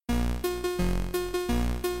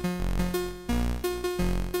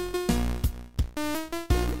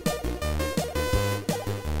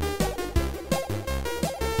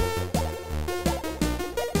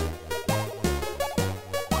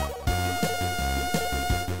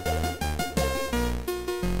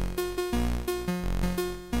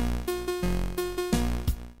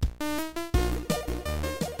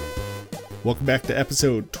Welcome back to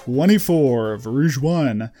episode 24 of Rouge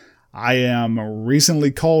One. I am recently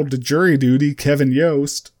called to jury duty, Kevin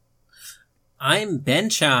Yost. I'm Ben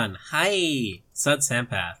Chan. Hi, Sud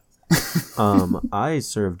Sampath. I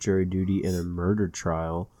serve jury duty in a murder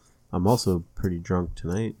trial. I'm also pretty drunk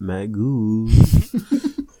tonight. Magoo.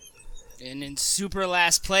 And in super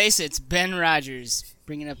last place, it's Ben Rogers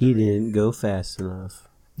bringing up. He didn't go fast enough.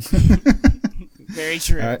 Very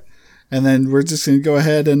true. All right. And then we're just going to go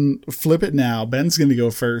ahead and flip it now. Ben's going to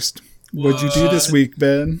go first. What'd you do this week,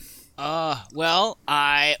 Ben? Well,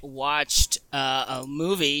 I watched a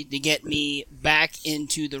movie to get me back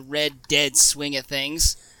into the Red Dead swing of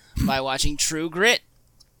things by watching True Grit.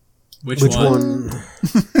 Which one?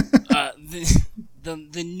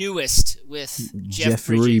 The newest with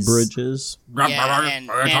Jeffrey Bridges. Yeah, and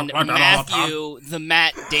Matthew the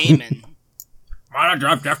Matt Damon.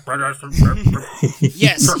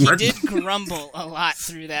 Yes, he did grumble a lot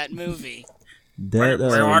through that movie.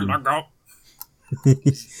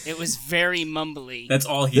 It was very mumbly. That's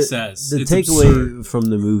all he says. The takeaway from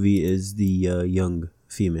the movie is the young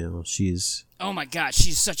female. She's... Oh my god,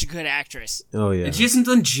 she's such a good actress. Oh yeah. And she hasn't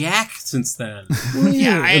done jack since then. Well,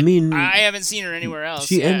 yeah, I mean... I haven't seen her anywhere else.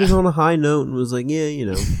 She ended on a high note and was like, yeah, you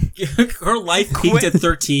know. Her life peaked at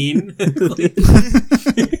 13.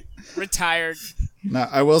 Retired. Now,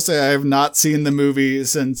 I will say I have not seen the movie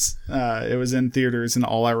since it was in theaters, and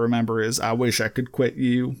all I remember is I Wish I Could Quit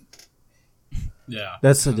You. Yeah.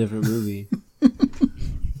 That's a different movie.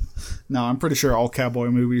 No, I'm pretty sure all cowboy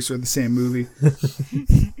movies are the same movie.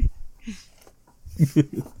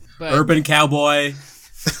 But Urban Cowboy.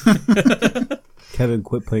 Kevin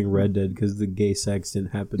quit playing Red Dead because the gay sex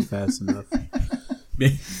didn't happen fast enough.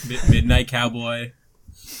 Midnight Cowboy.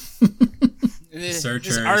 this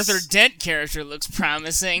Searchers. Arthur Dent character looks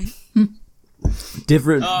promising.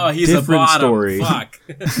 Different. Oh, he's different a bottom. story. Fuck.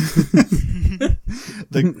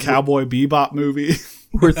 The Cowboy Bebop movie.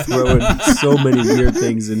 We're throwing so many weird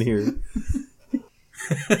things in here.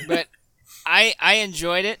 But I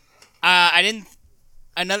enjoyed it.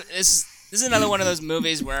 This is another one of those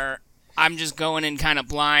movies where I'm just going in kind of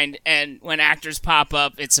blind, and when actors pop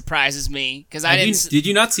up, it surprises me because I didn't. Did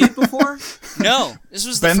you not see it before? No, this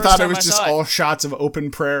was the Ben first thought it time was I just saw all shots of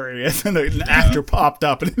open prairie, and then an actor popped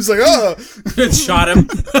up, and he was like, "Oh!" Shot him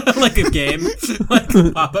like a game, like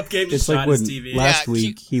a pop-up game. Just It's like shot when his TV. last Yeah,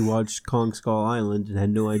 week he watched Kong Skull Island and had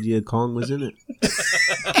no idea Kong was in it.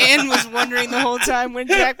 and was wondering the whole time when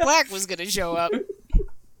Jack Black was going to show up.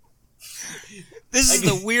 This is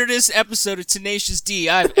the weirdest episode of Tenacious D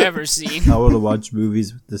I've ever seen. I want to watch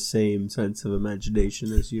movies with the same sense of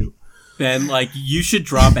imagination as you. Ben, like, you should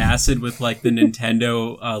drop acid with, like, the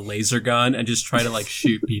Nintendo laser gun and just try to, like,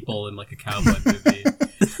 shoot people in, like, a cowboy movie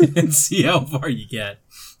and see how far you get.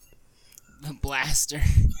 The blaster.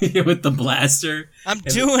 With the blaster. I'm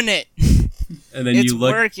doing it. And then It's you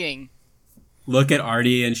working. look at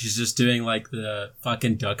Artie and she's just doing, like, the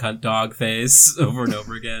fucking Duck Hunt dog face over and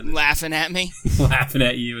over again. Laughing at me. Laughing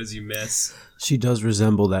at you as you miss. She does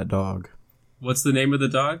resemble that dog. What's the name of the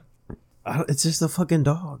dog? It's just a fucking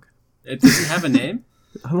dog. It doesn't have a name?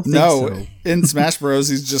 I don't think No, so. in Smash Bros,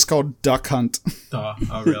 he's just called Duck Hunt.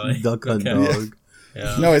 Oh, really? Duck Hunt Okay. dog.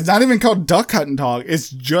 Yeah. No, it's not even called Duck Hunt Dog. It's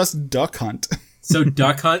just Duck Hunt. So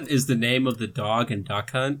Duck Hunt is the name of the dog in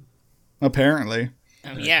Duck Hunt? Apparently.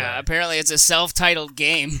 Yeah, apparently it's a self-titled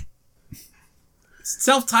game.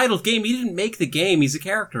 Self-titled game. He didn't make the game. He's a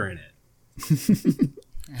character in it.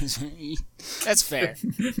 That's fair.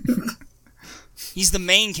 He's the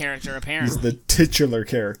main character, apparently. He's the titular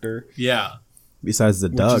character. Yeah. Besides the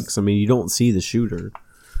ducks, I mean, you don't see the shooter.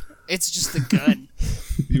 It's just the gun.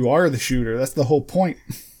 You are the shooter. That's the whole point.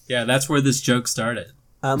 Yeah, that's where this joke started.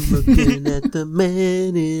 I'm looking at the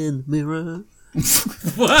man in the mirror.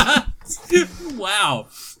 What? Wow.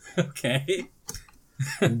 Okay.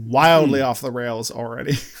 Wildly off the rails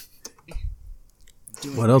already.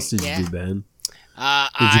 What else did Yeah. you do, Ben? Did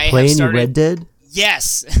Did you play any Red Dead?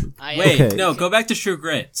 Yes. I Wait, Okay. no, go back to True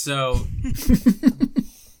Grit. So,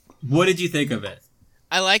 what did you think of it?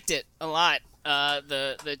 I liked it a lot.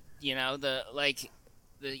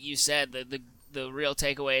 You said the real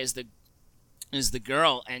takeaway is the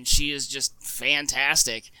girl, and she is just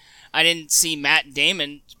fantastic. I didn't see Matt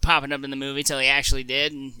Damon popping up in the movie till he actually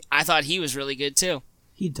did, and I thought he was really good too.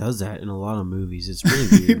 He does that in a lot of movies. It's really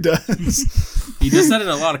He weird. does. He does that in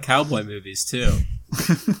a lot of cowboy movies, too.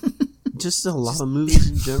 Just a lot of movies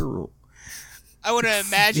in general. I would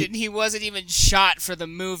imagine he wasn't even shot for the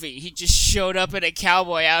movie. He just showed up in a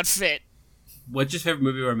cowboy outfit. What's your favorite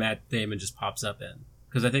movie where Matt Damon just pops up in?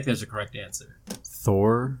 Because I think there's a correct answer.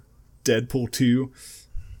 Thor Deadpool 2.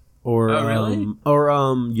 or Oh, really?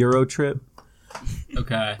 Euro Trip.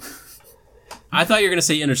 Okay. I thought you were gonna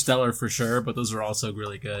say Interstellar for sure, but those are also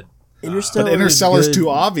really good. Interstellar But Interstellar's is too good.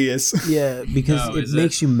 obvious. Yeah, because Oh, it is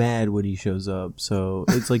makes you mad when he shows up, so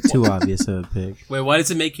it's like too obvious of a pick. Wait, why does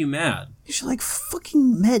it make you mad? You're like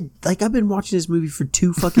fucking mad. Like I've been watching this movie for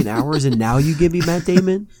 2 fucking hours, and now you give me Matt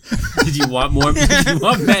Damon. Did you want more? Did you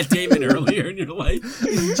want Matt Damon earlier in your life?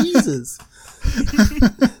 Jesus,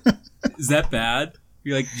 Is that bad?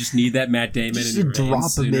 You like just need that Matt Damon you in your should drop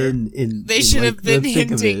veins him sooner? in. They in, should like, have been the thick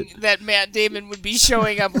of hinting it. that Matt Damon would be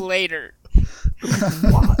showing up later.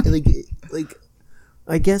 Why? Like,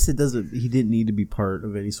 I guess it doesn't. He didn't need to be part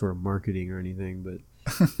of any sort of marketing or anything, but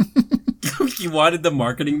You wanted the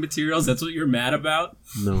marketing materials. That's what you're mad about.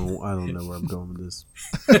 no, I don't know where I'm going with this.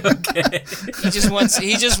 Okay. He just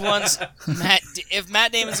wants Matt. If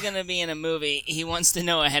Matt Damon's gonna be in a movie, he wants to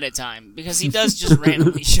know ahead of time because he does just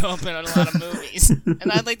randomly show up in a lot of movies,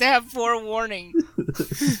 and I'd like to have forewarning.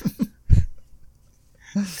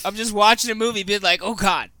 I'm just watching a movie, be like, "Oh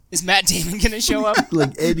God, is Matt Damon gonna show up?"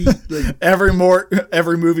 Like Eddie, like Every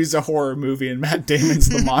movie's a horror movie, and Matt Damon's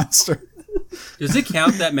the monster. Does it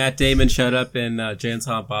count that Matt Damon showed up in Jay and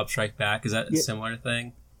Silent Bob Strike Back? Is that a Yeah. similar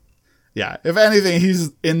thing? Yeah, if anything,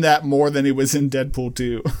 he's in that more than he was in Deadpool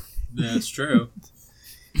 2. Yeah, it's true.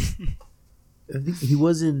 I think he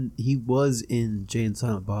was in Jay and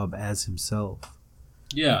Silent Bob as himself.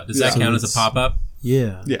 Yeah. Does that Yeah. count as a pop-up?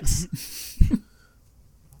 Yeah, Yes.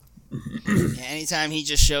 Anytime he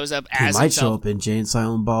just shows up he as might show himself, up in Jay and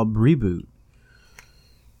Silent Bob reboot.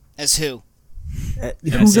 as who? Who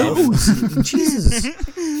I say knows? Jesus,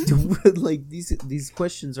 Dude, like these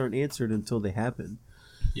questions aren't answered until they happen.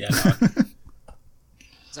 Yeah. No.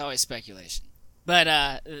 It's always speculation.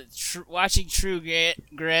 But watching True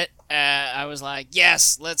Grit, I was like,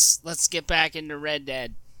 yes, let's get back into Red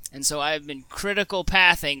Dead. And so I've been critical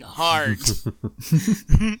pathing hard.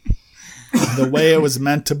 The way it was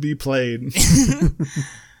meant to be played.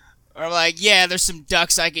 Or like, yeah, there's some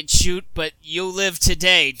ducks I could shoot, but you'll live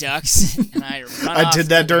today, ducks. And I run I off did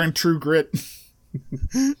that with during True Grit.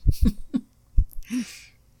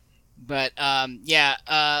 But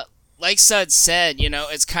like Sud said,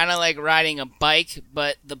 it's kind of like riding a bike,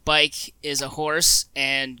 but the bike is a horse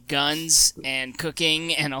and guns and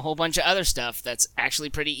cooking and a whole bunch of other stuff that's actually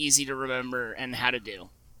pretty easy to remember and how to do.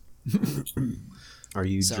 Are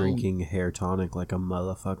you So- drinking hair tonic like a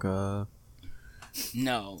motherfucker?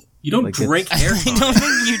 No. You don't Like drink hair I tonic. don't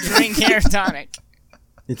think you drink hair tonic.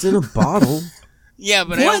 It's in a bottle. Yeah,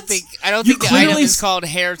 but I What? don't think the item clearly is called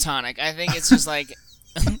hair tonic. I think it's just like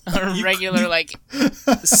a regular like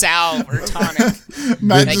salve or tonic.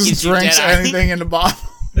 Matt That just gives you drinks dead eye. anything in the bottle.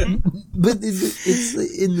 But it's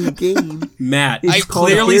in the game. Matt, It's I called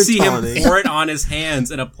clearly hair see tonic. him pour it on his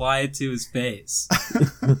hands and apply it to his face.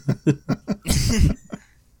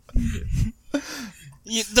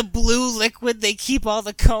 The blue liquid they keep all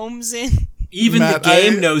the combs in. Even Matt, the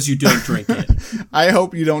game I- knows you don't drink it. I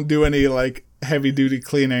hope you don't do any like heavy duty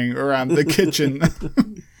cleaning around the kitchen.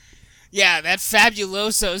 Yeah, that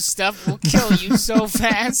Fabuloso stuff will kill you so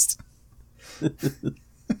fast.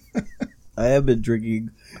 I have been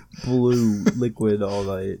drinking blue liquid all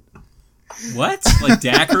night. What? Like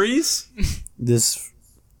daiquiris? This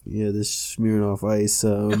Smirnoff Ice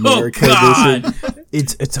Oh America God! edition.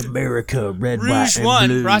 It's America, red, white, Rouge and 1,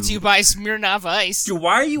 blue. brought to you by Smirnoff Ice. Dude,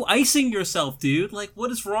 why are you icing yourself, dude? Like,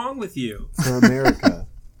 what is wrong with you? For America.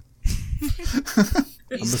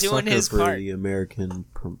 He's I'm a doing sucker his for part. the American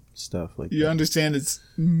stuff like You that. understand it's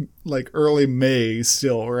like early May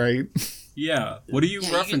still, right? Yeah. What are you Yeah,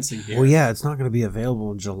 you referencing here? Well, yeah, it's not going to be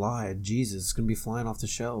available in July. Jesus, it's going to be flying off the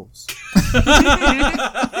shelves.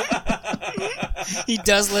 He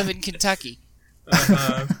does live in Kentucky.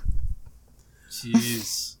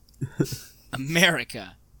 Jeez.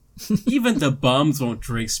 America. Even the bums won't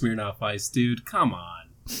drink Smirnoff Ice, dude. Come on.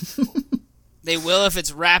 They will if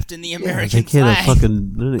it's wrapped in the Yeah, American they can't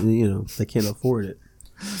flag. they can't afford it.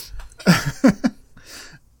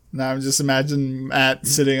 Now I'm just imagining Matt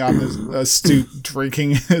sitting on a stoop drinking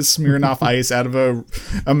his Smirnoff Ice out of a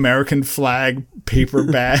American flag paper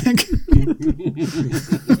bag.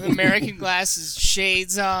 American glasses,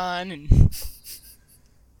 shades on, and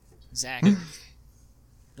exactly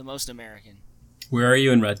the most American. Where are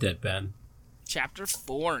you in Red Dead, Ben? Chapter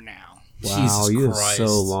 4 now. Wow, Jesus you have Christ.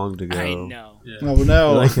 so long to go. I know. Yeah. Oh You're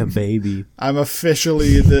no. like a baby. I'm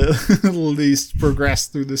officially the least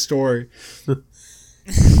progressed through the story.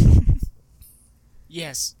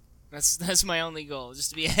 Yes, that's my only goal,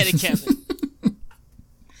 just to be ahead of Kevin.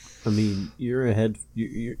 I mean, you're ahead.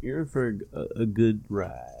 You're in for a good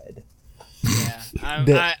ride. Yeah,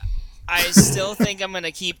 That- I still think I'm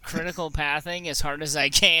gonna keep critical pathing as hard as I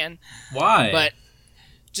can, Why? but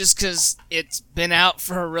just because it's been out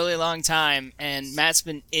for a really long time, and Matt's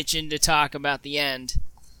been itching to talk about the end.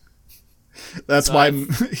 That's So why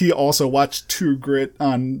he also watched True Grit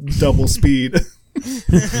on double speed.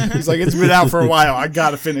 He's like, it's been out for a while. I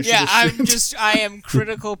gotta finish Yeah, this shit. I am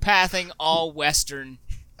critical pathing all Western.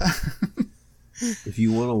 If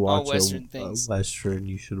you want to watch Western a things. Western,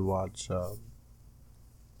 you should watch.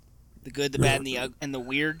 The good, the bad, and the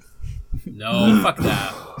weird. no, fuck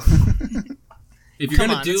that. If you're Come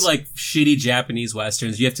gonna on, do it's- like shitty Japanese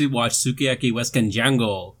westerns, you have to watch Sukiyaki Western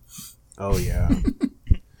Django. Oh yeah.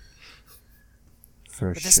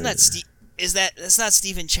 For But that's sure. not that's not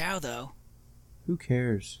Stephen Chow though. Who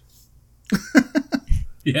cares?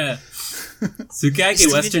 Yeah. Sukiyaki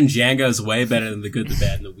Steven- Western Django is way better than the good, the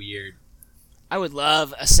bad, and the weird. I would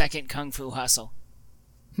love a second Kung Fu Hustle.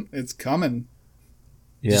 It's coming.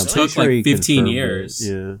 Yeah, Just I'm pretty took, like, he 15 confirmed it. years.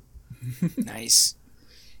 Yeah. Nice.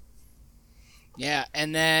 Yeah,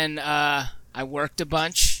 and then I worked a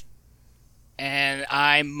bunch, and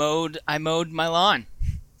I mowed my lawn.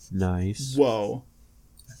 Nice. Whoa.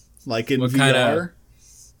 Like in What VR? kinda-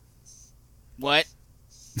 What?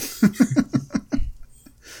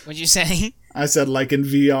 What'd you say? I said like in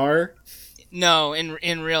VR. No,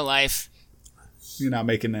 in real life. You're not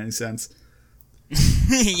making any sense.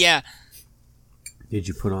 Yeah, Did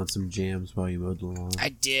you put on some jams while you mowed the lawn? I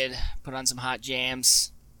did put on some hot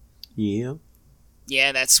jams. Yeah.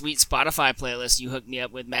 Yeah, that sweet Spotify playlist you hooked me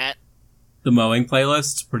up with, Matt. The mowing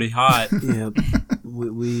playlist's pretty hot. Yeah.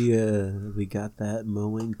 we got that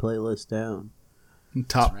mowing playlist down.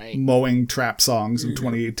 Top right. mowing trap songs of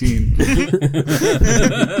 2018.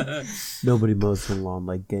 Nobody mows the lawn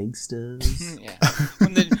like gangsters. Yeah.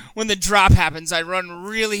 When the drop happens, I run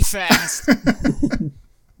really fast.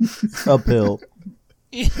 Uphill.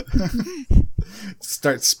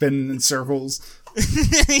 Start spinning in circles.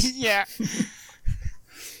 Yeah.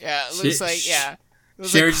 Yeah, it looks Sh- like It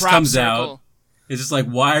looks Sherry like just crop comes circle. out. It's just like,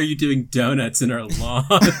 why are you doing donuts in our lawn?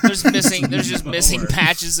 There's just missing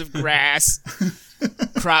patches of grass.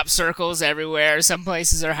 Crop circles everywhere. Some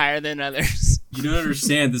places are higher than others. You don't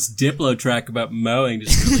understand. This Diplo track about mowing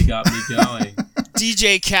just really got me going.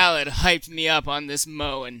 DJ Khaled hyped me up on this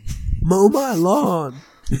mowing. Mow my lawn.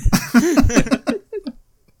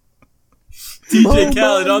 DJ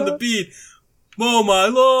Khaled on the beat. Mow my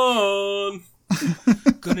lawn.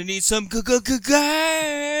 Gonna need some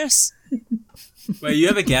gas. Wait, you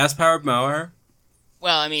have a gas-powered mower?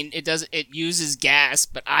 Well, I mean, it uses gas,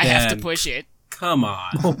 but I have to Man. push it. Come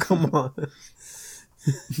on. Oh, come on.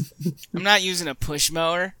 I'm not using a push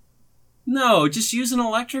mower. No, just use an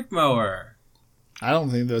electric mower. I don't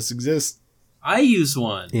think those exist. I use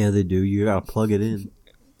one. Yeah, they do. You gotta plug it in.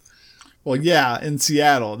 Well, yeah, in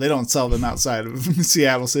Seattle. They don't sell them outside of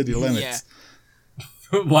Seattle city limits.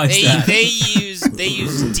 Yeah. Why is that? They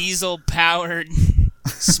use diesel powered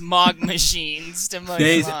smog machines to mow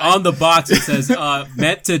They, your lawn. on the box it says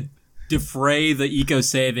meant to defray the eco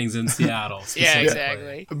savings in Seattle. Yeah,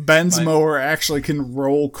 specifically. exactly. Ben's Fine. mower actually can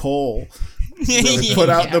roll coal. Really put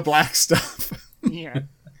out the black stuff. Yeah.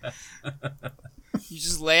 You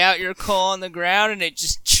just lay out your coal on the ground and it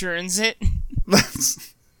just churns it.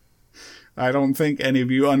 That's. I don't think any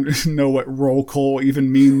of you know what roll coal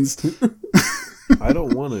even means. I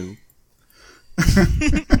don't want to.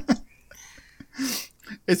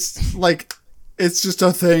 It's like it's just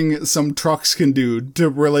a thing some trucks can do to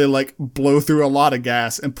really like blow through a lot of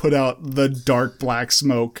gas and put out the dark black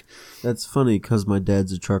smoke. That's funny because my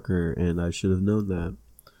dad's a trucker and I should have known that.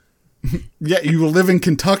 Yeah, you live in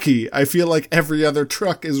Kentucky. I feel like every other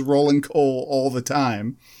truck is rolling coal all the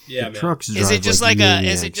time. Yeah, man. Trucks drive Is it just like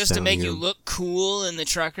maniacs is it just to down make here. you look cool in the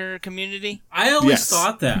trucker community? I always Yes.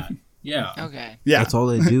 thought that. Yeah. Okay. Yeah, That's all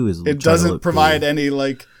they do is it try to doesn't look provide cool. any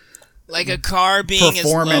like Like a car being as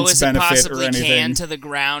low Performance as it benefit or possibly anything. can to the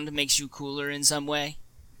ground makes you cooler in some way.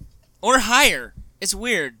 Or higher. It's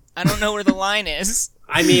weird. I don't know where the line is.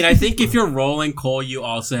 I mean, I think if you're rolling coal, you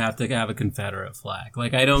also have to have a Confederate flag.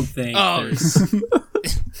 Like, I don't think Oh. there's...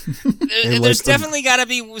 There's like, definitely got to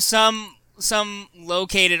be some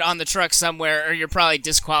located on the truck somewhere, or you're probably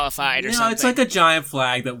disqualified or No, something. it's like a giant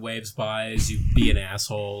flag that waves by as you be an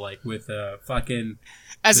asshole, like with a fucking...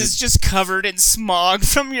 As it's just covered in smog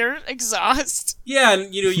from your exhaust. Yeah,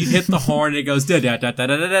 and you know, you hit the horn and it goes da da da da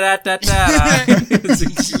da da da da da.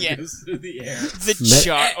 It Yeah. goes through the air. The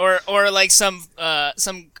char or like some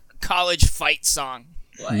college fight song.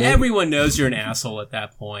 Well, everyone knows you're an asshole at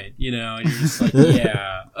that point, you know, and you're just like,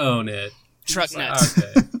 yeah, own it. Truck It's like, nuts.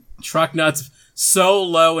 okay. Truck nuts so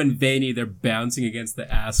low and veiny they're bouncing against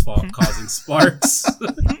the asphalt, causing sparks.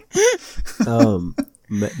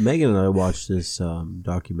 Megan and I watched this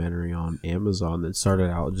documentary on Amazon that started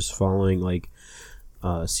out just following like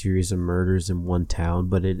a series of murders in one town,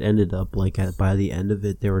 but it ended up like by the end of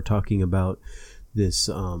it, they were talking about this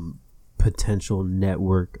potential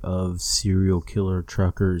network of serial killer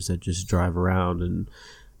truckers that just drive around and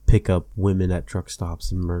pick up women at truck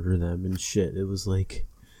stops and murder them and shit. It was like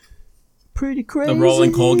pretty crazy. The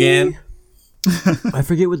Rolling Coal Gang. I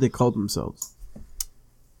forget what they called themselves.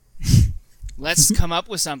 Let's come up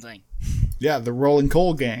with something. Yeah, the Rolling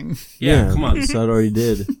Coal Gang. Yeah, come on. So I already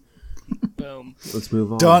did. Boom. Let's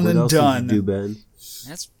move on. Done What and else done. Did you do, Ben?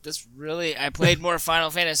 That's really. I played more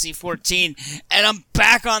Final Fantasy 14, and I'm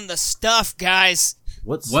back on the stuff, guys.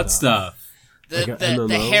 What stuff? The Like a the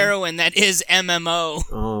MMO? heroin that is MMO.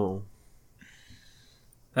 Oh,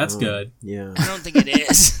 That's good. yeah. I don't think it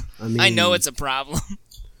is. I mean, I know it's a problem.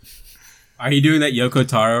 Are you doing that Yoko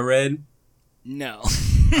Taro raid? No,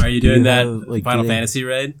 Are you Do you doing that have, like, Final do they- Fantasy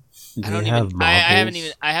raid? Do I don't they have even. I haven't modules?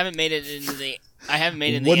 even. I haven't made it into the. I haven't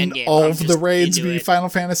made it in the Wouldn't end game. all I'm of the just raids into be it. Final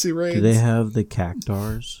Fantasy raids? Do they have the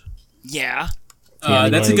cactars? Yeah.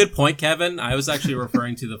 That's a like- good point, Kevin. I was actually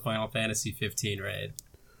referring to the Final Fantasy 15 raid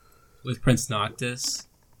with Prince Noctis.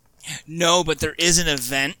 No, but there is an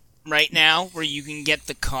event right now where you can get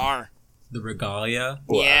the car. The Regalia.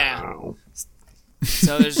 Yeah.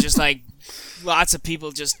 So there's just like lots of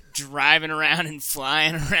people just driving around and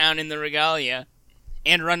flying around in the Regalia,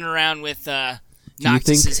 and running around with Do you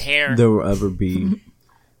Noctis's think hair. there will ever be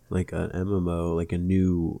like an MMO, like a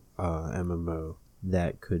new MMO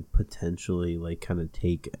that could potentially like kind of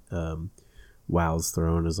take WoW's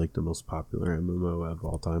throne as like the most popular MMO of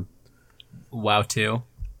all time? WoW 2.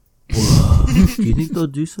 Do you think they'll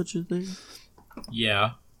do such a thing?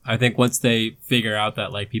 Yeah. I think once they figure out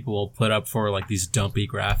that like people will put up for like these dumpy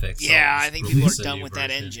graphics. Yeah, they'll I think just people are release a done new with that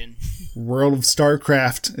version. engine. World of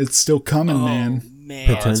StarCraft. It's still coming, Oh man. man.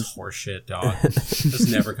 Oh, that's horseshit, dog. It's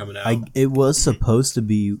never coming out. It was supposed to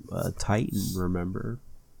be Titan, remember?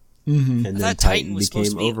 Mm-hmm. And I then thought Titan was became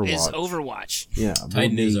supposed to be Overwatch. is Overwatch. Yeah, but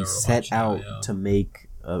Titan they is set Overwatch now, out yeah. to make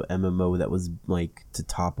a MMO that was like to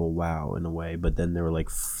topple WoW in a way, but then they were like,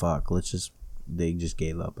 "Fuck, they just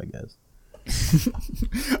gave up, I guess."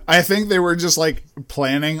 I think they were just like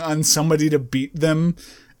planning on somebody to beat them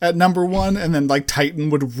at number one, and then like Titan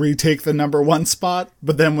would retake the number one spot.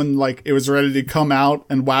 But then when like it was ready to come out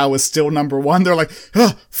and WoW was still number one, they're like,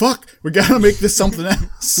 oh, fuck, we gotta make this something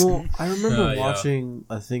else. Well, I remember Yeah. watching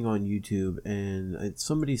a thing on YouTube, and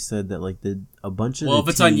somebody said that like a bunch of Well, the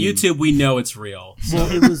if it's on team- YouTube, we know it's real. So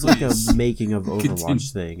Well, it was like a please. making of Overwatch Continue.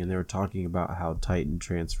 thing, and they were talking about how Titan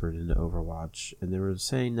transferred into Overwatch, and they were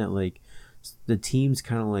saying that like the teams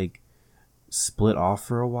kind of like split off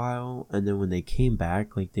for a while, and then when they came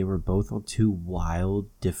back, like they were both on two wild,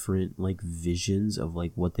 different like visions of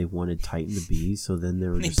like what they wanted Titan to be. So then they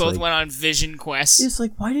were They just both like, went on vision quests. it's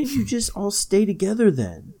like, why didn't you just all stay together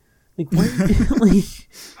then? Like, why? Like,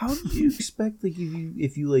 how do you expect like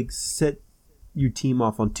if you like set your team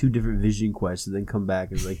off on two different vision quests and then come back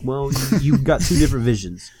and like, well, you've got two different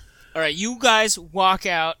visions. All right, you guys walk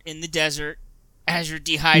out in the desert as you're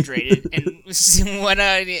dehydrated,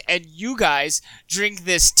 and you guys drink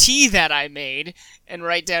this tea that I made, and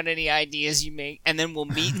write down any ideas you make, and then we'll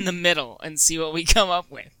meet in the middle and see what we come up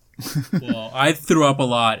with. Well, I threw up a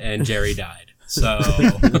lot and Jerry died. So,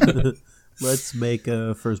 Let's make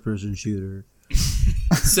a first-person shooter.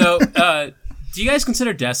 so do you guys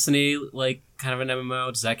consider Destiny like kind of an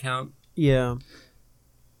MMO? Does that count? Yeah,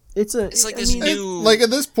 it's like this new Like at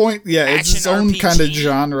this point, yeah, it's its action own kind of RPG.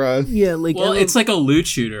 genre. yeah, like Well, it's like a loot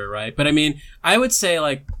shooter, right? But I mean, I would say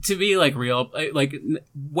like to be like real, like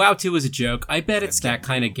WoW 2 is a joke. I bet it's that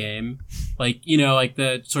kind of game, like you know, like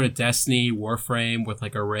the sort of Destiny Warframe with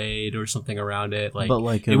like a raid or something around it. Like, but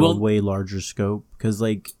like it in a will. way larger scope because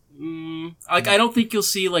like Like I don't think you'll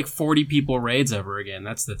see like 40 people raids ever again.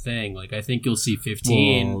 That's the thing. Like I think you'll see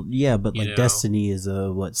 15. well, yeah, but you like know. Destiny is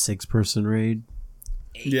a 6-person raid.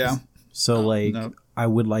 Yeah. So like no. I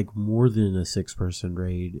would like more than a 6-person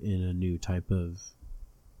raid in a new type of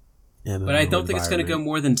MMO But I don't think it's going to go environment.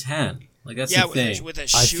 more than 10. Like that's yeah, the thing. with a I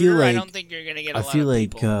shooter, feel I like- don't think you're gonna get a I lot feel of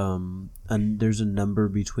like people. and there's a number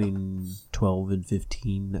between 12 and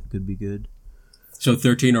 15 that could be good, So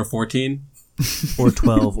 13 or 14. or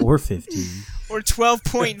 12 or 15. Or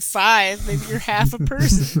 12.5, maybe you're half a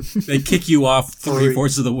person. They kick you off Or-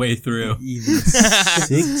 3/4 of the way through. Even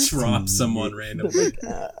 16. Drop someone randomly. But,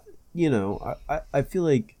 like, you know, I feel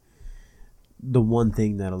like the one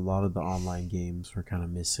thing that a lot of the online games were kind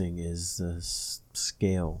of missing is the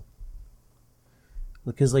scale.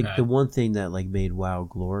 Because like Okay. the one thing that like made WoW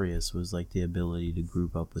glorious was like the ability to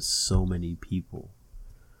group up with so many people.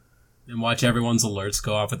 and watch everyone's alerts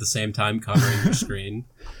go off at the same time, covering your screen.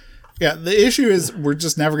 Yeah, the issue is we're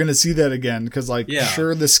just never going to see that again because, like,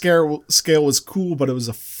 sure, the scale was cool, but it was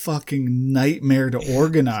a fucking nightmare to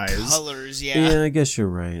organize. Colors, yeah. Yeah, I guess you're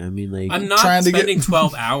right. I mean, like, I'm not spending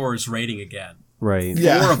 12 hours raiding again. Right.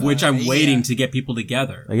 Yeah. 4 of which I'm waiting to get people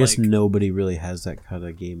together. I guess nobody really has that kind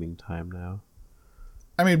of gaming time now.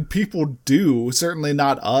 I mean, people do, certainly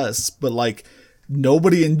not us, but, like,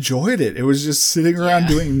 nobody enjoyed it. It was just sitting around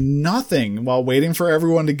doing nothing while waiting for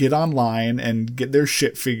everyone to get online and get their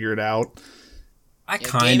shit figured out. I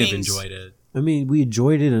kind of enjoyed it. I mean, we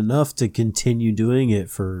enjoyed it enough to continue doing it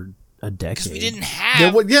for a decade. Because we didn't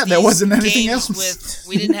have there wasn't anything else.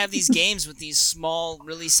 We didn't have these games with these small,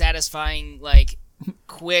 really satisfying, like,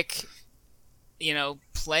 quick,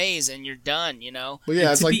 plays and you're done, Well,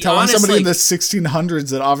 yeah, it's like telling somebody in the 1600s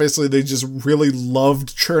that obviously they just really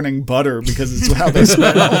loved churning butter because it's how they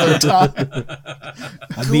spent all their time.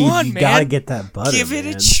 I mean, you gotta get that butter, Give it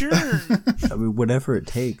a churn. I mean, whatever it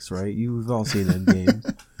takes, right? You've all seen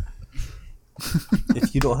Endgame.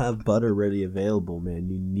 If you don't have butter ready available, man,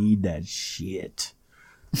 you need that shit.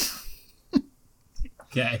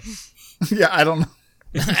 Okay. Yeah, I don't know.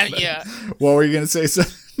 Yeah. What were you going to say,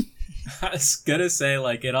 Seth? I was gonna say,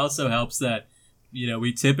 like, it also helps that,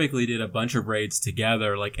 we typically did a bunch of raids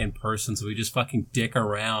together, like, in person, so we just fucking dick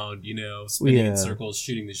around, spinning in circles,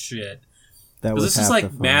 shooting the shit. That was this is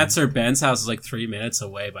like Matt's or Ben's house is like 3 minutes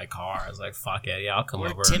away by car. I was like, fuck it, yeah, I'll come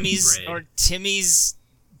over. Timmy's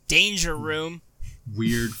danger room.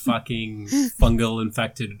 Weird fucking fungal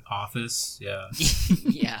infected office. Yeah.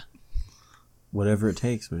 Yeah. Whatever it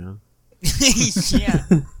takes, man. Yeah.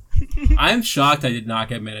 I'm shocked I did not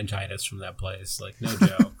get meningitis from that place. Like, no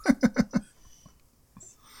joke.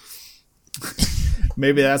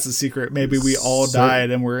 Maybe that's the secret. Maybe we all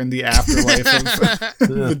died and we're in the afterlife of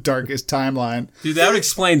the darkest timeline. Dude, that would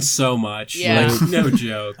explain so much. Yeah. Like, no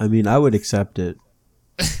joke. I mean, I would accept it.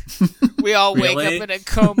 We all wake Really? up in a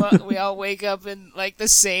coma. We all wake up in, like, the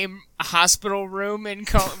same hospital room in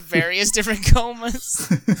various different comas.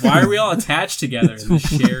 Why are we all attached together in this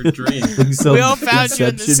shared dream? Some We all found you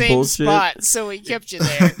in the Inception same bullshit. spot, so we kept you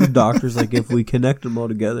there. The doctor's like, if we connect them all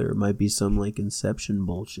together, it might be some, like, Inception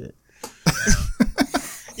bullshit.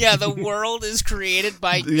 Yeah, the world is created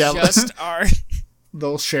by Yeah. just our...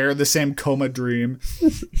 They'll share the same coma dream.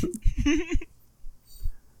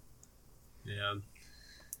 Yeah.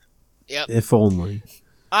 Yep. If only.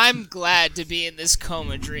 I'm glad to be in this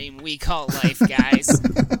coma dream we call life, guys.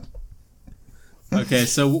 Okay,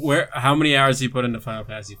 so how many hours do you put into Final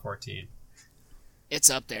Fantasy 14? It's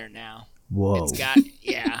up there now. Whoa. It's got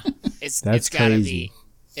That's crazy.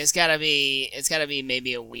 It's gotta be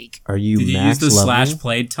maybe a week. Are you Did you use max the level?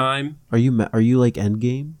 /played time? Are you like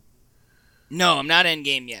endgame? No, I'm not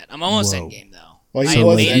endgame yet. I'm almost Whoa. endgame though. Well, I he have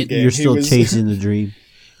was made it. endgame. You're He still was- chasing the dream.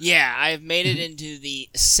 Yeah, I've made it into the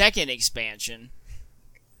second expansion,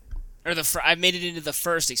 or I've made it into the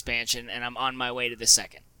first expansion, and I'm on my way to the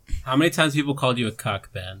second. How many times people called you a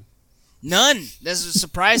cuck, Ben? None. This is a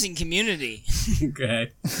surprising community.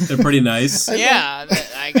 Okay. They're pretty nice. Yeah,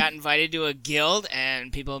 I got invited to a guild,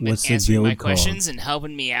 and people have been What's the answering my guild called? questions and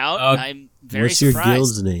helping me out. I'm very What's your surprised.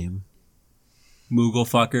 guild's name? Moogle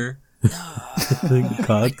fucker.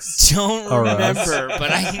 Cucks? Don't All right. remember, but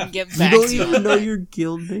I can get You back don't to you. even know your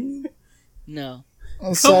guild name? No.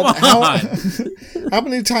 Oh, Seth, how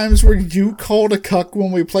many times were you called a cuck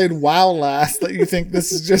when we played WoW last that you think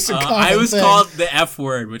this is just a common I was thing? called the F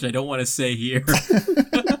word, which I don't want to say here.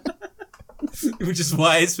 Which is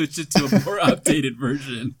why I switched it to a more updated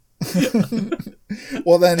version.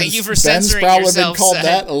 Well, then Thank you for Ben censoring Sproul have been yourself, called Seth.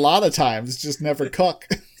 that a lot of times, just never cuck.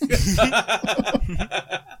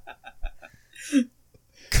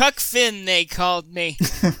 Cuck Finn, they called me.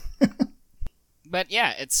 But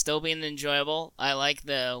yeah, it's still been enjoyable. I like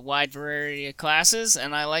the wide variety of classes,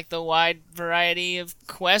 and I like the wide variety of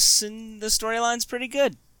quests, and the storyline's pretty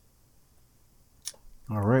good.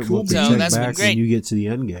 All right, Cool. we'll So check that's been back great. when you get to the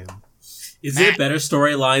end game. Is Matt. it a better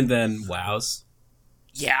storyline than WoW's?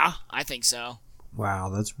 Yeah, I think so. Wow,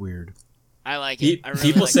 that's weird. I like it. I really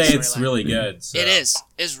People like the say it's storyline. really good. So. It is.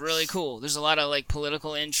 It's really cool. There's a lot of like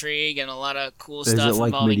political intrigue and a lot of cool Is stuff it like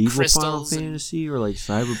involving medieval Final crystals. And Fantasy or like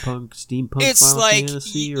cyberpunk, steampunk it's Final like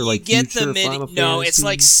Fantasy or you like get future the Final Fantasy? No, it's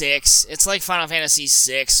like 6. It's like Final Fantasy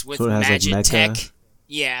 6 with So it has, like, magic mecha? tech.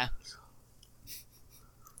 Yeah.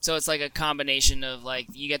 So it's like a combination of like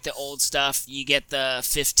you get the old stuff, you get the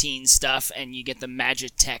 15 stuff, and you get the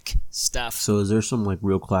magic tech stuff. So is there some like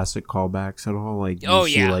real classic callbacks at all? Like you Oh,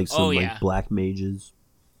 see yeah. like some Oh, like yeah. black mages.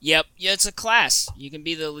 Yep, yeah, it's a class. You can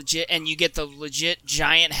be the legit, and you get the legit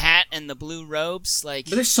giant hat and the blue robes. Like,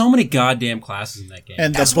 But there's so many goddamn classes in that game.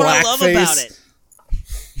 And that's the what I black love face. about it.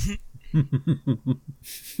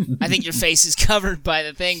 I think your face is covered by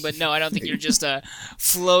the thing, but no, I don't think you're just a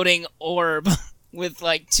floating orb with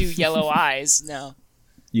like 2 yellow eyes. No.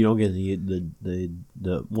 You don't get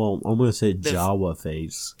the well, I'm gonna say Jawa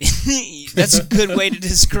face. That's a good way to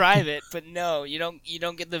describe it, but no, you don't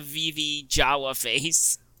get the VV Jawa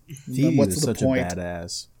face. Phoebe What's is the such point? a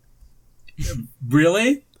badass.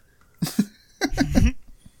 Really?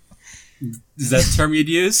 Is that the term you'd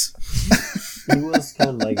use? He was kind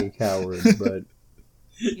of like a coward, but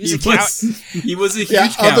He was He was a huge Yeah,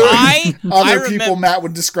 coward. I Other remember- people Matt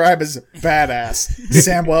would describe as badass.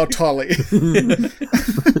 Samwell Tully.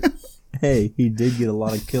 hey, he did get a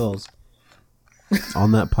lot of kills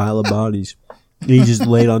on that pile of bodies. He just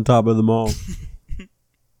laid on top of them all.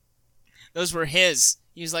 Those were his.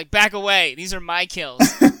 He was like, back away. These are my kills.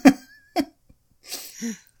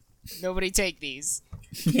 Nobody take these.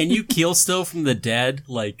 Can you kill still from the dead?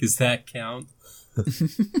 Like, does that count?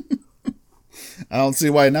 I don't see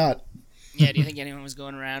why not. Yeah, do you think anyone was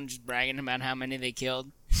going around just bragging about how many they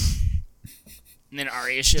killed? And then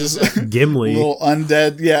Arya shows up. A Gimli. little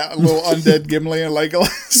undead Gimli and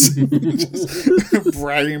Legolas. Just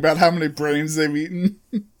bragging about how many brains they've eaten.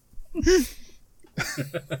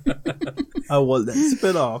 I want that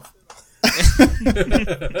spinoff.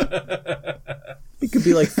 It could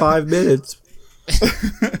be like 5 minutes. Get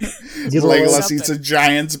Legolas something. eats a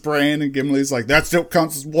giant's brain, and Gimli's like, that still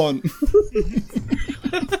counts as one.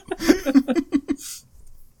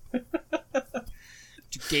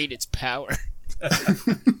 To gain its power.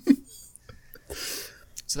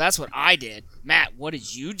 So that's what I did. Matt, what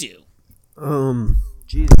did you do?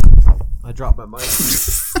 Jeez. I dropped my mic.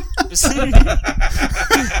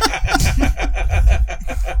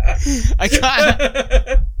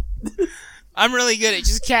 I'm really good at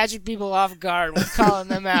just catching people off guard with calling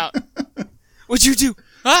them out. What'd you do?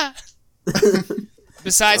 Ah!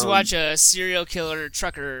 Besides watch a serial killer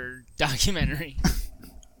trucker documentary.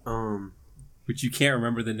 Which you can't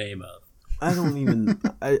remember the name of. I don't even.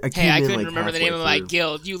 I came Hey, I in, couldn't like, remember the name of halfway my through.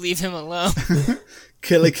 guild. You leave him alone.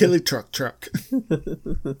 Killy truck.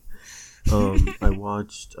 I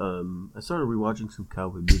watched. I started rewatching some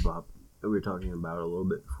Cowboy Bebop that we were talking about a little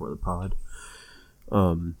bit before the pod.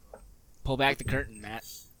 Pull back the curtain, Matt.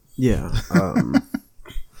 Yeah.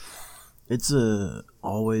 It's a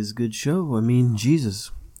always good show. I mean,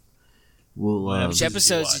 Jesus. Well, Which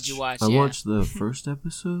episodes did you watch? I Yeah. watched the first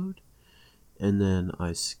episode, and then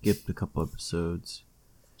I skipped a couple episodes.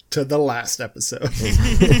 To the last episode.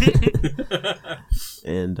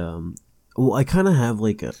 And well, I kind of have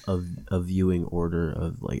like a viewing order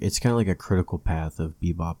of like it's kind of like a critical path of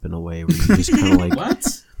Bebop in a way where you just kind of like What?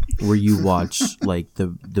 where you watch like the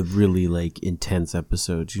really like intense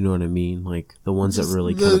episodes. You know what I mean? Like the ones that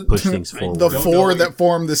really kind of push things forward. The Don't four go- that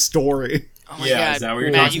form the story. Oh my Yeah, god, is that what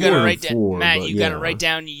you're Matt, talking you gotta about? write down. Four, Matt, but you gotta yeah. write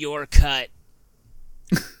down your cut.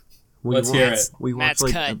 Let's hear it. We watch Matt's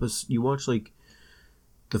like cut. you watch like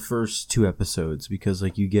the first 2 episodes because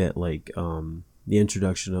like you get like the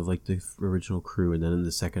introduction of like the original crew, and then in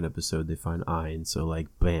the second episode they find Ein. So like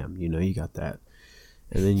bam, you know you got that,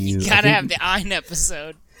 and then You I gotta think- have the Ein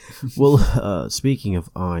episode. Well, speaking of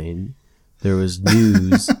Ein, there was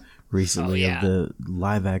news recently Oh, yeah. of the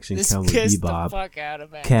live action This Cowboy pissed the Bebop fuck out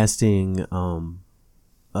of Matt. casting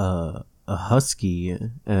a husky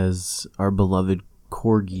as our beloved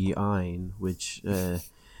corgi Ein, which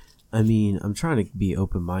I mean I'm trying to be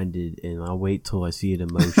open minded and I'll wait till I see it in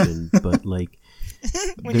motion, but like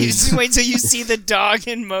When you just wait till you see the dog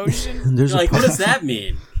in motion. there's You're like, a what does that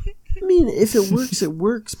mean? I mean if it works it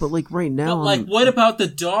works, but like right now But, like, I'm- what about the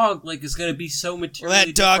dog? Like, is going to be so Well, materially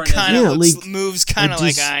that dog different as kind a- of Yeah, like, moves kind of I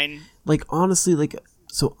like just- Ein. like honestly like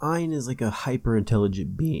so Ein is like a hyper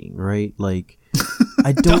intelligent being, right? Like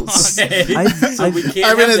I don't Okay. I we can't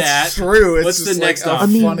I mean, have it's that. true. It's What's just the next like a option?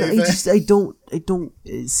 I mean, funny thing. I don't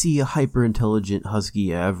see a hyper intelligent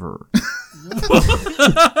husky ever.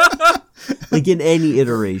 Like in any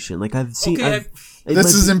iteration, like I've seen. Okay,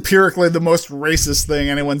 This is empirically the most racist thing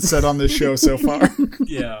anyone's said on this show so far.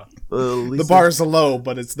 yeah. The bar's low,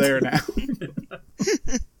 but it's there now.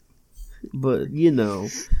 but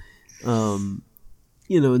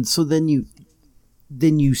and so then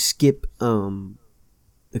you skip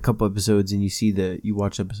a couple episodes and you see you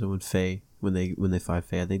watch episode with Faye when they find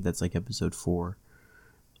Faye. I think that's like episode 4.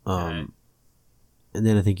 Alright. And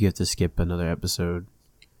then I think you have to skip another episode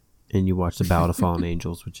and you watch the Battle of Fallen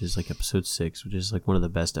Angels, which is like episode 6, which is like one of the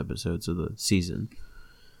best episodes of the season.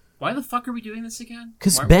 Why the fuck are we doing this again?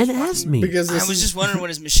 Because Why are we Ben just watching asked it? me. Because I this was is just wondering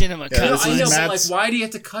what his machinima cut No, this I is know, but Matt's- like, why do you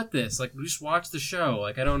have to cut this? Like, we just watch the show.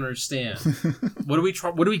 Like, I don't understand. What are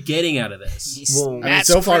we getting out of this? Well, I mean, I mean, Matt's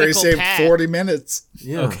so far he critical saved path. 40 minutes.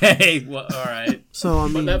 Yeah. Okay, well, all right. So I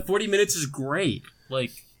But mean, that 40 minutes is great.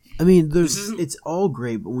 Like, there's isn't- it's all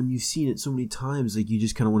great, but when you've seen it so many times, like you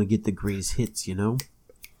just kind of want to get the greatest hits, you know?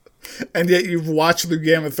 And yet you've watched the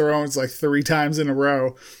Game of Thrones like 3 times in a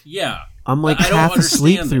row. yeah. I'm like I don't half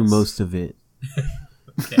asleep understand through this. most of it.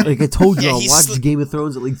 Okay. Like I told you, Yeah, I he's watched sli- Game of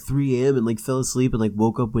Thrones at like 3 a.m. and like fell asleep and like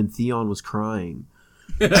woke up when Theon was crying.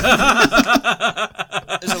 There's a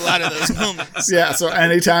lot of those moments. Yeah, so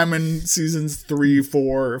anytime in seasons 3,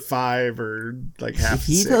 4, or 5, or like half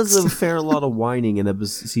He 6. does a fair lot of whining in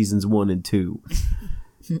seasons 1 and 2.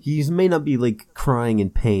 He may not be like crying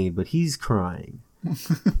in pain, but he's crying.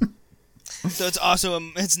 So it's also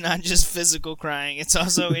it's not just physical crying; it's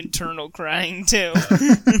also internal crying too.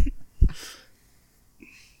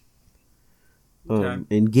 Okay.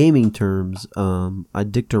 In gaming terms, I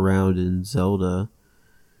dicked around in Zelda.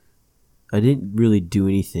 I didn't really do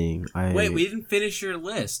anything. Wait, we didn't finish your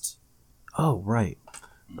list. Oh, right.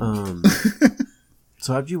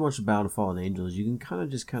 So after you watch The Battle of Fallen Angels, you can kind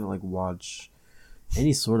of like watch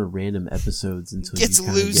any sort of random episodes until Gets you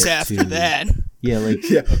kinda loose get after to, that. Yeah, like,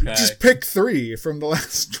 Yeah, Okay. just pick 3 from the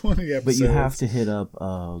last 20 episodes. but you have to hit up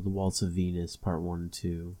the Waltz of Venus Part 1 and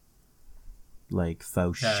 2, like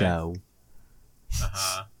faux Okay. show,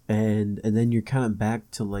 Uh-huh. and then you're kind of back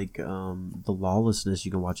to like the Lawlessness.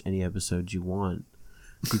 You can watch any episode you want.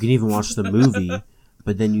 You can even watch the movie,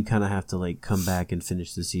 but then you kind of have to like come back and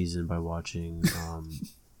finish the season by watching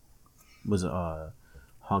was it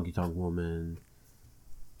Honky Tonk Woman.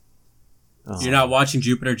 You're not watching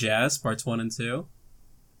Jupiter Jazz Parts 1 and 2?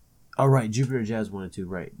 Oh, right, Jupiter Jazz 1 and 2,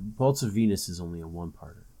 right. Waltz of Venus is only a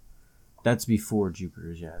 1-parter. That's before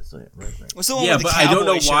Jupiter Jazz, right. What's the one Yeah, where the but I don't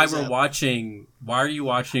know cowboy why shows we're up? watching. Why are you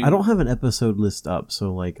watching? I don't have an episode list up,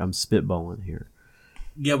 so like I'm spitballing here.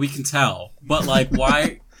 Yeah, we can tell. But like,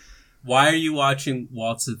 why? Why are you watching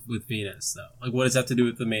Waltz with Venus though? Like, what does that have to do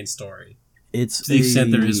with the main story? It's To the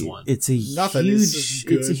extent there is one. It's a Nothing, it's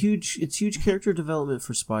just huge character development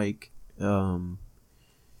for Spike.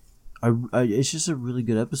 It's just a really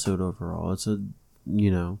good episode overall. It's a,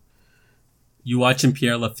 You watching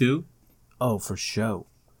Pierre LeFou? oh, for show.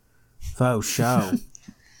 Faux show. I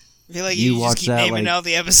feel like You you just watch keep that, naming like- all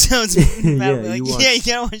the episodes. Yeah, Like, you watch- yeah, you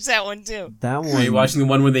gotta watch that one too. That one. Are you watching the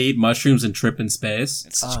one where they eat mushrooms and trip in space?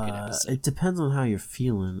 It's such a good episode. It depends on how you're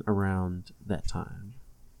feeling around that time.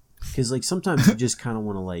 Because, like, sometimes you just kind of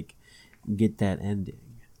want to, like, get that ending.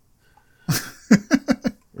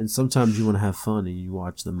 And sometimes you want to have fun and you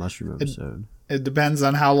watch the mushroom episode. It depends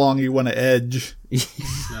on how long you want to edge.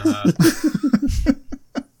 Uh-huh.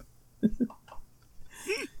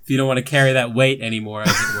 If you don't want to carry that weight anymore,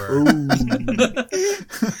 as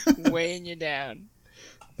it were. Weighing you down.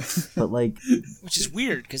 But, like, Which is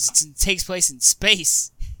weird, because it takes place in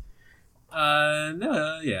space.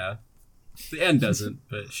 No, yeah. The end doesn't,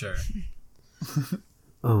 but sure.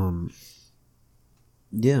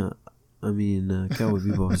 yeah. I mean, Cowboy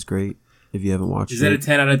Bebop is great if you haven't watched Is that a it.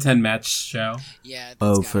 10 out of 10 match show? Yeah. That's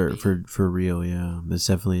Oh, gotta be. for real, yeah. It's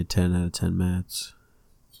definitely a 10 out of 10 Mats.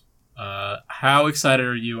 How excited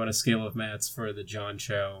are you on a scale of mats for the John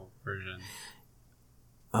Cho version?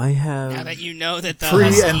 I have... Now that you know that the Pre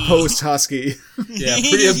Husky- and post Husky. Yeah,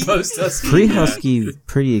 pre and post Husky. Pre-Husky,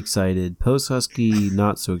 pretty excited. Post-Husky,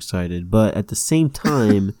 not so excited. But at the same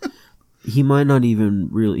time, he might not even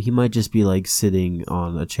really... He might just be, like, sitting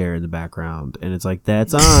on a chair in the background. And it's like,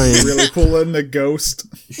 that's I. Really pulling the ghost.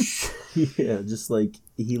 Yeah, just like,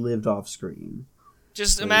 he lived off-screen.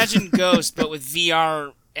 Just imagine Ghost, but with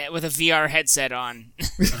VR, with a VR headset on,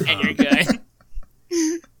 and you're good.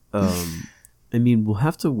 I mean, we'll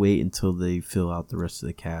have to wait until they fill out the rest of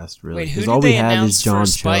the cast, really. Wait, who Because did all we they have announce is John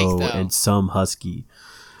for Spike, Cho though? and some Husky.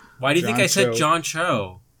 Why do you think John I said Cho. John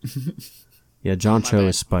Cho? Yeah, John Cho bad.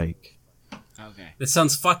 is Spike. Okay. That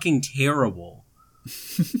sounds fucking terrible.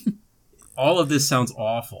 All of this sounds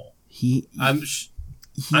awful.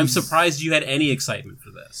 I'm surprised you had any excitement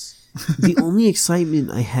for this. The only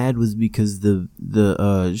excitement I had was because the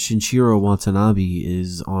Shinichiro Watanabe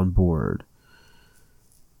is on board.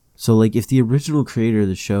 So, like, if the original creator of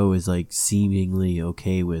the show is, like, seemingly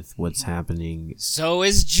okay with what's happening... So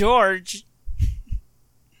is George.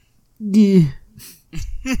 Yeah.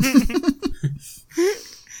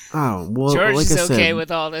 Oh, well, George like is I okay said,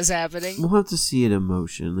 with all this happening. we'll have to see it in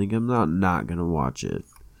motion. Like, I'm not gonna watch it.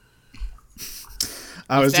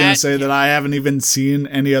 I was going to say that I haven't even seen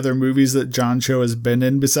any other movies that John Cho has been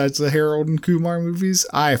in besides the Harold and Kumar movies.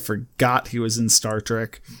 I forgot he was in Star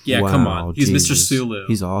Trek. Yeah, Wow, come on. He's Jesus. Mr. Sulu.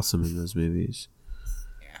 He's awesome in those movies.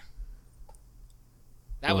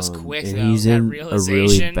 That was quick, and though. he's That in a realization.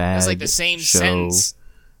 really It was like bad the same show. sentence.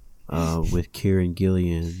 With Kieran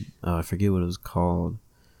Gillian. I forget what it was called.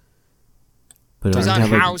 But It was only on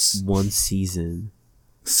had, like, House. one season.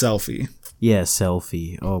 Selfie. Yeah,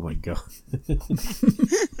 Selfie. Oh my god.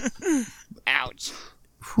 Ouch.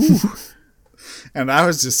 And I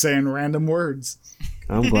was just saying random words.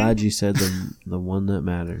 I'm glad you said the one that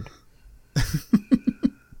mattered.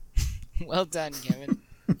 Well done, Kevin.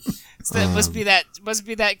 So that must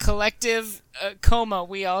be that collective coma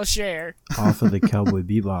we all share. Off of the Cowboy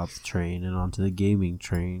Bebop train and onto the gaming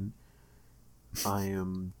train. I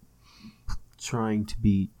am trying to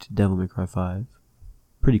beat Devil May Cry 5.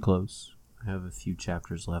 Pretty close. I have a few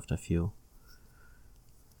chapters left, I feel.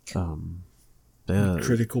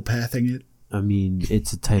 Critical pathing it. I mean,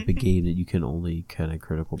 it's a type of game that you can only kind of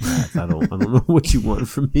critical path. I don't know what you want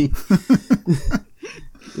from me.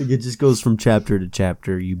 It just goes from chapter to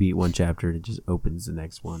chapter. You beat one chapter, and it just opens the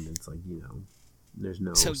next one. It's like, there's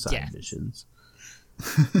no side missions.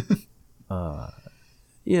 Yeah,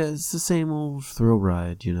 it's the same old thrill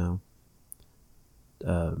ride,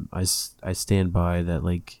 I stand by that,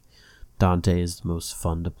 like, Dante is the most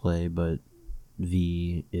fun to play, but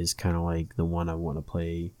V is kind of like the one I want to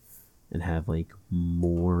play and have, like,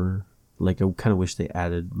 more. Like, I kind of wish they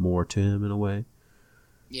added more to him in a way.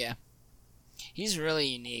 Yeah. He's really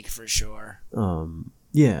unique for sure.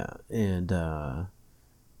 Yeah, and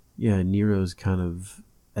Nero's kind of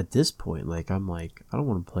at this point, like, I'm like, I don't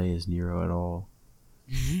want to play as Nero at all.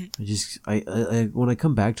 I when I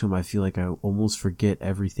come back to him, I feel like I almost forget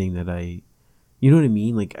everything that you know what I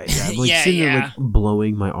mean? Like, I'm like sitting there, like,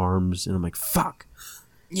 blowing my arms, and I'm like, fuck.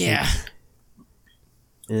 Yeah.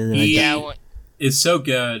 And then is so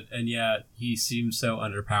good, and yet he seems so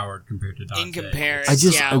underpowered compared to Dante. In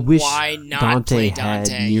comparison, I wish why not Dante play had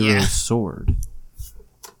Dante? Nero's sword.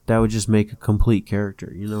 That would just make a complete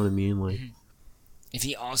character. You know what I mean? Like, if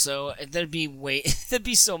he also, there'd be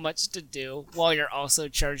so much to do while you're also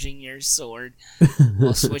charging your sword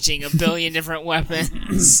while switching a billion different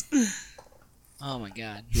weapons. Oh my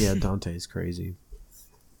god. Yeah, Dante's crazy.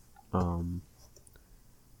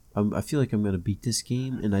 I feel like I'm gonna beat this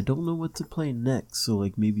game, and I don't know what to play next. So,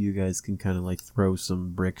 like, maybe you guys can kind of, like, throw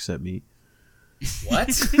some bricks at me. What?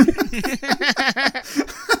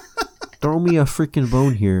 Throw me a freaking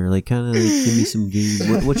bone here. Like, kind of, like, give me some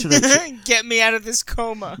game. What should I? Get me out of this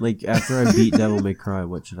coma. Like, after I beat Devil May Cry,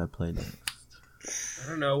 what should I play next? I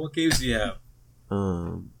don't know. What games do you have?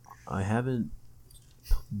 I haven't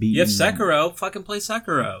beaten. You have Sekiro. Fucking play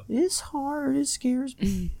Sekiro. It's hard. It scares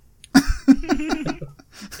me.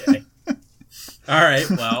 Okay. All right.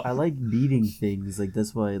 Well, I like beating things. Like,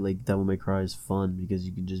 that's why, like, Devil May Cry is fun, because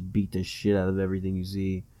you can just beat the shit out of everything you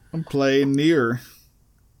see. I'm playing Nier.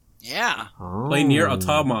 Yeah. Oh. play Nier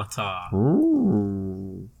Automata.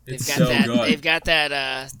 Ooh. It's They've so got that. good. They've got that.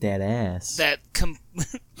 That ass.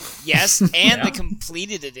 Yes, and Yeah. the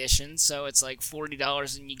completed edition. So it's like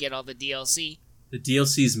 $40, and you get all the DLC. The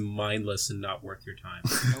DLC's mindless and not worth your time.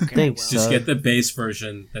 Okay, Thanks, well, Just So- get the base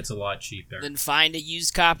version. That's a lot cheaper. then find a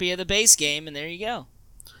used copy of the base game, and there you go.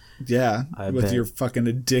 Yeah, I with bet. your fucking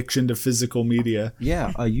addiction to physical media.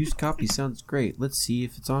 Yeah, a used copy sounds great. Let's see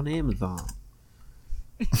if it's on Amazon.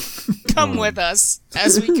 Come with us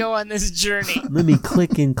as we go on this journey. Let me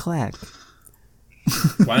click and clack.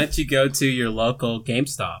 Why don't you go to your local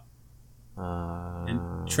GameStop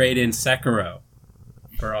and trade in Sekiro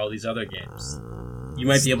for all these other games? You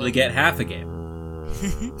might be able to get half a game.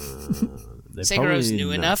 Sekiro's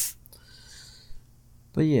new enough.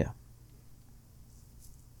 But yeah.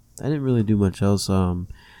 I didn't really do much else. I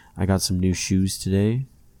got some new shoes today.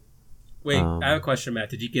 Wait, I have a question,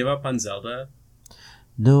 Matt. Did you give up on Zelda?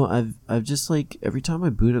 No, I've just, like, every time I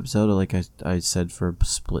boot up Zelda, like I said for a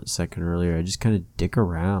split second earlier, I just kind of dick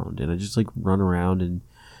around, and I just, like, run around and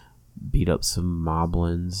beat up some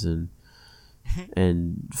moblins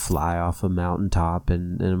and fly off a mountaintop,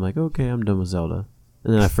 and I'm like, okay, I'm done with Zelda.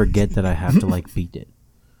 And then I forget that I have to, like, beat it.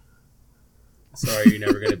 So are you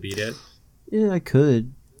never going to beat it? Yeah, I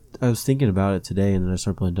could. I was thinking about it today, and then I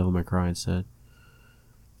started playing Devil May Cry instead.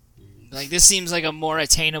 Like, this seems like a more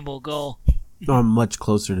attainable goal. I'm much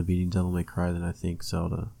closer to beating Devil May Cry than I think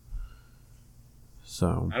Zelda.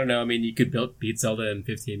 So I don't know. I mean, you could beat Zelda in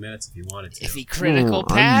 15 minutes if you wanted to. If he critical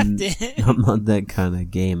No, pathed it. I'm not that kind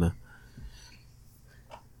of gamer.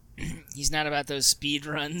 He's not about those speed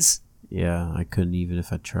runs. Yeah, I couldn't even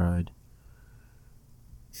if I tried.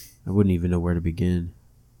 I wouldn't even know where to begin.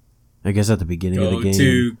 I guess at the beginning of the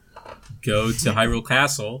game. Go to Hyrule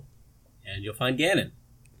Castle, and you'll find Ganon.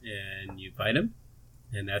 And you fight him,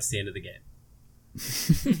 and that's the end of the game.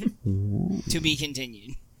 To be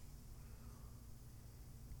continued.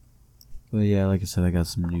 Well, yeah, like I said, I got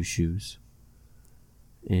some new shoes.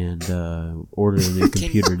 And ordered a new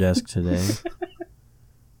computer desk today.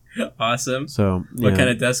 Awesome. So, what kind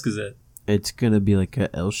of desk is it? It's gonna be like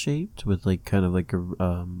a L-shaped with like kind of like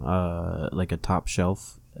a top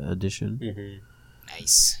shelf edition. Mm-hmm.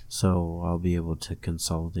 Nice. So I'll be able to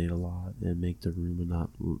consolidate a lot and make the room not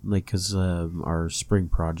like because our spring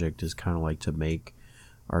project is kind of like to make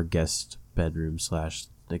our guest bedroom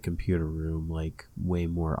 / the computer room like way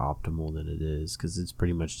more optimal than it is, because it's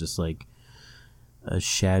pretty much just like a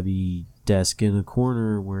shabby desk in a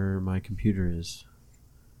corner where my computer is.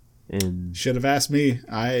 And should have asked me.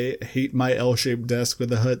 I hate my L-shaped desk with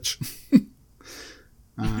a hutch.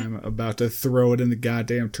 I'm about to throw it in the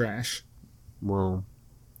goddamn trash. Well,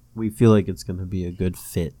 we feel like it's going to be a good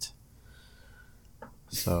fit.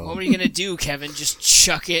 So What were you going to do, Kevin? Just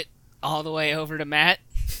chuck it all the way over to Matt?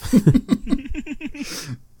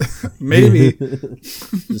 Maybe.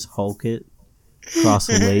 Just Hulk it across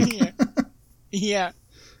the lake. Yeah.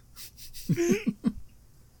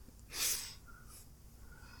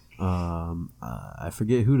 I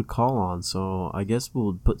forget who to call on, so I guess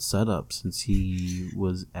we'll put Setup since he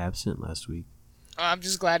was absent last week. I'm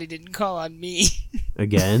just glad he didn't call on me.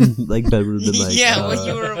 Again? Like that would have been like yeah,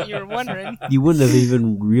 well, you were wondering. You wouldn't have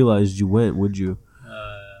even realized you went, would you?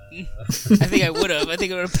 I think I would have. I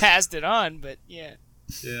think I would have passed it on, but yeah.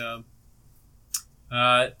 Yeah.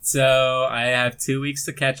 So I have 2 weeks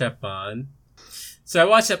to catch up on. So I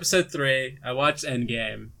watched episode 3. I watched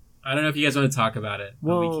Endgame. I don't know if you guys want to talk about it,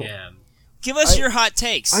 but we can. Give us your hot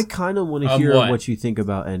takes. I kind of want to hear what you think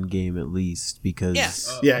about Endgame at least, because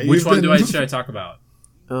which one should I talk about?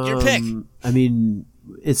 Your pick. I mean,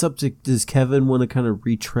 it's up to, does Kevin want to kind of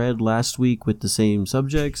retread last week with the same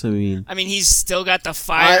subjects? I mean, he's still got the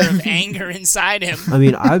fire of anger inside him. I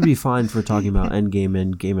mean, I'd be fine for talking about Endgame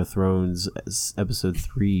and Game of Thrones episode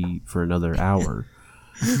 3 for another hour.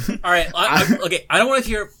 All right, okay. I don't want to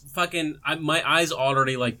hear fucking. My eyes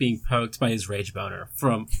already like being poked by his rage boner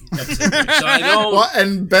from episode 3. So I know. Well,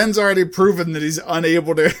 and Ben's already proven that he's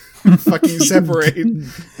unable to fucking separate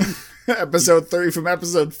episode 3 from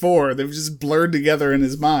episode 4. They've just blurred together in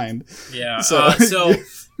his mind. Yeah. So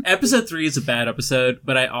episode 3 is a bad episode,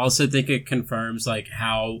 but I also think it confirms like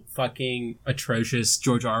how fucking atrocious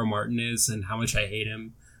George R. R. Martin is and how much I hate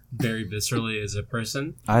him very viscerally as a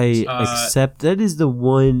person. I accept that is the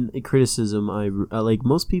one criticism I like.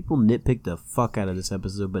 Most people nitpick the fuck out of this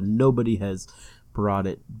episode, but nobody has brought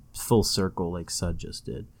it full circle like Sud just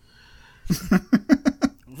did.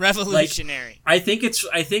 Revolutionary. I think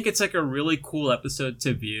it's like a really cool episode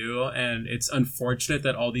to view, and it's unfortunate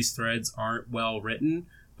that all these threads aren't well written,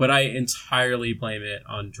 but I entirely blame it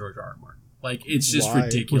on George R. R. Martin. Like, it's just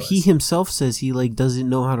ridiculous. Well, he himself says he like doesn't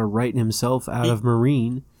know how to write himself out of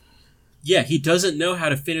Marine. Yeah, he doesn't know how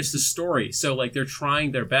to finish the story. So, like, they're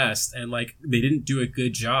trying their best, and, like, they didn't do a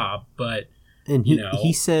good job, but, and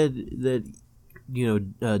he said that,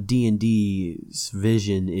 D&D's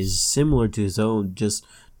vision is similar to his own, just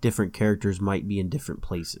different characters might be in different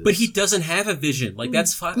places. But he doesn't have a vision. Like,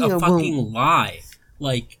 that's a fucking lie.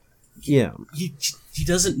 Like, he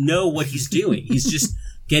doesn't know what he's doing. He's just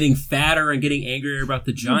getting fatter and getting angrier about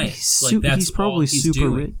the giants. He's probably super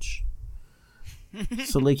rich.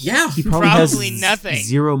 So like he probably probably has nothing.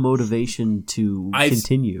 Zero motivation to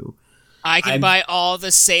continue. I can buy all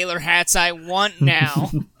the sailor hats I want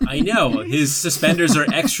now. I know his suspenders are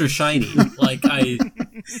extra shiny. Like I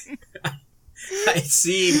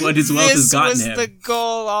see what his wealth has gotten him. This was the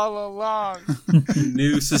goal all along.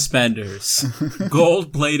 New suspenders,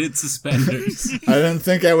 gold-plated suspenders. I didn't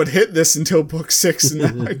think I would hit this until book 6,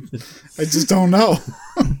 and I just don't know.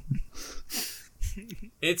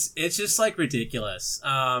 It's just like ridiculous.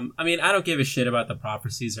 I mean, I don't give a shit about the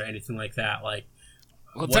prophecies or anything like that. Like,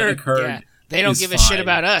 what occurred? They don't give a shit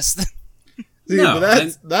about us. See, no,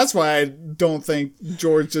 but that's why I don't think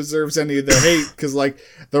George deserves any of the hate. Because like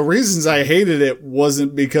the reasons I hated it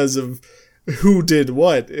wasn't because of who did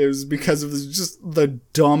what. It was because of just the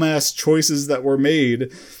dumbass choices that were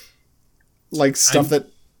made. Like stuff that,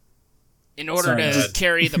 in order to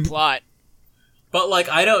carry the plot. But, like,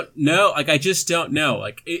 I don't know. Like, I just don't know.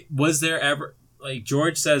 Like, was there ever... Like,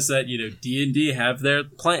 George says that, D&D have their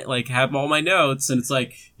plan... Like, have all my notes. And it's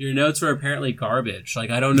like, your notes were apparently garbage. Like,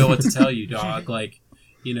 I don't know what to tell you, dog. Like,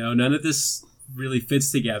 none of this really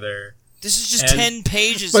fits together. This is just And- 10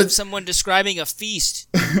 pages But- of someone describing a feast.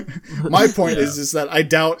 My point is that I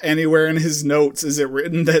doubt anywhere in his notes is it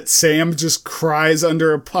written that Sam just cries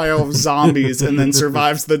under a pile of zombies and then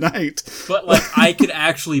survives the night. But like, I could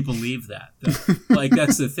actually believe that. Though. Like,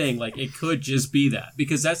 that's the thing. Like, it could just be that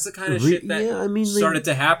because that's the kind of shit that started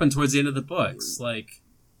to happen towards the end of the books. Like,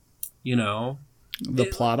 you know, The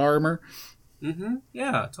plot armor.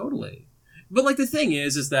 yeah, totally. But like, the thing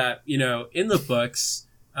is that you know, in the books,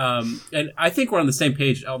 and I think we're on the same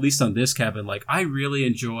page, at least on this, Kevin. Like, I really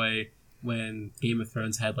enjoy when Game of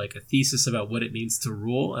Thrones had like a thesis about what it means to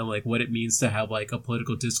rule and like what it means to have like a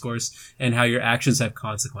political discourse and how your actions have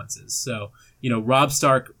consequences. So, you know, Robb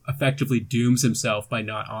Stark effectively dooms himself by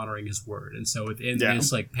not honoring his word. And so within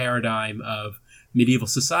this like paradigm of medieval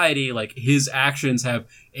society, like his actions have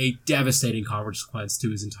a devastating consequence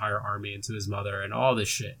to his entire army and to his mother and all this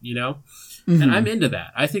shit, you know? Mm-hmm. And I'm into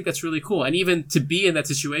that. I think that's really cool. And even to be in that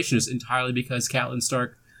situation is entirely because Catelyn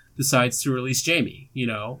Stark decides to release Jaime, you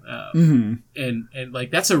know? And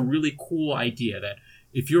like, that's a really cool idea that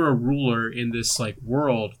if you're a ruler in this like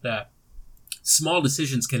world, that small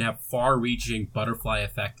decisions can have far-reaching butterfly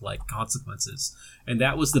effect like consequences. And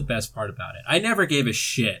that was the best part about it. I never gave a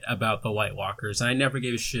shit about the White Walkers. And I never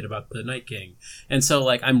gave a shit about the Night King. And so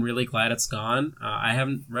like, I'm really glad it's gone. I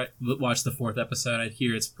haven't watched the 4th episode. I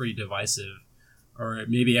hear it's pretty divisive, or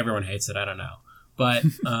maybe everyone hates it. I don't know. But,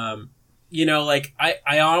 you know, like,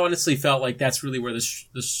 I honestly felt like that's really where this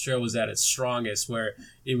show was at its strongest, where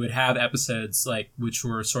it would have episodes, like, which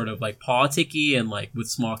were sort of, like, politicky and, like, with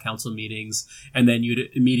small council meetings, and then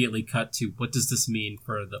you'd immediately cut to, what does this mean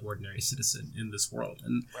for the ordinary citizen in this world?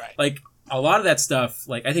 And, like, a lot of that stuff,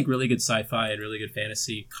 like, I think really good sci-fi and really good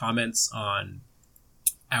fantasy comments on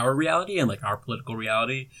our reality and, like, our political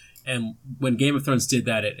reality. And when Game of Thrones did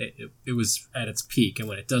that, it was at its peak, and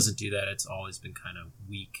when it doesn't do that, it's always been kind of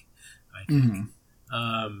weak. I think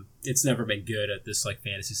it's never been good at this like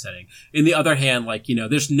fantasy setting. In the other hand, like, you know,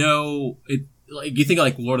 there's no like, you think of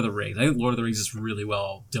like Lord of the Rings. I think Lord of the Rings is really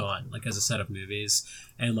well done, like as a set of movies,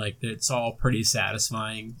 and like it's all pretty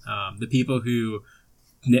satisfying. The people who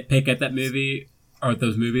nitpick at that movie or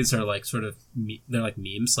those movies are like sort of they're like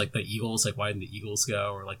memes, like the Eagles, like why didn't the Eagles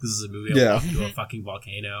go, or like this is a movie to a fucking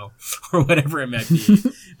volcano or whatever it might be.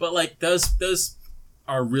 But like those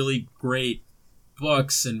are really great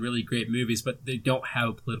books and really great movies, but they don't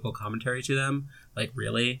have political commentary to them. Like,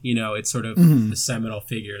 really, you know, it's sort of the seminal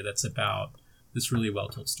figure that's about this really well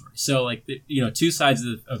told story. So like, you know, two sides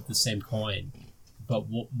of the same coin, but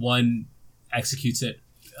one executes it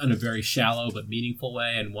in a very shallow but meaningful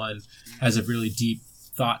way, and one has a really deep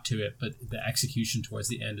thought to it, but the execution towards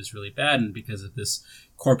the end is really bad, and because of this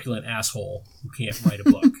corpulent asshole who can't write a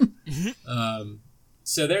book.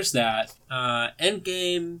 So there's that.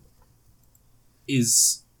 Endgame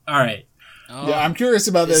is all right. Yeah, I'm curious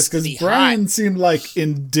about this because Brian seemed like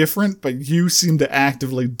indifferent, but you seem to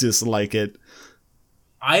actively dislike it.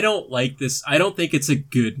 I don't like this. I don't think it's a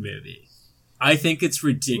good movie. I think it's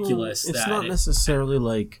ridiculous. It's not necessarily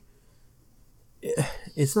like.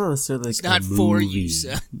 It's not necessarily like it's not a for movie. you,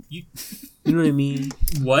 son. You know what I mean?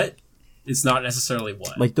 What? It's not necessarily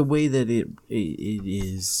what? Like the way that it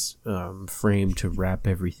is framed to wrap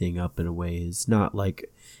everything up in a way is not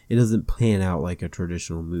like, it doesn't pan out like a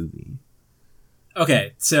traditional movie.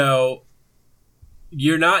 Okay, so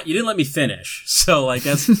you didn't let me finish. So like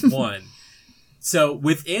that's one. So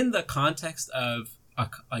within the context of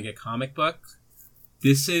a comic book,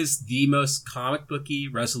 this is the most comic booky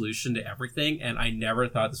resolution to everything, and I never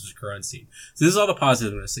thought this was currency. So this is all the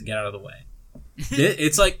positiveness to get out of the way.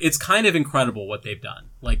 It's kind of incredible what they've done.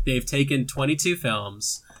 Like, they've taken 22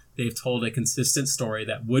 films, they've told a consistent story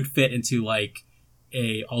that would fit into like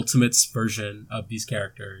a Ultimates version of these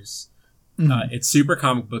characters. It's super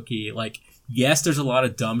comic booky. Like, yes, there's a lot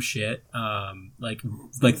of dumb shit. Like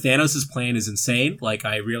Thanos' plan is insane. Like,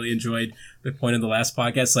 I really enjoyed the point in the last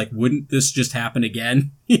podcast. Like, wouldn't this just happen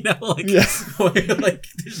again? You know, like, like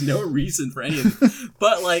there's no reason for any of it.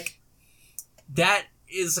 But like, that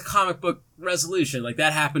is a comic book resolution. Like,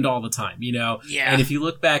 that happened all the time, you know? Yeah. And if you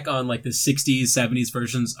look back on like the 60s, 70s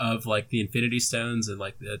versions of like the Infinity Stones and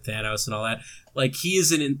like the Thanos and all that, like,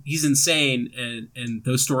 he's insane, and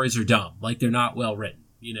those stories are dumb. Like, they're not well written,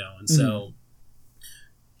 you know? And so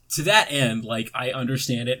to that end, like, I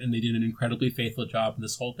understand it, and they did an incredibly faithful job, and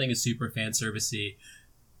this whole thing is super fan servicey.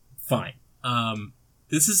 Fine.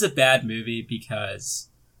 This is a bad movie because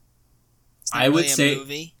I would say,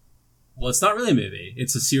 movie. Well, it's not really a movie.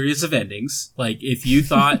 It's a series of endings. Like, if you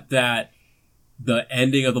thought that the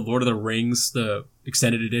ending of the Lord of the Rings, the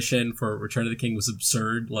extended edition for Return of the King, was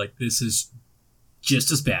absurd, like, this is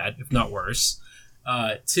just as bad, if not worse.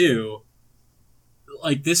 Two,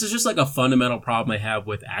 like, this is just like a fundamental problem I have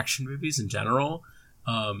with action movies in general.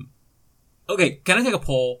 Okay, can I take a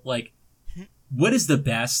poll? Like, what is the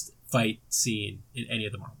best fight scene in any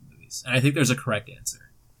of the Marvel movies? And I think there's a correct answer.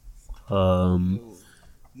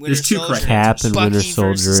 There's two correct Cap answers. and Bucky Winter Soldier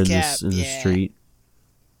versus in Cap, the yeah. street.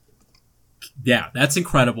 Yeah, that's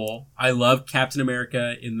incredible. I love Captain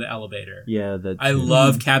America in the elevator. Yeah, that. I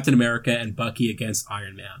love Captain America and Bucky against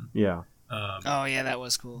Iron Man. Yeah. Oh yeah, that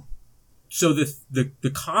was cool. So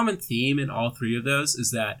the common theme in all three of those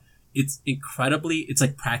is that it's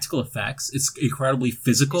like practical effects. It's incredibly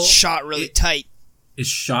physical. It's shot really tight. It's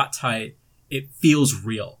shot tight. It feels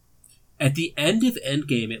real. At the end of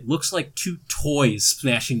Endgame, it looks like two toys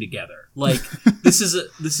smashing together. Like this is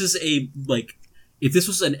a like, if this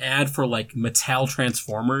was an ad for like Mattel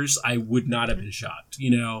Transformers, I would not have been shocked,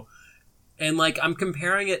 you know? And like, I'm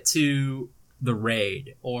comparing it to The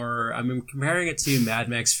Raid, or I'm comparing it to Mad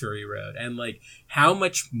Max Fury Road, and like how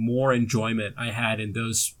much more enjoyment I had in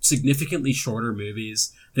those significantly shorter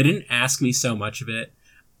movies. They didn't ask me so much of it.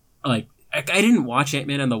 Like, I didn't watch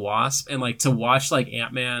Ant-Man and the Wasp, and like to watch like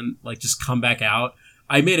Ant-Man like just come back out.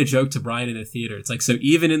 I made a joke to Brian in the theater. It's like, so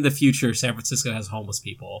even in the future, San Francisco has homeless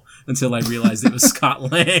people, until I realized it was Scott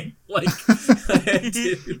Lang. Like,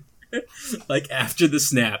 dude, like after the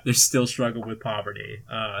snap, they're still struggling with poverty.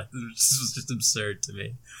 This was just absurd to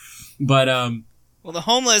me. But well, the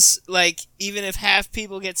homeless, like, even if half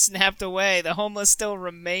people get snapped away, the homeless still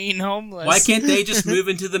remain homeless. why can't they just move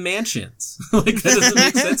into the mansions? Like, that doesn't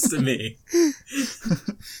make sense to me.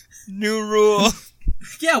 New rule.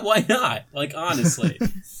 Yeah, why not? Like, honestly.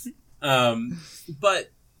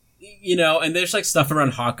 But, you know, and there's like stuff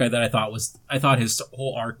around Hawkeye that I thought his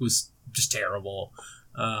whole arc was just terrible.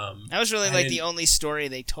 That was really like the only story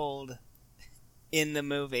they told in the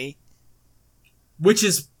movie. Which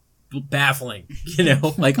is baffling, you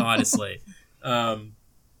know, like, honestly.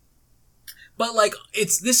 But like,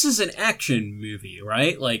 this is an action movie,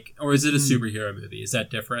 right? Like, or is it a superhero movie? Is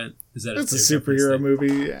that different? Is that It's a superhero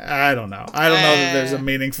movie. I don't know. I don't know that there's a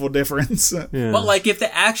meaningful difference. Yeah. But like, if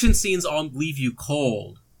the action scenes all leave you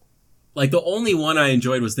cold, like the only one I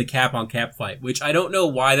enjoyed was the Cap on Cap fight, which I don't know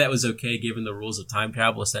why that was okay given the rules of time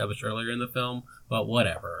travel established earlier in the film, but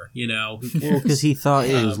whatever, you know. Well, because he thought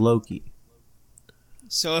it was Loki.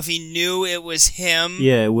 So if he knew it was him,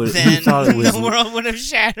 Yeah, it would. He then thought it was. the world would have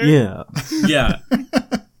shattered. Yeah. Yeah.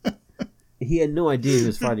 He had no idea he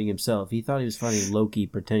was fighting himself. He thought he was fighting Loki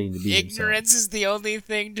pretending to be Ignorance is the only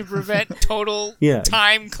thing to prevent total Yeah.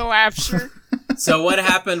 time collapse. So what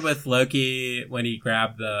happened with Loki when he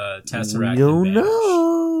grabbed the Tesseract? himself. You and don't vanished?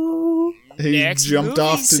 know. He Next jumped movie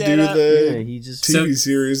off to do setup. Yeah, the he just. TV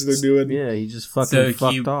series they're doing. Yeah, he just fucking So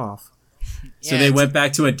fucked off. So Yeah, they it's- went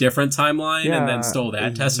back to a different timeline and Yeah. then stole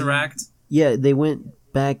that Tesseract? Yeah, they went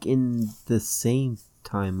back in the same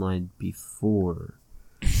timeline before.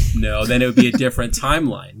 No, then it would be a different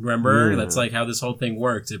timeline. Remember? Yeah. That's like how this whole thing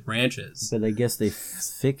works. It branches. But I guess they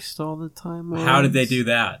fixed all the timelines. How did they do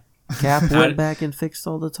that? Cap How went did- back and fixed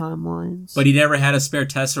all the timelines. But he never had a spare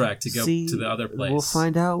Tesseract to go See, to the other place. We'll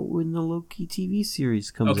find out when the Loki TV series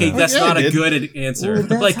comes Okay, out. that's Yeah, not he a did. good answer. Well,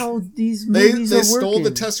 that's like, how these They movies are stole working.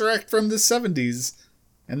 the Tesseract from the 70s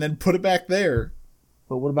and then put it back there.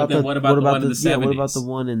 But what about then the what about the one in the what about 70s? the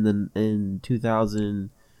one in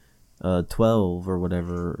 2012 or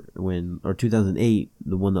whatever, or 2008,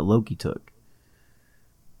 the one that Loki took?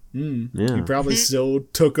 Yeah. He probably still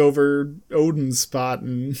took over Odin's spot.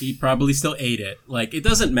 And he probably still ate it. Like, it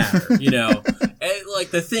doesn't matter, you know. And,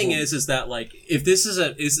 like, the thing is that like, if this is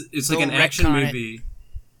it's like Don't an action retcon it. movie,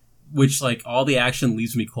 which like all the action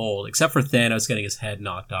leaves me cold, except for Thanos getting his head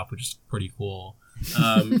knocked off, which is pretty cool.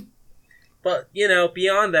 But, you know,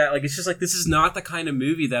 beyond that, like, it's just like, this is not the kind of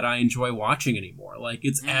movie that I enjoy watching anymore. Like,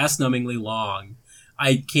 it's ass-numbingly long.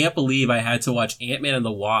 I can't believe I had to watch Ant-Man and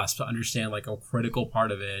the Wasp to understand, like, a critical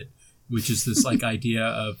part of it, which is this, like, idea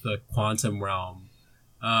of the quantum realm.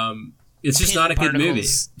 It's just not a good movie.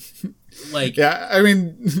 Like, yeah, I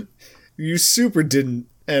mean, you super didn't.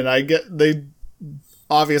 And I get they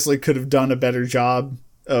obviously could have done a better job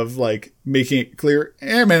of like making it clear.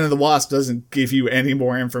 Ant-Man and the Wasp doesn't give you any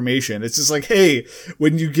more information. It's just like, hey,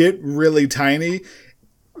 when you get really tiny,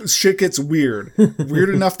 shit gets weird. Weird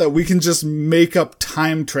enough that we can just make up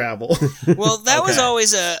time travel. Well, that was Okay.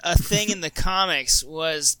 always a thing in the comics,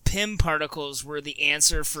 was Pym particles were the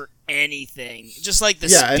answer for anything. Just like the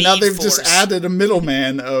Yeah, and Speed now they've Force. just added a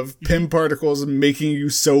middleman of Pym particles making you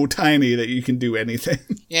so tiny that you can do anything.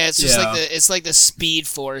 Yeah, it's just Yeah. like the Speed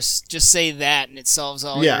Force. Just say that and it solves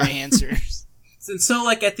all Yeah. your answers. And so,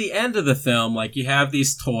 like, at the end of the film, like, you have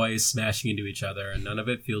these toys smashing into each other, and none of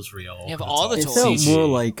it feels real. You have all the It toys. felt CG. more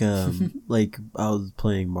like I was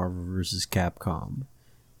playing Marvel vs. Capcom.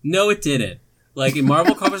 No, it didn't. Like, in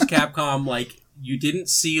Marvel vs. Capcom, like, you didn't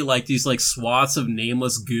see, like, these, like, swaths of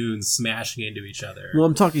nameless goons smashing into each other. Well,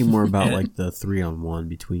 I'm talking more about like the 3-on-1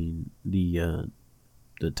 between the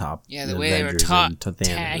top. Yeah, the way they were Avengers taught. and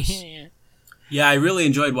Thanos. Yeah, I really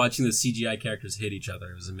enjoyed watching the CGI characters hit each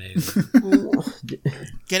other. It was amazing.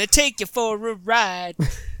 Gonna take you for a ride.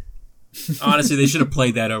 Honestly, they should have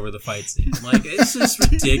played that over the fight scene. Like, it's just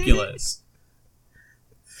ridiculous.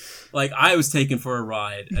 Like, I was taken for a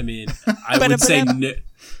ride. I mean, I would say no.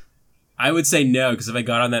 I would say no, because if I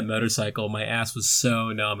got on that motorcycle, my ass was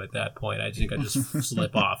so numb at that point. I think I'd just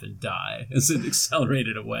slip off and die as it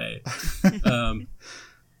accelerated away.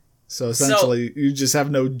 So essentially, you just have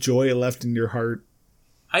no joy left in your heart.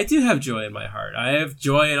 I do have joy in my heart. I have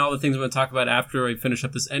joy in all the things I'm going to talk about after I finish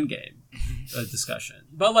up this Endgame discussion.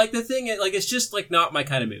 But, like, the thing is, like, it's just, like, not my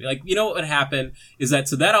kind of movie. Like, you know what would happen is that,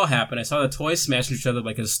 so that all happened. I saw the toys smashing each other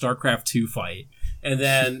like a StarCraft 2 fight. And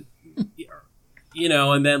then, you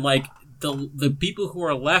know, and then, like, the people who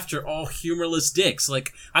are left are all humorless dicks.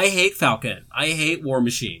 Like, I hate Falcon. I hate War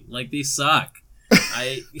Machine. Like, they suck.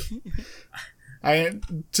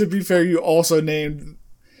 To be fair, you also named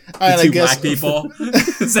the two black people.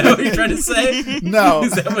 Is that what you're trying to say? No.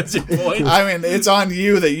 Is that what's your point? I mean, it's on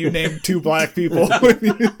you that you named 2 black people.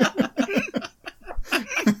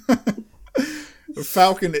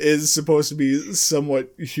 Falcon is supposed to be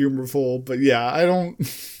somewhat humorful, but yeah, I don't.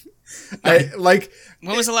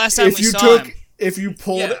 When was the last time we saw him? If you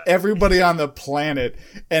pulled everybody on the planet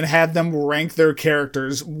and had them rank their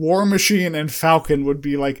characters, War Machine and Falcon would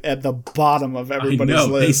be like at the bottom of everybody's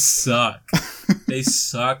list. They suck. They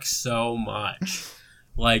suck so much.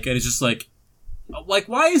 Like, and it's just like,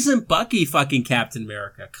 why isn't Bucky fucking Captain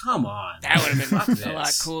America? Come on. That would have been a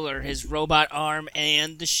lot cooler. His robot arm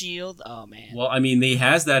and the shield. Oh, man. Well, I mean, he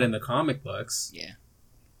has that in the comic books. Yeah.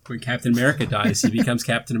 When Captain America dies, he becomes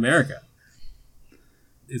Captain America.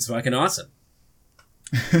 It's fucking awesome.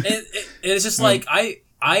 And it's just like, I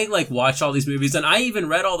like watch all these movies, and I even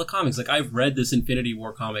read all the comics. Like, I've read this Infinity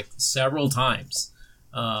War comic several times.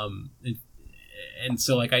 And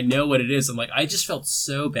so, like, I know what it is. And, like, I just felt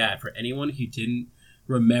so bad for anyone who didn't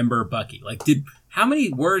remember Bucky. Like, how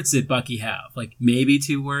many words did Bucky have? Like, maybe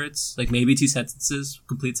 2 words? Like, maybe 2 sentences?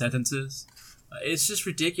 Complete sentences? It's just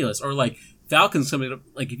ridiculous. Or, like, Falcon's coming up,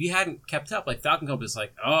 like, if you hadn't kept up, like, Falcon comes is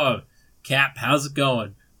like, oh, Cap, how's it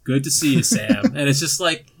going? Good to see you, Sam. And it's just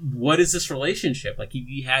like, what is this relationship? Like,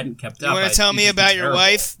 you hadn't kept up. You want to tell me about your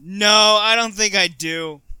wife? No, I don't think I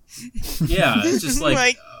do. Yeah, it's just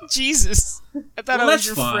like... Jesus. I thought I was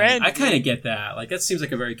your friend. I kind of get that. Like, that seems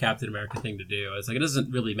like a very Captain America thing to do. It's like, it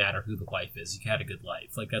doesn't really matter who the wife is. You had a good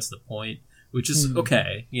life. Like, that's the point. Which is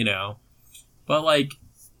okay, you know. But, like,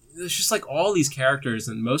 there's just, like, all these characters,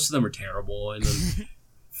 and most of them are terrible. And then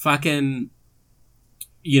fucking...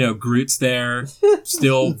 You know, Groot's there.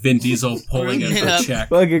 Still Vin Diesel pulling in for a check.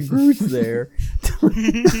 Fucking Groot's there.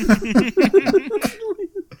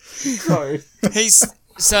 Sorry. Hey,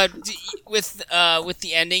 so with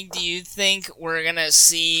the ending, do you think we're gonna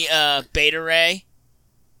see Beta Ray?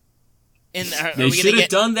 They should have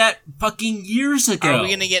done that fucking years ago. Are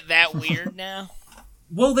we gonna get that weird now?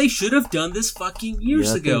 Well, they should have done this fucking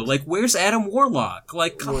years ago. Like, where's Adam Warlock?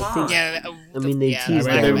 Like, come on. Yeah, I mean, they teased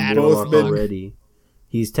they've Adam both Warlock been- already.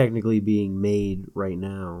 He's technically being made right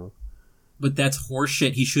now. But that's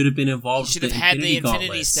horseshit. He should have been involved should with have the had the Infinity Infinity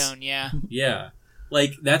Gauntlets. Stone. Yeah. Yeah.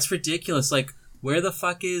 Like, that's ridiculous. Like, where the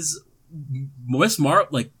fuck is Miss Marvel?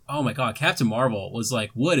 Like, oh my god, Captain Marvel was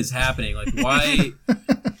like, what is happening? Like, why?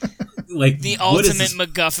 Like, The what is ultimate this?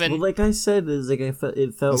 MacGuffin. Well, like I said, it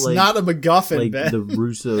felt It's like not a MacGuffin, like Ben. the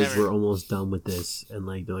Russos Never. were almost done with this, and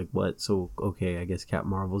like they're like, "What? So okay, I guess Cap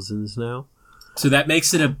Marvel's in this now." So that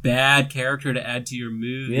makes it a bad character to add to your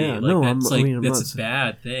movie. Yeah, like, no, that's I'm that's not a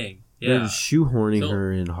bad thing. They're Yeah. shoehorning So-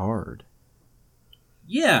 her in hard.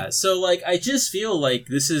 Yeah, so, like, I just feel like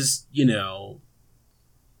this is, you know,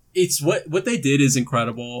 it's what they did is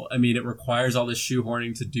incredible. I mean, it requires all this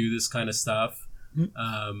shoehorning to do this kind of stuff.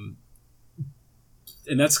 And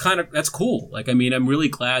that's cool. Like, I mean, I'm really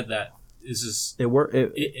glad that this is... It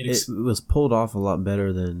was pulled off a lot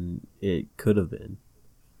better than it could have been.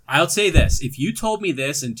 I'll say this. If you told me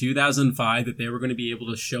this in 2005, that they were going to be able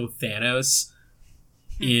to show Thanos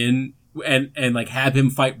in... And like have him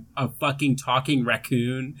fight a fucking talking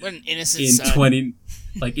raccoon What an innocent in son.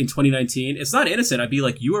 like in 2019, it's not innocent. I'd be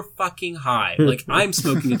like, you are fucking high. Like, I'm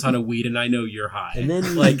smoking a ton of weed and I know you're high. And then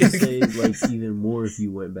you like, could say like even more if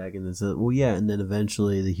you went back and said, well, yeah, and then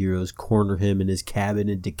eventually the heroes corner him in his cabin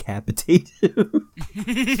and decapitate him.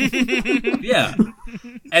 yeah,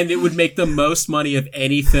 and it would make the most money of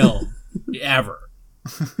any film ever.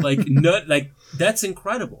 Like, that's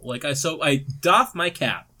incredible. Like, I doff my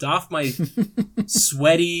cap, doff my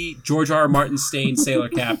sweaty George R. Martin stained sailor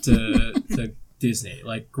cap to Disney.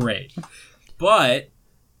 Like, great, but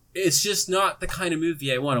it's just not the kind of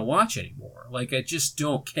movie I want to watch anymore. Like, I just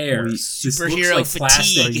don't care. This Superhero looks like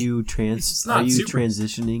fatigue. plastic. Are you super-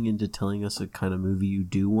 transitioning into telling us a kind of movie you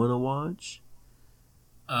do want to watch?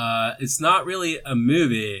 It's not really a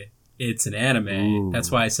movie. It's an anime. Ooh. That's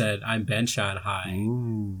why I said I'm Ben-chan high.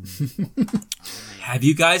 Ooh. Have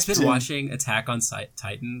you guys been watching Attack on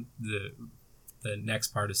Titan, the next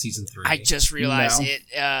part of season 3? I just realized No.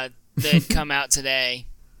 that come out today.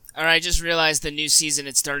 Or I just realized the new season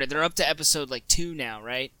had started. They're up to episode 2 now,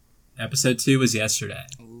 right? Episode 2 was yesterday.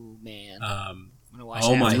 Ooh, man. Um, I'm gonna watch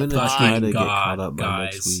oh that my I'm after gonna the try pod. to get God, caught up by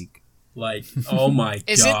next guys. week. like, oh my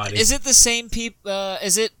Is god! it the same people?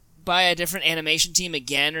 Is it by a different animation team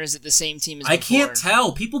again, or is it the same team as I before? can't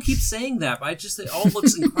tell. People keep saying that, but it all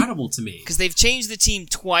looks incredible to me. Because they've changed the team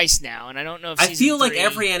twice now, and I don't know if I season feel like 3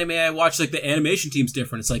 every anime I watch, like the animation team's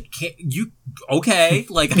different. It's like, okay?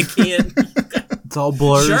 Like, I can't. It's all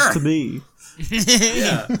blurs Sure. to me.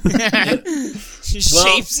 Yeah.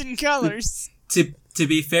 shapes and colors. To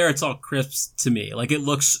be fair, it's all crisp to me. Like, it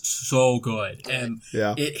looks so good, and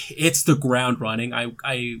Yeah. it hits the ground running. I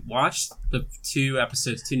watched the two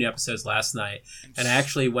new episodes last night, and I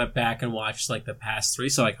actually went back and watched like the past 3.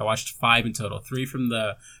 So like I watched 5 in total, 3 from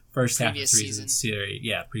the first half of Previous 3 season.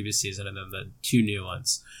 series, previous season, and then the 2 new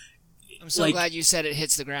ones. I'm so like- glad you said it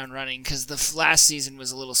hits the ground running, because the last season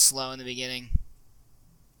was a little slow in the beginning.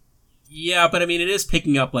 Yeah, but I mean, it is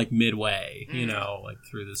picking up like midway, you know, like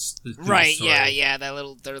through through the Right, story. yeah,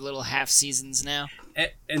 their little half seasons now.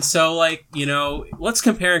 And so, like, you know, let's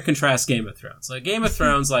compare and contrast Game of Thrones. Like, Game of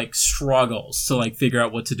Thrones, like, struggles to, like, figure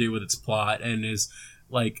out what to do with its plot and is,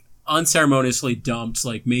 like, unceremoniously dumped,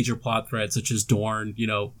 like, major plot threads such as Dorne, you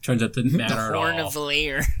know, turns out didn't matter at Horn all. of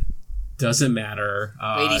Valyr, Doesn't matter.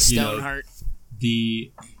 Lady You know, Stoneheart.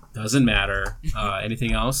 doesn't matter.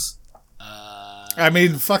 Anything else? I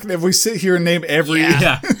mean, fucking, if we sit here and name every Yeah.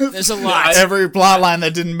 Yeah. There's a lot. every plot line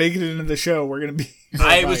that didn't make it into the show, we're gonna be.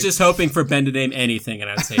 I was just hoping for Ben to name anything,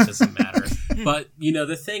 and I'd say it doesn't matter. But, you know,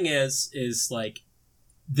 the thing is like,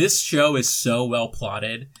 this show is so well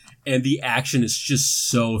plotted, and the action is just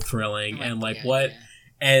so thrilling, and like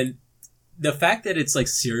and the fact that it's like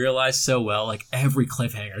serialized so well, like every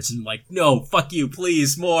cliffhanger is like, no, fuck you,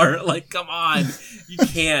 please, more. Like, come on, you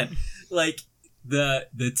can't. Like, the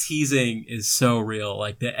teasing is so real.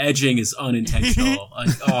 Like, the edging is unintentional. Like,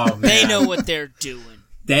 oh man, They know what they're doing.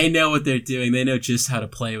 They know what they're doing. They know just how to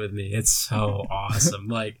play with me. It's so awesome.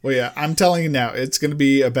 Like, Well, yeah, I'm telling you now, it's gonna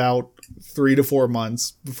be about 3 to 4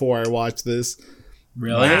 months before I watch this.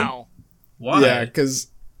 really? Wow. Why? Yeah, because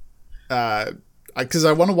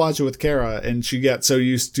I want to watch it with Kara, and she got so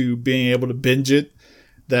used to being able to binge it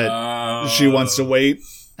that she wants to wait,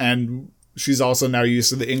 and she's also now used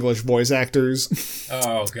to the English voice actors.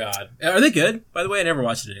 Oh god, are they good? By the way, I never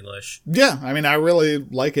watched it in English. Yeah, I mean, I really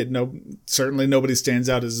like it. No, certainly nobody stands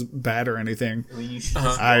out as bad or anything. I mean, you should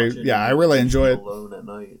I really enjoy it. Alone at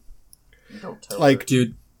night. You don't tell Like,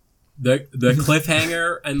 Dude, the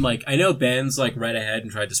cliffhanger, and like, I know Ben's like read ahead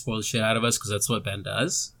and tried to spoil the shit out of us because that's what Ben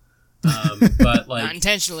does. But Not like,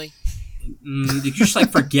 intentionally. you just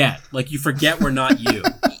like forget. Like, you forget we're not you.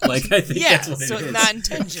 Like, I think Yeah, that's what so it is. not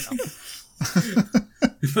intentional.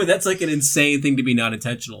 But that's like an insane thing to be not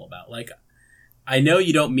intentional about. Like, I know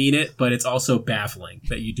you don't mean it, but it's also baffling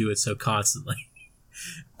that you do it so constantly.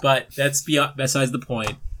 But that's besides the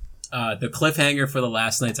point. The cliffhanger for the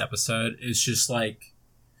last night's episode is just like,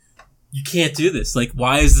 you can't do this. Like,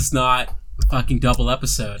 why is this not a fucking double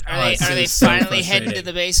episode? Are It's they so finally heading to frustrating.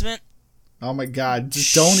 the basement? oh my god,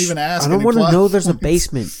 just don't even ask. I don't any want to plot know there's a points.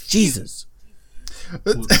 basement. Jesus.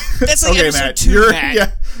 That's like Okay, episode Matt, 2, Matt.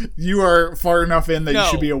 yeah, you are far enough in that you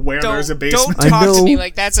should be aware there's a basement. Don't talk I know. to me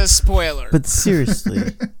like that's a spoiler. But seriously.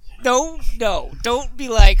 No, don't be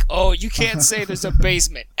like, oh, you can't say there's a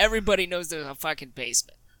basement. Everybody knows there's a fucking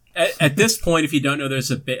basement. at this point, if you don't know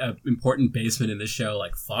there's a important basement in the show,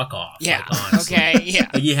 like, fuck off. Yeah. Like, honestly. Okay. Yeah.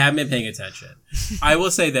 Like, you haven't been paying attention. I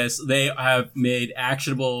will say this. They have made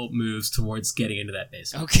actionable moves towards getting into that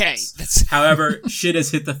basement. Okay. That's However, shit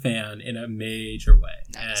has hit the fan in a major way.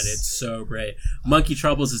 Nice. And it's so great. Monkey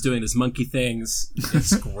Troubles is doing this monkey things.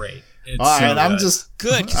 It's great. It's All right, so I'm good. just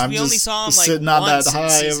good because I'm we only just saw him like sitting on once that in high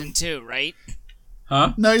season 2, right?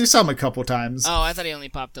 Huh? No, you saw him a couple times. Oh, I thought he only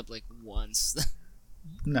popped up like once.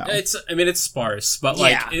 No, It's sparse, but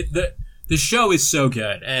like Yeah. the show is so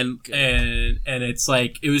good, and it's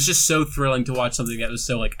like it was just so thrilling to watch something that was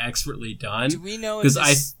so like expertly done. Do we know if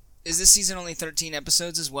 'Cause is this season only 13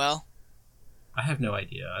 episodes as well? I have no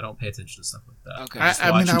idea. I don't pay attention to stuff like that. Okay. Just I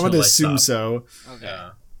watch mean, I would until assume stop. so. Okay.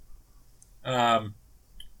 Yeah.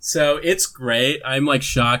 So it's great. I'm like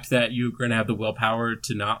shocked that you're gonna have the willpower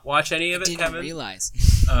to not watch any of it, Didn't Kevin. realize.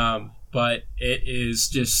 But it is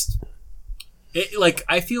just like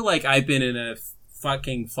I feel like I've been in a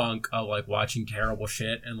fucking funk of like watching terrible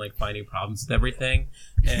shit and like finding problems with everything.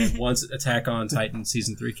 And once Attack on Titan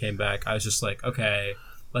season 3 came back, I was just like, okay,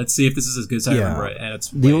 let's see if this is as good as I remember it. And it's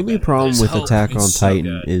The way only better. problem There's with hope. Attack on It's so Titan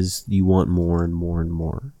good. is you want more and more and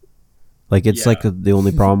more. Like it's Yeah. like the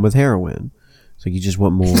only problem with heroin. It's like you just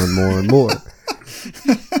want more and more and more.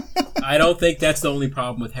 I don't think that's the only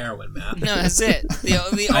problem with heroin, Matt. No, that's it. The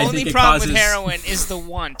I only think it problem with causes- heroin is the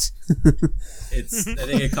want. I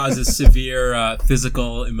think it causes severe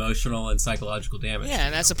physical, emotional, and psychological damage. Yeah,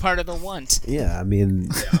 and that's a part of the want. Yeah, I mean,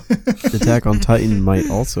 Attack on Titan might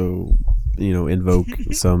also, invoke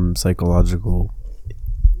some psychological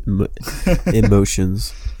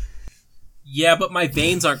emotions. Yeah, but my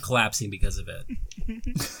veins aren't collapsing because of it.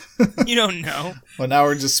 You don't know. Well, now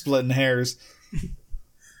we're just splitting hairs.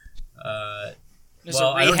 There's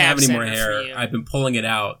Well, a I don't have rehab any more center hair. for you. I've been pulling it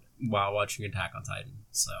out while watching Attack on Titan.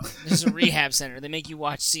 So There's a rehab center. They make you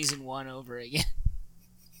watch season 1 over again.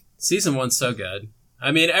 season 1's so good.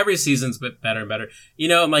 I mean, every season's better and better.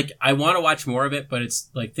 I'm like, I want to watch more of it, but it's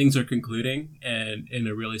like things are concluding and in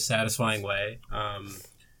a really satisfying way.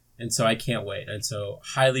 And so I can't wait. And so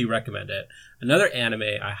highly recommend it. Another anime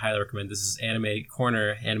I highly recommend, this is Anime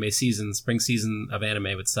Corner, Anime Season, Spring Season of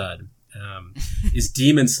Anime with Sud, is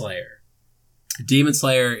Demon Slayer. Demon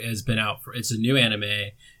Slayer has been out it's a new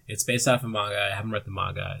anime. It's based off of manga. I haven't read the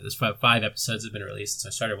manga. There's 5 episodes have been released, so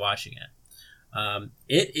I started watching it.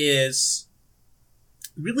 It is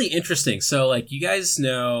really interesting. So, like, you guys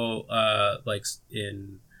know, like,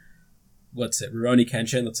 in, Rurouni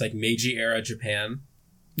Kenshin, that's like Meiji era Japan.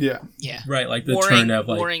 Yeah. Yeah. Right, like the turn of,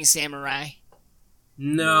 like... Warring samurai.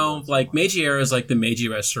 No, like, Meiji era is like the Meiji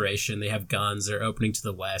Restoration. They have guns, they're opening to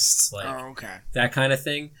the west, like, Okay. that kind of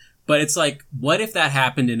thing. But it's like, what if that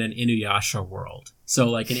happened in an Inuyasha world? So,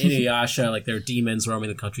 like, in Inuyasha, like, there are demons roaming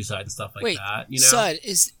the countryside and stuff like Wait, that, Sud,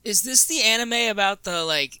 is this the anime about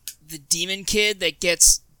the demon kid that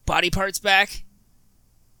gets body parts back?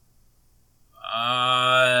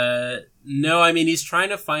 No, I mean, he's trying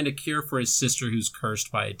to find a cure for his sister who's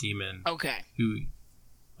cursed by a demon. Okay. Who,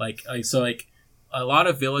 so, a lot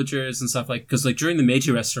of villagers and stuff, like, because, like, during the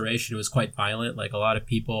Meiji Restoration, it was quite violent. Like, a lot of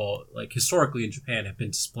people, like, historically in Japan have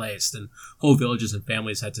been displaced, and whole villages and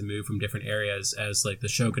families had to move from different areas as, like, the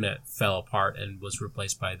shogunate fell apart and was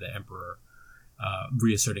replaced by the emperor,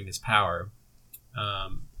 reasserting his power.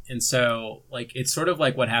 And so, like, it's sort of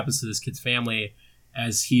like what happens to this kid's family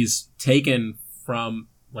as he's taken from,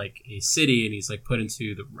 like, a city and he's, like, put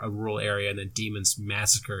into a rural area, and then demons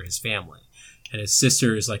massacre his family. And his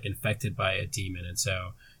sister is, like, infected by a demon. And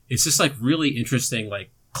so it's just, like, really interesting, like,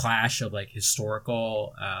 clash of, like,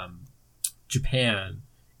 historical Japan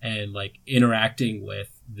and, like, interacting with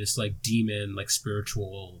this, like, demon, like,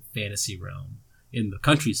 spiritual fantasy realm in the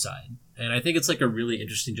countryside. And I think it's, like, a really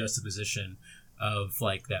interesting juxtaposition of,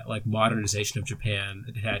 like, that, like, modernization of Japan,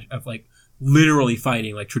 of, like, literally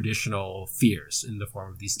fighting, like, traditional fears in the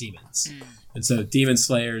form of these demons. And so Demon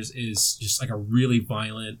Slayers is just, like, a really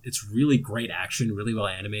violent, it's really great action, really well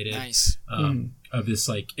animated. Nice. Of this,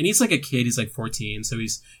 like, and he's like a kid, he's like 14, so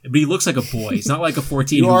but he looks like a boy. He's not like a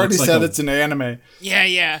 14 You who already looks said like it's an anime.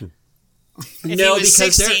 Yeah. If he No, was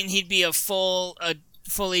because 16, he'd be a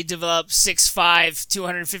fully developed 6'5",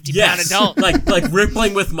 250-pound adult. like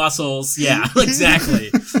rippling with muscles. Yeah,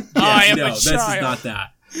 exactly. I am a this child. is not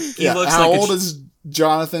that. He Yeah. looks How like old is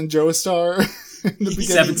Jonathan Joestar? In the He's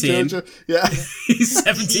beginning of 17. JoJo? Yeah. he's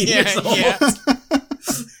 17 years old. Yeah.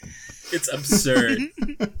 It's absurd.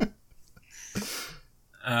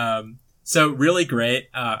 So really great.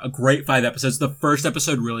 A great 5 episodes. The first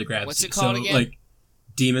episode really grabs What's you. it called so, again? Like,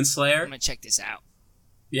 Demon Slayer. I'm gonna check this out.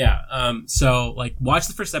 Yeah. So like, watch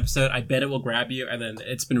the first episode. I bet it will grab you, and then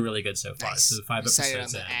it's been really good so far. Nice. So the 5 Excited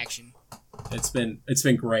episodes on the in. action. It's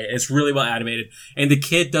been great. It's really well animated, and the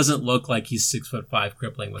kid doesn't look like he's 6'5",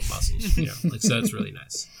 crippling with muscles. So it's really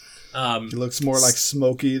nice. He looks more like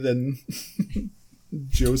Smokey than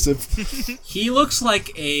Joseph. He looks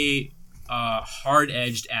like a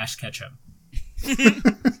hard-edged Ash Ketchum.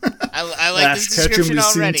 I like Ash this Ketchum, description we've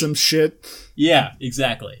seen already. some shit. Yeah,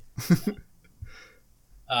 exactly.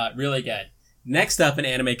 Really good. Next up in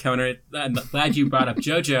anime counter, I'm glad you brought up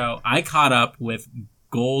JoJo. I caught up with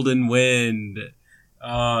Golden Wind.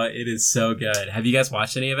 It is so good. Have you guys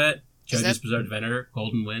watched any of it? JoJo's Bizarre Adventure,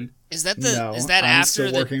 Golden Wind. Is that No, is that I'm after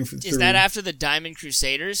still the working is that after the Diamond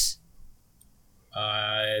Crusaders?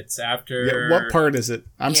 It's after. Yeah, what part is it?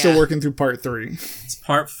 I'm still working through part 3. It's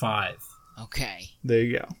part 5. Okay. There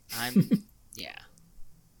you go. Yeah.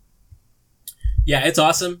 Yeah, it's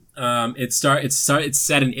awesome. It's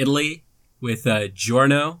set in Italy with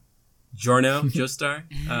Giorno Joestar.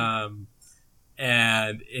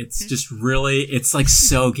 And it's just really, it's like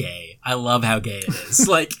so gay. I love how gay it is.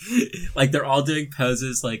 like they're all doing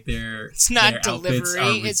poses, like it's not their outfits are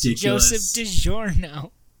delivery, it's Joseph DiGiorno.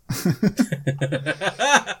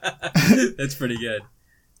 That's pretty good.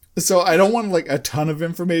 So I don't want like a ton of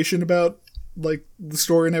information about like the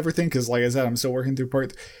story and everything, because like I said, I'm still working through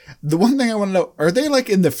part. The one thing I want to know, are they like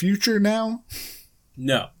in the future now?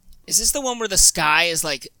 No. Is this the one where the sky is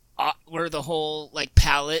like where the whole like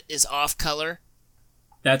palette is off color?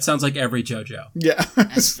 That sounds like every JoJo. Yeah.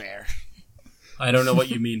 That's fair. I don't know what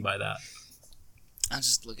you mean by that. I'll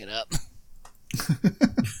just look it up.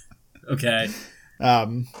 Okay.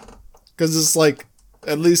 Because it's like,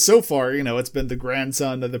 at least so far, it's been the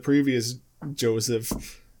grandson of the previous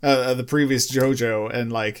Joseph, the previous JoJo,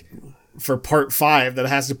 and like for part 5, that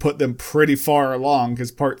has to put them pretty far along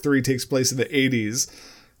because part 3 takes place in the 80s.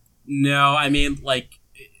 No, I mean, like,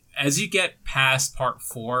 as you get past part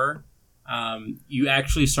 4, you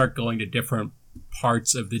actually start going to different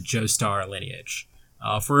parts of the Joestar lineage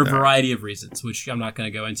for a variety of reasons, which I'm not going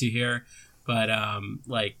to go into here. But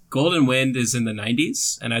like Golden Wind is in the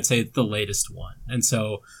 90s, and I'd say it's the latest one. And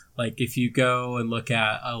so, like, if you go and look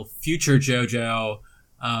at a future JoJo,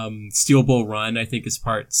 Steel Bull Run, I think is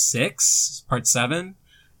part 7.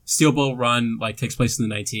 Steel Bull Run like takes place in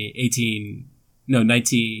the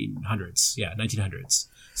 1900s. Yeah, 1900s.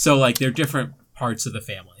 So like they're different parts of the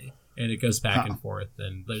family, and it goes back and forth,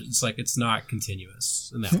 and it's like it's not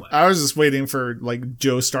continuous in that way. I was just waiting for like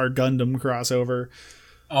Joestar Gundam crossover.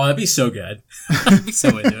 Oh, that'd be so good. I'd be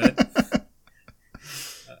so into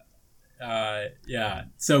it. Yeah.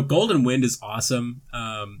 So Golden Wind is awesome.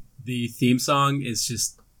 The theme song is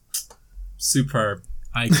just superb.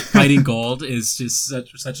 Fighting Gold is just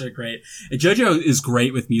such a great. JoJo is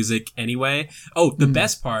great with music anyway. Oh, the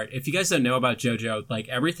best part, if you guys don't know about JoJo, like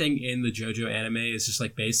everything in the JoJo anime is just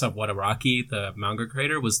like based off what Araki, the manga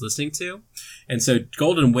creator, was listening to. And so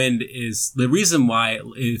Golden Wind is the reason why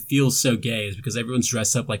it feels so gay is because everyone's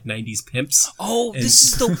dressed up like 90s pimps. Oh, this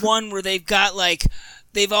is the one where they've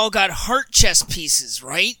all got heart chest pieces,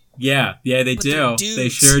 right? Yeah, they do. They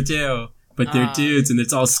sure do. But they're dudes, and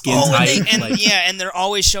it's all skin tight. And they're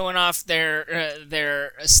always showing off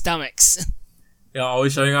their stomachs. Yeah,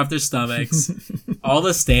 always showing off their stomachs. All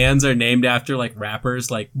the stands are named after like rappers.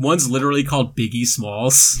 Like one's literally called Biggie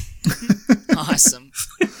Smalls. Awesome.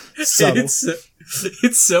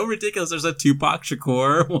 It's so ridiculous. There's a Tupac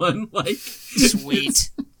Shakur one. Like sweet.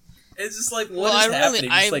 It's just like what is happening?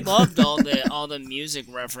 I like, loved all the music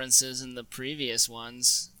references in the previous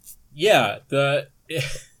ones. Yeah,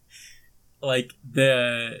 like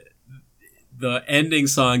the ending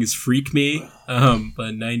song is "Freak Me," the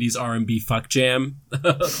 '90s R&B fuck jam,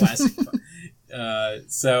 classic.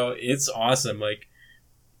 So it's awesome. Like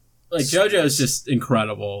JoJo is just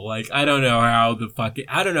incredible. Like I don't know how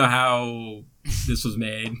this was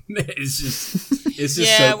made. It's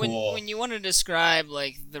just so cool. When you want to describe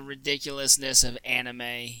like the ridiculousness of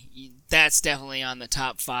anime, that's definitely on the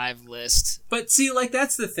top 5 list. But see, like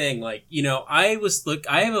that's the thing. Like I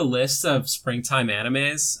have a list of springtime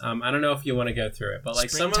animes. I don't know if you want to go through it, but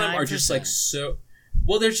like some of them are just like so.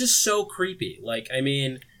 Well, they're just so creepy. Like I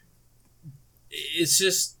mean, it's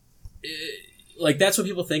just. Like that's what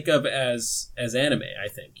people think of as anime, I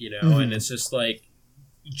think, and it's just like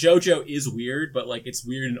JoJo is weird, but like it's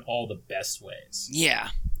weird in all the best ways. Yeah.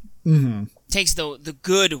 Mm-hmm. Takes the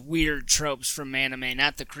good weird tropes from anime,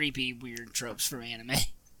 not the creepy weird tropes from anime.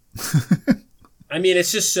 I mean,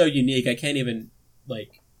 it's just so unique. I can't even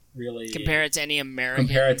like really compare it to any American.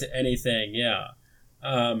 Compare it to anything, yeah.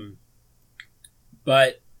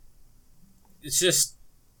 But it's just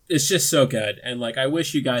it's just so good, and like I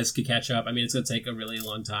wish you guys could catch up. I mean, it's gonna take a really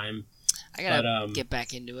long time. I gotta get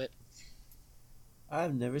back into it.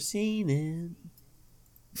 I've never seen it.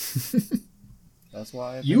 That's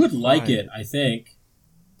why you would like it, I think.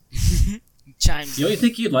 Chimes. You don't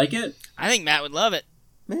think you'd like it? I think Matt would love it.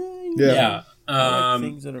 Yeah. I like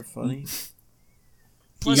things that are funny.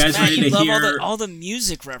 Plus, you guys Matt, ready you to love hear all the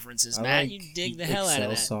music references, Matt. You dig the hell out of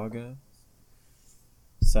that. Saga.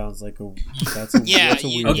 Sounds like that's a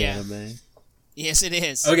weird anime. Yes, it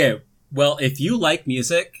is. Okay, well, if you like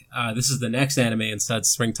music, this is the next anime in Stud's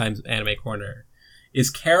Springtime Anime Corner. Is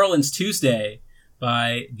Carolyn's Tuesday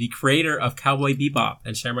by the creator of Cowboy Bebop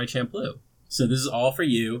and Samurai Champloo. So this is all for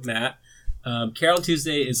you, Matt. Carol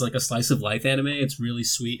Tuesday is like a slice of life anime. It's really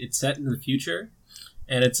sweet. It's set in the future,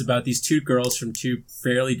 and it's about these two girls from two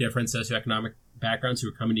fairly different socioeconomic backgrounds who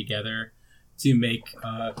are coming together to make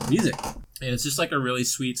music. And it's just like a really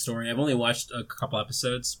sweet story. I've only watched a couple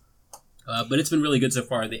episodes, but it's been really good so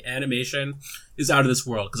far. The animation is out of this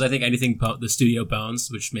world, because I think anything the Studio Bones,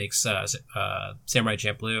 which makes Samurai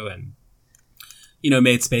Champloo and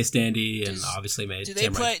made Space Dandy and obviously made. Do they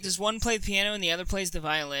play? Does one play the piano and the other plays the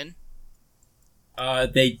violin?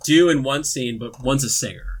 They do in one scene, but one's a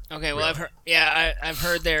singer. Okay, well, really. I've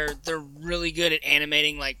heard they're really good at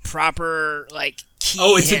animating like proper like key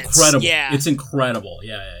it's hits. Incredible. Yeah, it's incredible.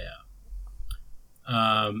 Yeah.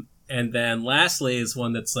 And then lastly is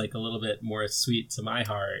one that's like a little bit more sweet to my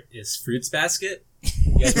heart is Fruits Basket.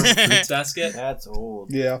 You guys remember Fruits Basket? That's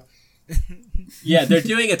old. Yeah. Yeah, they're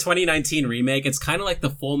doing a 2019 remake. It's kind of like the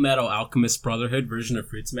Full Metal Alchemist Brotherhood version of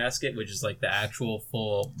Fruits Basket, which is like the actual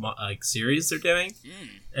full like series they're doing.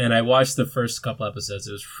 And I watched the first couple episodes.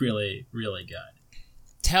 It was really, really good.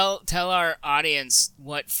 Tell our audience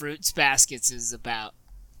what Fruits Baskets is about.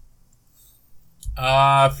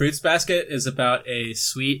 Fruits Basket is about a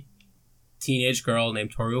sweet teenage girl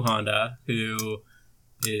named Toru Honda who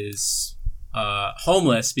is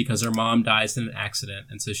homeless because her mom dies in an accident,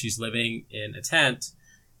 and so she's living in a tent,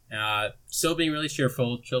 still being really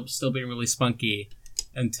cheerful, still being really spunky,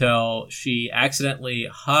 until she accidentally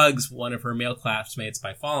hugs one of her male classmates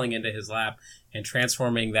by falling into his lap and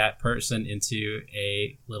transforming that person into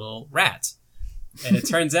a little rat. And it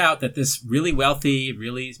turns out that this really wealthy,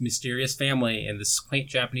 really mysterious family in this quaint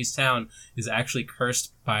Japanese town is actually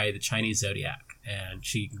cursed by the Chinese zodiac. And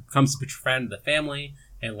she comes to befriend the family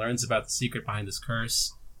and learns about the secret behind this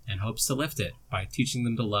curse and hopes to lift it by teaching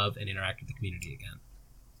them to love and interact with the community again.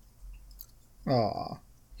 Aww.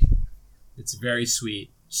 It's a very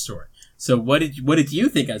sweet story. So what did you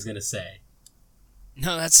think I was going to say?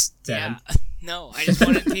 No, that's... Dan? Yeah. No, I just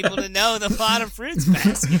wanted people to know the plot of Fruits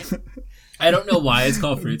Basket. I don't know why it's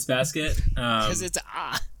called Fruits Basket. Because it's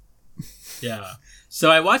Yeah.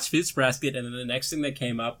 So I watched Fruits Basket, and then the next thing that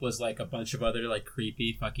came up was like a bunch of other like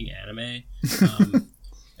creepy fucking anime.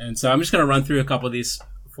 And so I'm just going to run through a couple of these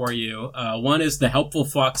for you. One is The Helpful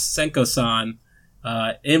Fox Senko-san.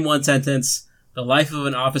 In one sentence, the life of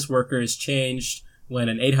an office worker is changed when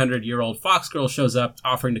an 800-year-old fox girl shows up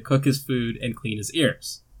offering to cook his food and clean his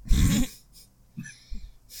ears.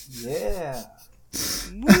 Yeah.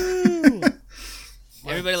 Woo!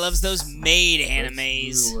 Everybody loves those maid animes.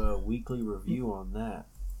 Let's do a weekly review on that.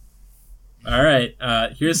 All right.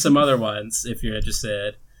 Here's some other ones if you're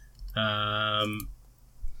interested.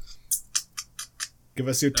 Give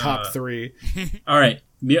us your top three. All right.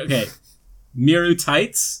 Okay. Miru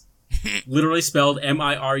Tights. Literally spelled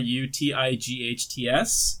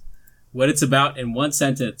MirutigHts. What it's about in one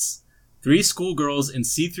sentence. 3 schoolgirls in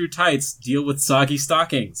see-through tights deal with soggy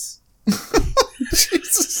stockings.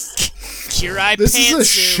 Jesus. Kirai This Pantsu. is a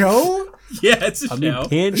show? Yeah, it's a show.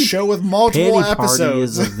 A show with multiple Panty Party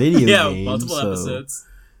episodes. is a video Yeah, game, multiple so- episodes.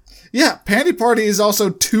 Yeah, Panty Party is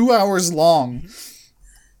also 2 hours long.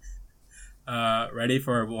 Ready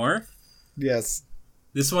for more? Yes.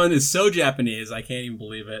 This one is so Japanese, I can't even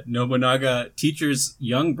believe it. Nobunaga teacher's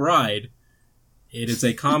young bride. It is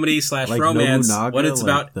a comedy / Like romance. Nobunaga, What it's like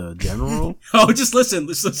about? the general. Oh, just listen.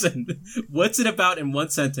 What's it about in one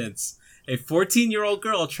sentence? A 14-year-old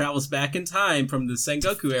girl travels back in time from the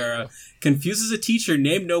Sengoku era, confuses a teacher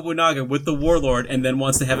named Nobunaga with the warlord, and then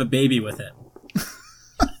wants to have a baby with him.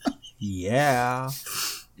 Yeah.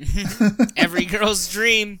 Every girl's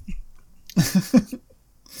dream.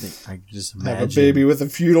 I just imagine. Have a baby with a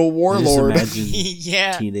feudal warlord. I just imagine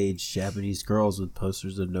Yeah. teenage Japanese girls with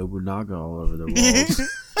posters of Nobunaga all over their walls.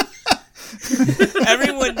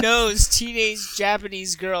 Everyone knows teenage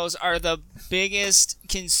Japanese girls are the biggest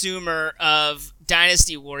consumer of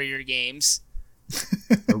Dynasty Warrior games.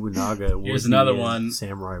 Nobunaga. Here's would another be in one.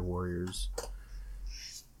 Samurai Warriors.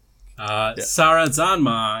 Sara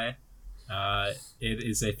Zanmai. It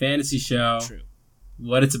is a fantasy show. True.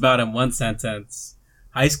 What it's about in one sentence.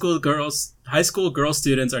 High school girl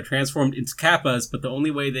students are transformed into kappas, but the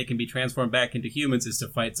only way they can be transformed back into humans is to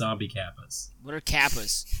fight zombie kappas. What are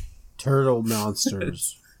kappas? Turtle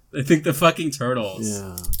monsters. I think the fucking turtles.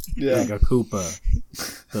 Yeah. Like a Koopa,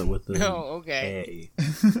 but with the Oh, okay. A.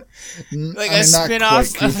 Like I a mean, not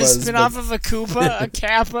spin-off, quite Koopas, of a Koopa, a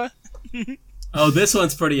kappa. Oh, this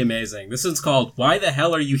one's pretty amazing. This one's called "Why the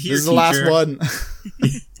Hell Are You Here, This is the Teacher?" last one.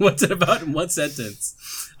 What's it about in one sentence?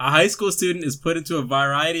 A high school student is put into a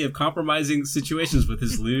variety of compromising situations with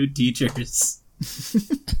his lewd teachers.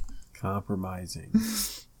 Compromising.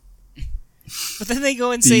 But then they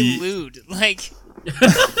go and say lewd. Like,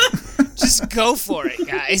 just go for it,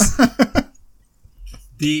 guys.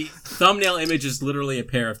 The thumbnail image is literally a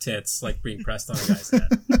pair of tits, like being pressed on a guy's head.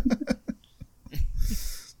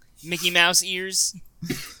 Mickey Mouse ears.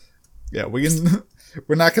 Yeah, we can.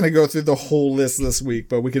 We're not going to go through the whole list this week,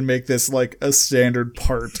 but we can make this like a standard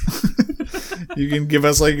part. You can give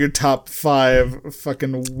us like your top 5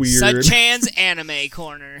 fucking weird. Sud-chan's anime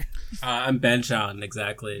corner. I'm Ben-chan,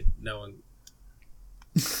 exactly. No one.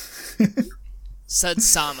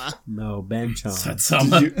 Sud-sama. No, Ben-chan.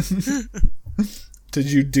 Satsuma.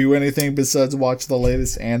 Did you do anything besides watch the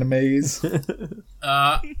latest animes?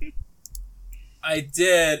 I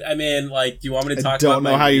did. I mean, like, do you want me to talk about I don't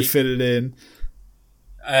know how you week? fit it in.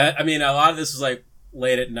 I mean, a lot of this was like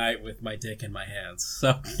late at night with my dick in my hands.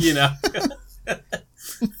 So, you know,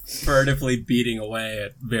 furtively beating away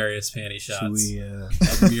at various panty shots.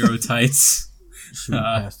 Should At Miro tights. we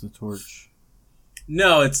pass the torch?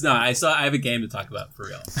 No, it's not. I have a game to talk about for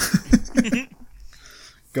real.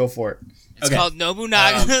 Go for it. It's Okay. called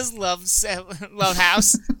Nobunaga's Love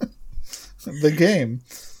House. The game.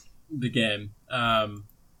 The game.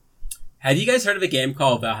 Have you guys heard of a game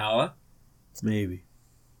called Valhalla? Maybe.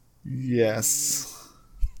 Yes.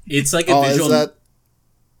 It's like a Oh, visual. is that?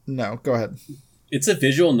 No, go ahead. It's a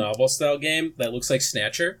visual novel style game that looks like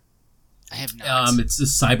Snatcher. I have not. It's a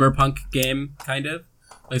cyberpunk game, kind of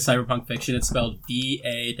like cyberpunk fiction. It's spelled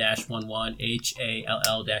VA-11HALL-A.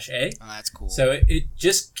 Oh, that's cool. So it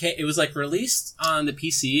just came, it was like released on the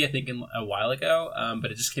PC, I think, a while ago,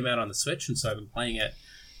 but it just came out on the Switch, and so I've been playing it.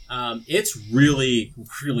 It's really,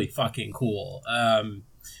 really fucking cool.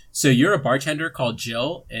 So you're a bartender called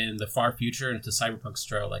Jill in the far future, and it's a cyberpunk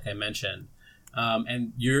story, like I mentioned.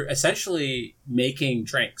 And you're essentially making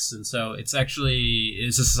drinks. And so it's a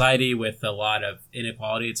society with a lot of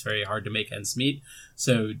inequality. It's very hard to make ends meet.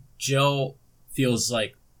 So Jill feels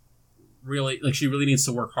like she really needs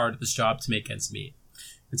to work hard at this job to make ends meet.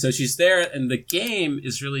 And so she's there, and the game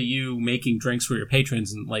is really you making drinks for your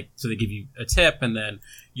patrons, and like, so they give you a tip, and then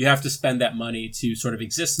you have to spend that money to sort of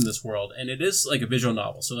exist in this world. And it is like a visual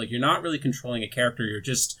novel. So like, you're not really controlling a character. You're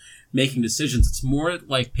just making decisions. It's more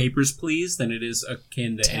like Papers, Please than it is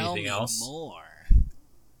akin to anything else. Tell me more.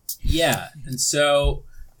 Yeah. And so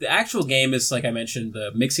the actual game is, like I mentioned, the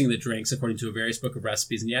mixing the drinks according to a various book of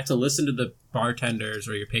recipes. And you have to listen to the bartenders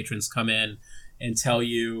or your patrons come in and tell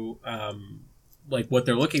you, like what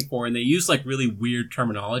they're looking for. And they use like really weird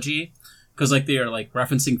terminology, because like they are like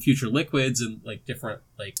referencing future liquids and like different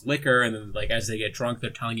like liquor. And then like as they get drunk, they're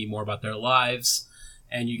telling you more about their lives.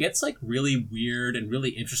 And you get like really weird and really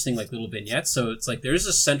interesting like little vignettes. So it's like there's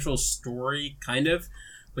a central story kind of,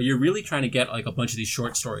 but you're really trying to get like a bunch of these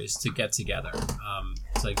short stories to get together.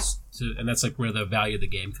 It's like, and that's like where the value of the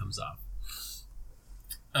game comes up.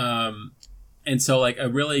 And so like a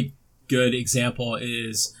really good example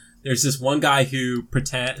is there's this one guy who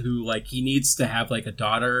like he needs to have like a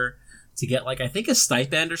daughter to get like, I think a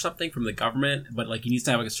stipend or something from the government, but like he needs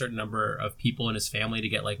to have like a certain number of people in his family to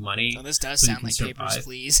get like money. Oh, this does so he sound can like survive. Papers,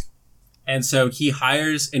 Please. And so he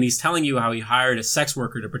hires, and he's telling you how he hired a sex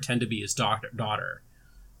worker to pretend to be his daughter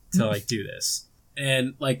to like do this.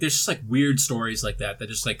 And like there's just like weird stories like that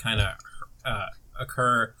just like kind of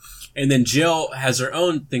occur. And then Jill has her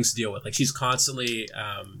own things to deal with. Like she's constantly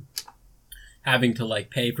having to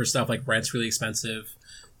like pay for stuff, like rent's really expensive.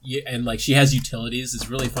 And like she has utilities. It's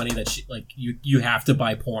really funny that she like you have to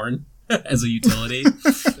buy porn as a utility.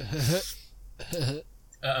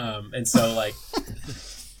 And so like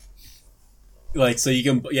so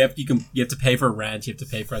you have to pay for rent, you have to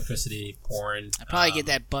pay for electricity, porn. I probably get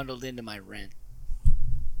that bundled into my rent.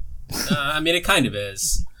 I mean, it kind of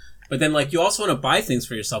is. But then like you also want to buy things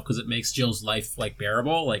for yourself because it makes Jill's life like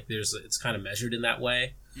bearable. Like it's kind of measured in that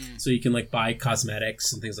way. So you can like buy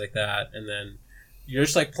cosmetics and things like that, and then you're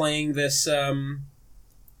just like playing this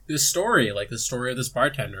this story, like the story of this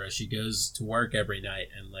bartender as she goes to work every night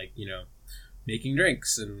and like, you know, making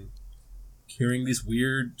drinks and hearing these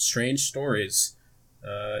weird, strange stories.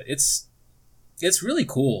 It's it's really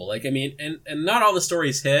cool. Like, I mean, and not all the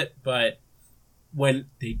stories hit, but when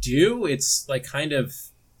they do, it's like kind of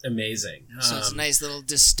amazing. So it's a nice little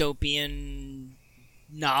dystopian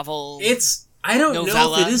novel. I don't know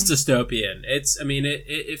novella. if it is dystopian. It's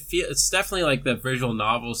definitely like the visual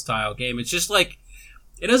novel style game. It's just like,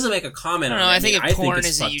 it doesn't make a comment I on don't know. it. I think if porn it's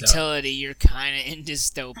is a fucked up. utility, you're kind of in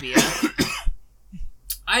dystopia.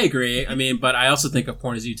 I agree. I mean, but I also think of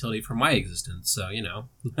porn as a utility for my existence. So, I don't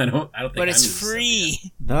think. But it's I'm in free.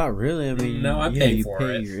 Not really. I mean, No, I'm yeah, paying you for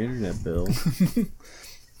pay it. your internet bill.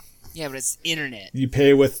 Yeah, but it's internet. You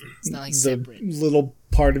pay with It's not like the separate. little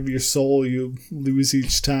part of your soul you lose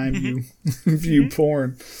each time you view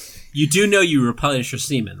porn. You do know you replenish your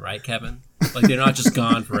semen, right, Kevin? Like, they're not just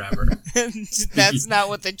gone forever. That's not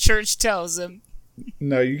what the church tells him.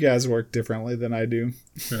 No, you guys work differently than I do.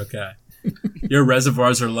 Okay. Your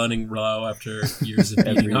reservoirs are running low after years of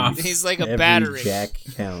beating off. He's like a Every battery. jack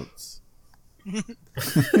counts.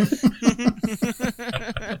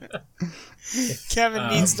 Kevin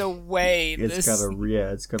needs to weigh It's this.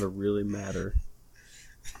 gotta really matter.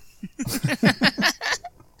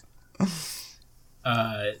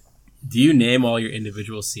 Do you name all your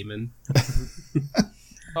individual semen?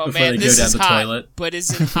 Oh before man, they go this down is the hot, toilet? but is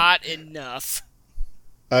it hot enough?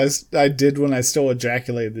 I did when I still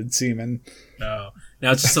ejaculated semen. Oh.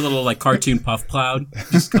 Now it's just a little, like, cartoon puff cloud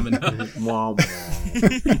just coming out. Womp womp.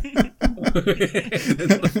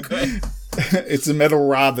 Doesn't look good. It's a metal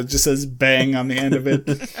rod that just says bang on the end of it.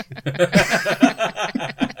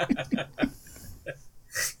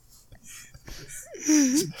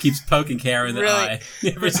 Keeps poking Kara in the Really? eye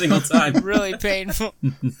every single time. Really painful.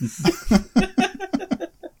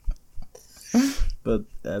 But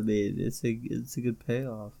I mean, it's a good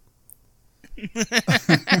payoff.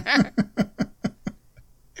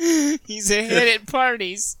 He's a hit at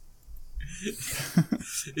parties.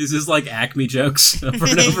 Is this like Acme jokes over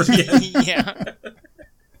and over again? Yeah.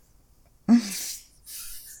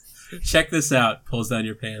 Check this out. Pulls down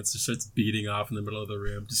your pants and starts beating off in the middle of the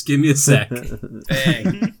room. Just give me a sec.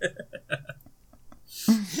 Bang.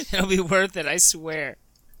 It'll be worth it, I swear.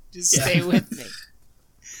 Just stay with me.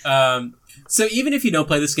 So even if you don't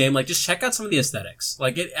play this game, like, just check out some of the aesthetics.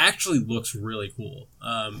 Like, it actually looks really cool.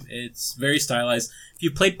 It's very stylized. If you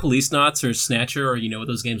played Police Knots or Snatcher, or you know what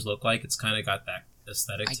those games look like, it's kind of got that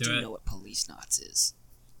aesthetic I to do it. know what Police Knots is.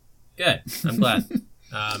 Good. I'm glad.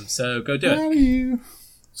 So go do it. How do you?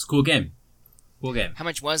 It's a cool game. Cool game. How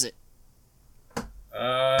much was it?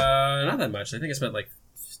 Not that much. I think I spent like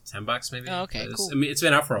 $10 maybe. Oh, okay, cool. I mean, it's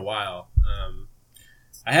been out for a while.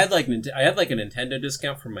 I had like a Nintendo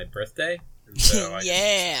discount for my birthday. And so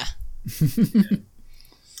Yeah. $15.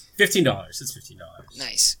 It's $15.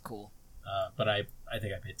 Nice. Cool. But I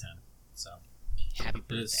think I paid $10. So Happy it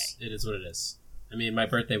birthday. is what it is. I mean, my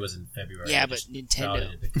birthday was in February. Yeah, I but just Nintendo.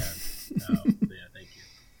 validated the card. Oh, yeah, thank you.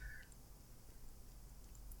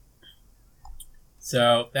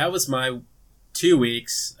 So that was my 2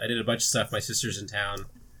 weeks. I did a bunch of stuff. My sister's in town.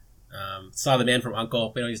 Saw The Man from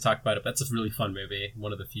U.N.C.L.E. We don't need to talk about it, but that's a really fun movie.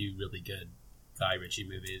 One of the few really good Guy Ritchie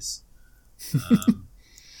movies.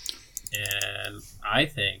 And I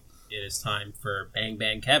think it is time for Bang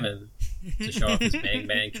Bang Kevin to show off his Bang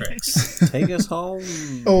Bang tricks. Take us home.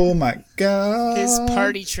 Oh my god! His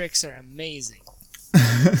party tricks are amazing.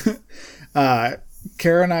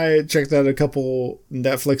 Kara and I checked out a couple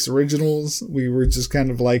Netflix originals. We were just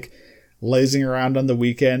kind of like lazing around on the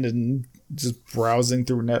weekend and just browsing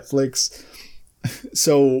through Netflix.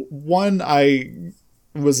 So one, I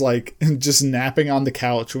was like just napping on the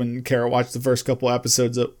couch when Kara watched the first couple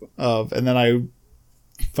episodes of, and then I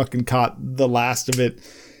fucking caught the last of it.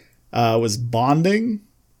 Was Bonding.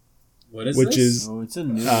 What is Which this? is It's a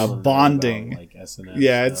new one Bonding. about, like SNL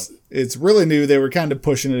Yeah, stuff. it's really new. They were kind of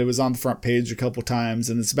pushing it. It was on the front page a couple times,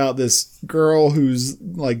 and it's about this girl who's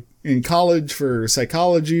like in college for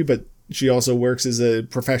psychology, but she also works as a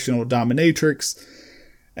professional dominatrix.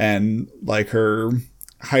 And like her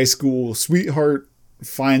high school sweetheart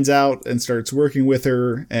finds out and starts working with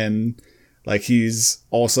her, and like he's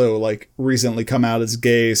also like recently come out as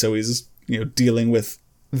gay, so he's dealing with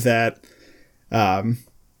that.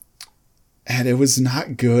 And it was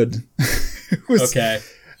not good. It was Okay.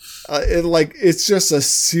 it's just a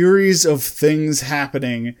series of things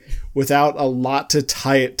happening without a lot to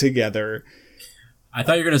tie it together. I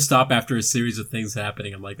thought you were going to stop after a series of things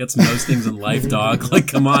happening. I'm like, that's most things in life, dog. Like,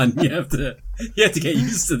 come on. You have to get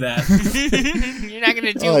used to that. You're not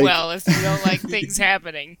going to do Like- well if you don't like things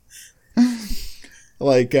happening.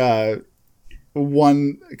 Like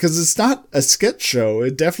one, because it's not a sketch show.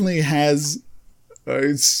 It definitely has.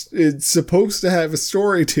 It's supposed to have a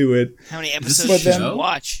story to it. How many this episodes a did show? you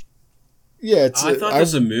watch? Yeah, it's. I thought this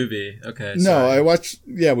was a movie. Okay. No, sorry. I watched.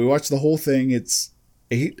 Yeah, we watched the whole thing. It's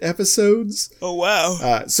 8 episodes. Oh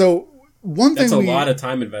wow! So one thing That's a lot of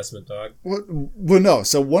time investment, dog. Well, no.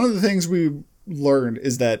 So one of the things we learned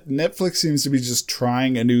is that Netflix seems to be just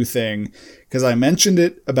trying a new thing. Because I mentioned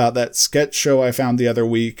it about that sketch show I found the other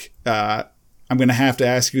week. I'm gonna have to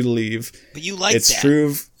ask you to leave. But you like it's that. true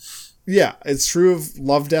of. Yeah, it's true of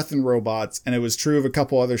Love, Death, and Robots, and it was true of a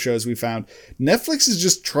couple other shows we found. Netflix is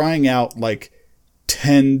just trying out like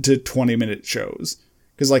 10 to 20 minute shows.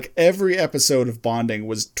 Because like every episode of Bonding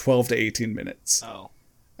was 12 to 18 minutes. Oh.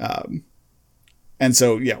 And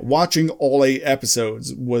so, yeah, watching all 8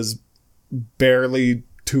 episodes was barely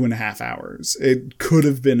 2.5 hours. It could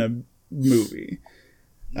have been a movie.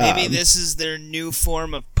 Maybe this is their new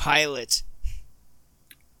form of pilot.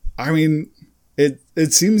 I mean,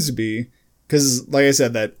 it seems to be, because like I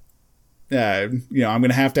said, that I'm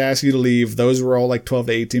gonna have to ask you to leave. Those were all like 12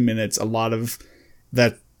 to 18 minutes. A lot of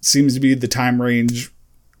that seems to be the time range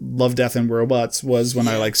Love, Death, and Robots was when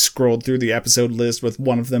I like scrolled through the episode list, with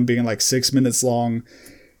one of them being like 6 minutes long.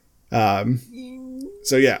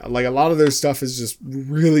 So yeah, like a lot of their stuff is just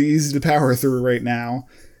really easy to power through right now.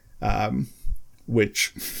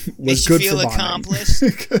 Which was good for Bonding. Accomplished.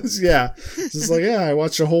 Because, yeah, it's just like, I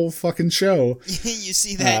watched a whole fucking show. You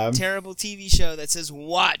see that terrible TV show that says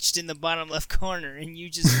watched in the bottom left corner, and you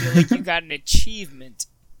just feel like you got an achievement.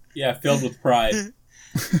 Yeah, filled with pride.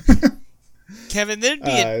 Kevin,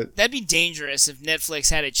 that'd be dangerous if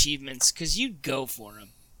Netflix had achievements, because you'd go for them.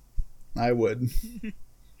 I would.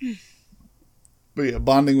 But yeah,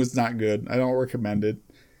 Bonding was not good. I don't recommend it.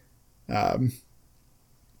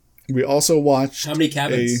 We also watched how many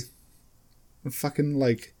Kevins? A fucking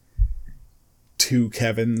like 2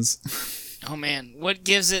 Kevins. Oh man, what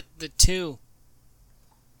gives it the 2?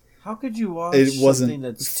 How could you watch it wasn't something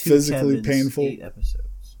that's 2 physically Kevins, painful? 8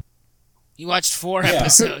 episodes? You watched 4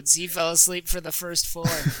 episodes. He fell asleep for the first 4.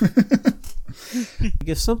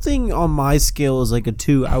 If something on my scale is like a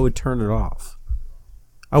 2, I would turn it off.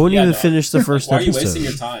 I wouldn't even finish the first Why episode. Why are you wasting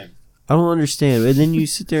your time? I don't understand. And then you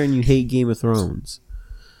sit there and you hate Game of Thrones.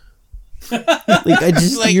 Like I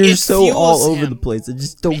just, like, you're so all over the place. I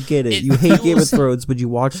just don't get it. You hate Game of Thrones, but you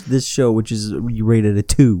watch this show, which is you rated a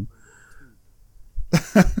 2.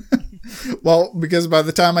 Well, because by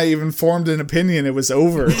the time I even formed an opinion, it was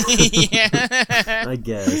over. Yeah, I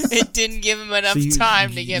guess it didn't give him enough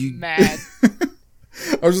time to get mad.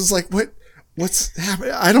 I was just like, what's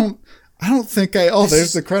happening? I don't think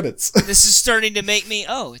there's the credits. This is starting to make me.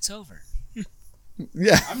 Oh, it's over.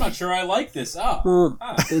 Yeah, I'm not sure I like this.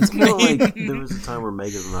 It's kind of like there was a time where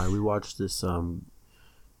Megan and I we watched this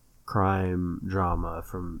crime drama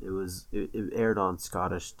from it aired on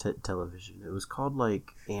Scottish television. It was called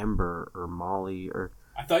like Amber or Molly or.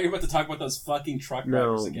 I thought you were about to talk about those fucking truck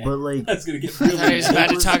drivers again. But like that's gonna get. I thought he was about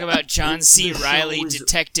to talk about John C. Reilly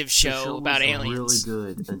detective show about aliens.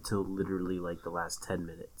 Really good until literally like the last 10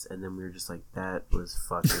 minutes, and then we were just like, that was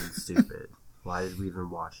fucking stupid. Why did we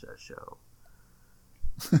even watch that show?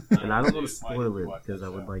 And I don't want to spoil it because I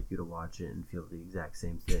would like you to watch it and feel the exact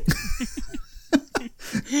same thing.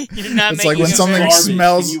 You're not it's like when something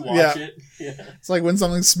smells. Yeah. Yeah, it's like when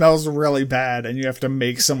something smells really bad and you have to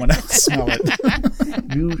make someone else smell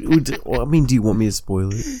it. Well, I mean, do you want me to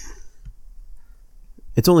spoil it?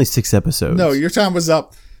 It's only 6 episodes. No, your time was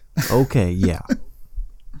up. Okay, yeah.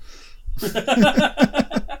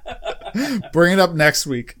 Bring it up next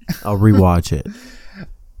week. I'll rewatch it.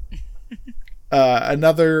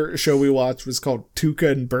 Another show we watched was called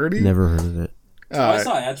Tuca and Birdie. Never heard of it. I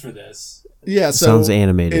saw ads for this. Yeah, so sounds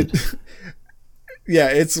animated.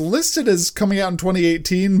 It's listed as coming out in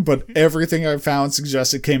 2018, but everything I've found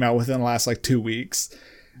suggests it came out within the last like 2 weeks.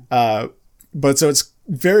 But so it's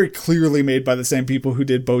very clearly made by the same people who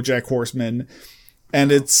did BoJack Horseman,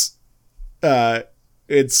 and it's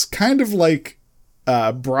kind of like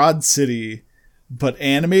Broad City, but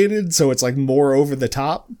animated, so it's like more over the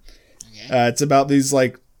top. It's about these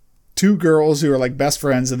like 2 girls who are like best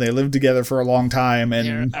friends and they live together for a long time.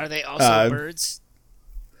 And are they also birds?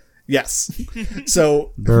 Yes.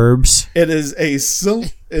 So Burbs.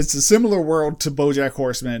 It's a similar world to BoJack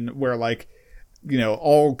Horseman, where like,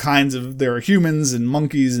 all kinds of, there are humans and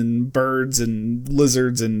monkeys and birds and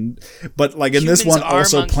lizards but like in this one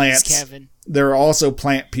also monkeys, plants. Kevin. There are also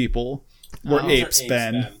plant people. Where apes,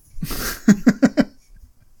 Ben.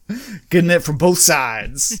 Getting it from both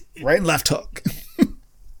sides. Right and left hook.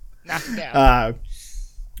 Knocked out.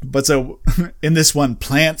 But so in this one,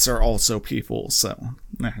 plants are also people. So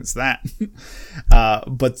there's that.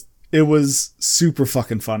 But it was super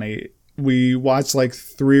fucking funny. We watched like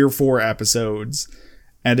 3 or 4 episodes,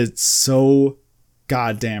 and it's so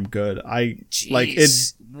goddamn good. Jeez. Like it.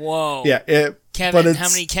 Whoa. Yeah, it. Kevin, but it's how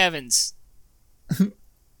many Kevins?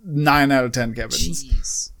 9 out of 10 Kevins.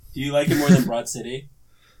 Jeez. Do you like it more than Broad City?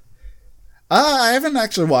 I haven't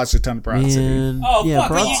actually watched a ton of Broad City. Man, Oh, yeah, fuck,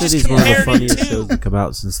 but Broad you City just is one of the compared it funniest to- shows to come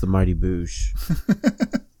out since the Mighty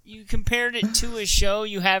Boosh. You compared it to a show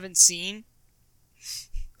you haven't seen?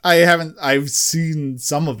 I've seen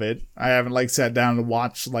some of it. I haven't like sat down to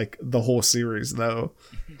watch like the whole series though.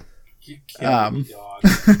 You killing me, dog.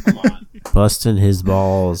 Come on. Busting his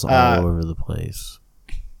balls all Uh, over the place.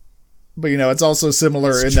 But you know, it's also similar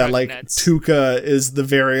It's in that truck like nuts. Tuca is the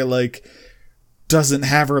very like doesn't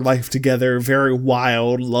have her life together, very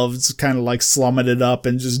wild, loves kind of like slumming it up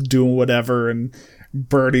and just doing whatever, and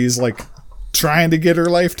Birdie's like trying to get her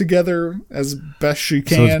life together as best she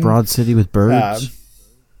So can. it's Broad City with birds?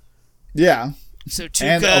 Yeah. So And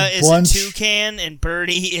Tuca a is bunch- a toucan and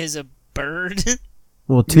Birdie is a bird?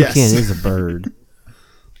 Well, toucan Yes. is a bird.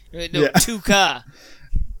 No, Yeah. Tuca.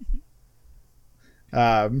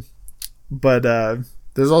 But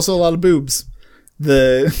there's also a lot of boobs.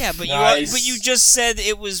 The Yeah, but Nice. you just said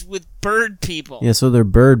it was with bird people. Yeah, so they're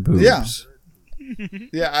bird boobs. Yeah.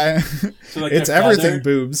 yeah, So, like, it's they're everything feathered?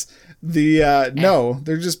 boobs. The no,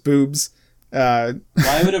 they're just boobs. Why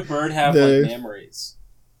would a bird have The- like memories?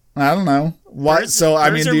 I don't know what. Birds- So I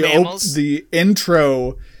birds mean, are mammals. the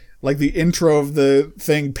intro, like the intro of the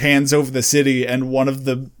thing, pans over the city, and one of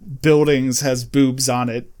the buildings has boobs on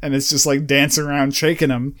it, and it's just like dancing around, shaking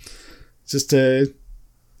them, just to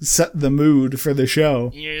set the mood for the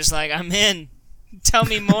show. You're just like, I'm in. Tell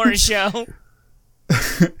me more, show.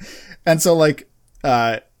 And so, like,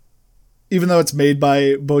 even though it's made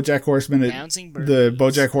by BoJack Horseman, Bouncing bird the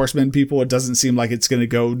boobs. BoJack Horseman people, it doesn't seem like it's going to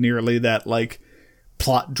go nearly that like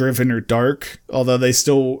plot driven or dark. Although they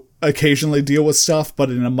still occasionally deal with stuff, but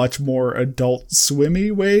in a much more adult swimmy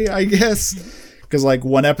way, I guess. Because like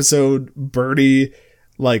one episode, Birdie,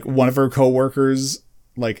 like one of her coworkers,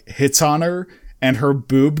 like hits on her, and her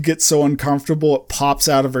boob gets so uncomfortable it pops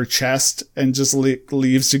out of her chest and just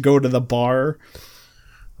leaves to go to the bar.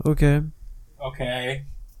 Okay. Okay.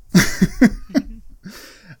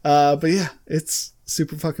 But yeah, it's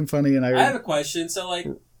super fucking funny, and I have a question. So, like,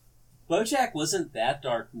 BoJack wasn't that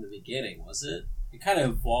dark from the beginning, was it? It kind of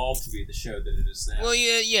evolved to be the show that it is now. Well,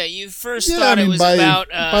 yeah. You first yeah, thought I mean, it was by about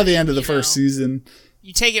by the end of the you first know, season,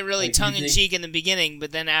 You take it really Like, you tongue in cheek in the beginning,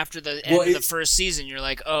 but then after the end Well, of the it- first season, you're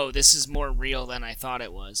like, oh, this is more real than I thought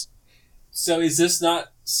it was. So is this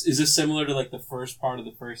similar to, like, the first part of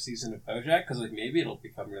the first season of BoJack? Because, like, maybe it'll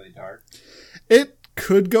become really dark. it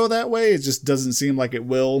could go that way. It just doesn't seem like it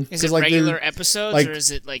will. Is 'Cause, it like, regular they're- episodes like- or is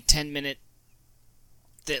it like 10-minute?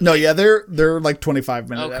 No, yeah, they're like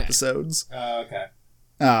 25-minute Okay. episodes. Oh, okay.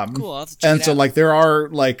 Cool. I'll have to check And it so out. like there are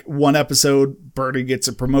like one episode Birdie gets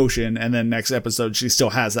a promotion, and then next episode she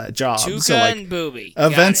still has that job. Tuca so like and Booby.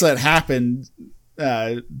 Got events it. that happen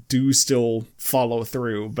do still follow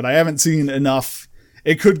through, but I haven't seen enough.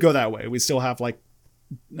 It could go that way. We still have like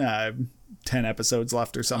 10 episodes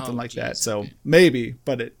left or something Oh, like that. geez, So okay. maybe,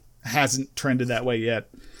 but it hasn't trended that way yet.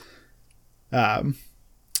 But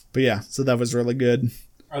yeah, so that was really good.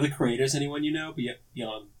 Are the creators anyone you know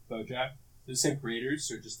beyond BoJack? The same creators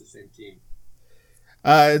or just the same team?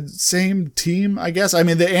 Same team, I guess. I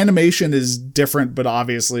mean, the animation is different, but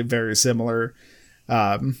obviously very similar.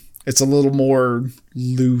 It's a little more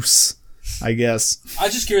loose, I guess. I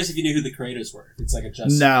was just curious if you knew who the creators were. If it's like a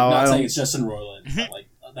Justin. No, I not saying don't- it's Justin Roiland, but like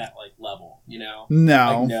that like level, you know?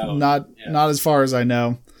 No, Like, no. not Yeah. not as far as I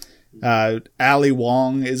know. Ali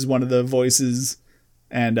Wong is one of the voices,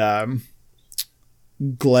 and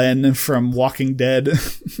Glenn from Walking Dead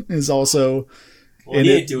is also Well, in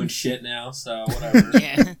he it. ain't doing shit now, so whatever.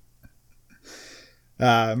 Yeah.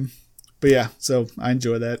 But yeah, so I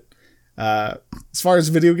enjoy that. As far as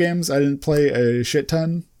video games, I didn't play a shit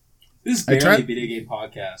ton. This is I barely tried- a video game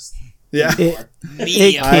podcast. Yeah, It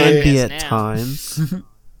Media can be podcast at now. times.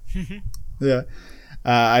 yeah.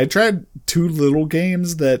 I tried 2 little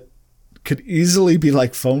games that could easily be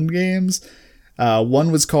like phone games.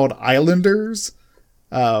 One was called Islanders,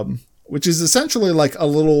 which is essentially like a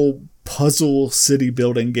little puzzle city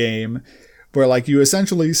building game where like you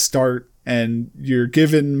essentially start and you're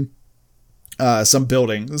given some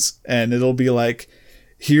buildings, and it'll be like,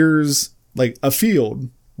 here's like a field.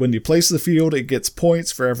 When you place the field, it gets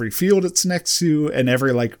points for every field it's next to and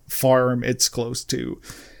every like farm it's close to.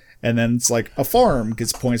 And then it's like a farm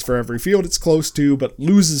gets points for every field it's close to, but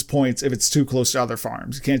loses points if it's too close to other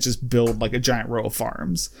farms. You can't just build like a giant row of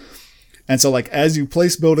farms. And so like as you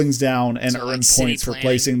place buildings down and So, like, earn city points for planning.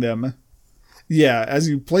 placing them, yeah, as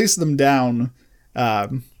you place them down,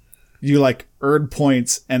 you like earn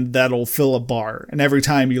points and that'll fill a bar. And every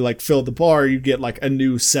time you like fill the bar, you get like a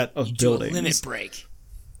new set of buildings. Do a limit break.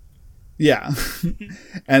 Yeah.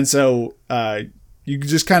 And so you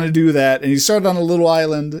just kind of do that, and you start on a little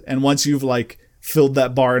island, and once you've like filled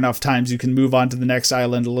that bar enough times, you can move on to the next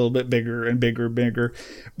island a little bit bigger and bigger and bigger.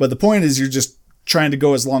 But the point is you're just trying to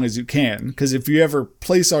go as long as you can, because if you ever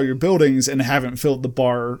place all your buildings and haven't filled the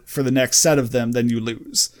bar for the next set of them, then you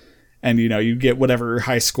lose. And you get whatever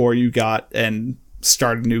high score you got and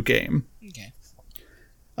start a new game. Okay.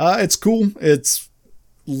 It's cool. It's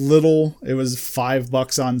little. It was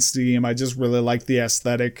 $5 on Steam. I just really like the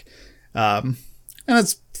aesthetic. And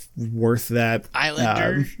it's worth that.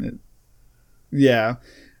 Islander. Yeah.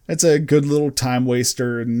 It's a good little time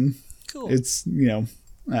waster, and Cool. it's,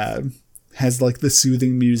 has like the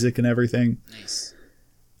soothing music and everything. Nice.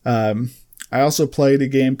 I also played a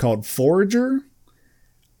game called Forager.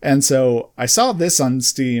 And so I saw this on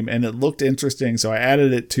Steam and it looked interesting, so I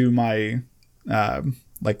added it to my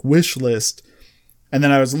wish list. And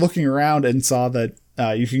then I was looking around and saw that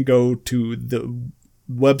you can go to the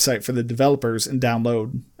website for the developers and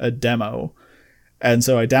download a demo. And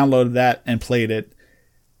so I downloaded that and played it.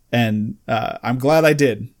 And I'm glad I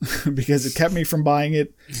did because it kept me from buying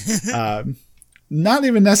it. Not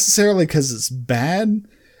even necessarily because it's bad,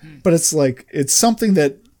 but it's something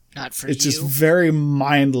that Not for it's you. just very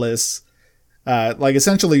mindless.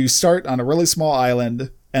 Essentially you start on a really small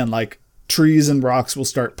island and like trees and rocks will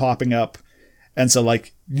start popping up. And so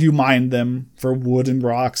like you mine them for wood and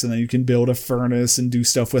rocks, and then you can build a furnace and do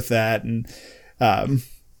stuff with that. And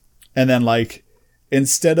then like,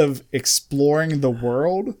 instead of exploring the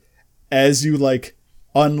world, as you like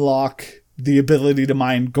unlock the ability to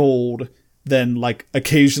mine gold, then like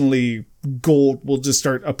occasionally gold will just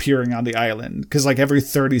start appearing on the island. Cause like every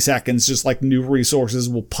 30 seconds, just like new resources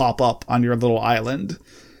will pop up on your little island.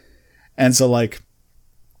 And so like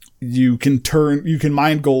you can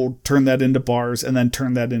mine gold, turn that into bars, and then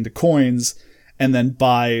turn that into coins, and then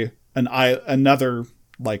buy another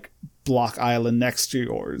like block island next to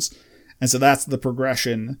yours. And so that's the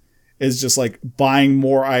progression, is just like buying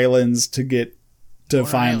more islands to get to More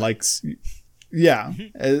find islands. like, yeah.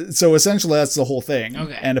 So essentially that's the whole thing.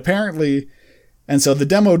 Okay. And apparently, and so the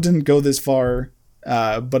demo didn't go this far,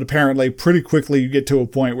 but apparently pretty quickly you get to a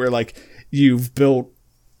point where like you've built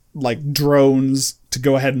like drones to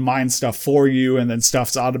go ahead and mine stuff for you, and then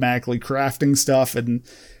stuff's automatically crafting stuff. And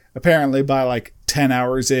apparently by like 10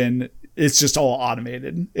 hours in, it's just all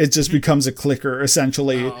automated. It just becomes a clicker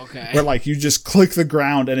essentially, where like you just click the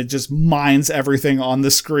ground and it just mines everything on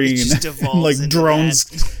the screen. It just devolves and like into drones,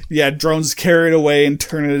 that. Drones carry it away and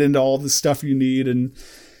turn it into all the stuff you need. And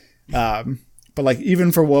but like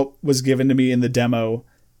even for what was given to me in the demo,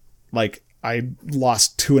 like I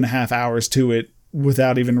lost 2.5 hours to it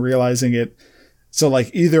without even realizing it. So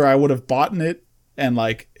like either I would have bought it and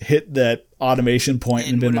like hit that automation point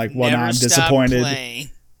and been like, well, now I'm disappointed. Playing.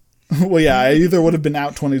 Well, yeah, I either would have been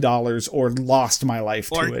out $20 or lost my life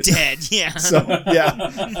Or to it. dead, yeah. So,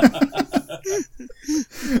 yeah.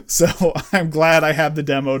 So I'm glad I have the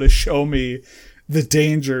demo to show me the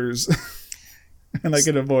dangers and I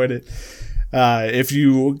can avoid it. If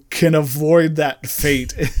you can avoid that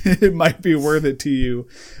fate, it might be worth it to you.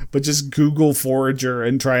 But just Google Forager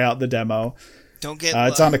and try out the demo. Don't get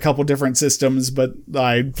It's on a couple different systems, but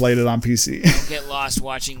I played it on PC. Don't get lost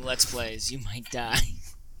watching Let's Plays. You might die.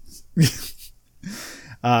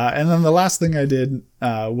 And then the last thing I did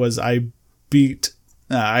was I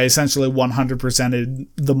essentially 100%ed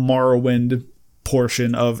the Morrowind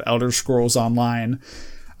portion of Elder Scrolls Online.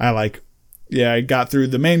 I got through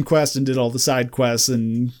the main quest and did all the side quests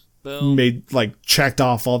and Boom. checked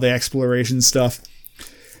off all the exploration stuff.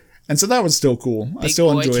 And so that was still cool. I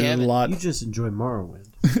still boy enjoyed it a Kevin. lot. You just enjoy Morrowind.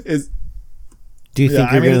 It's- Do you think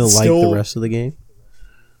Yeah, you're I mean, going it's to like still- the rest of the game?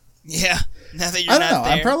 Yeah. Now that you're I don't not know.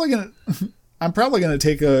 there. I'm probably gonna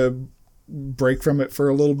take a break from it for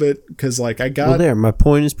a little bit because I got Well, there, my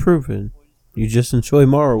point is proven. You just enjoy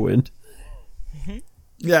Morrowind.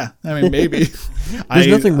 yeah. I mean, maybe There's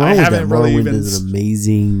nothing wrong with that. haven't really Morrowind even is an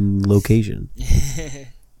amazing location.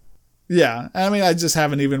 yeah. I mean, I just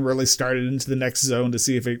haven't even really started into the next zone to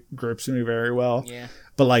see if it grips me very well. Yeah.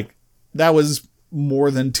 But that was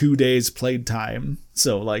more than 2 days played time,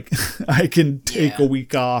 so I can take Yeah. a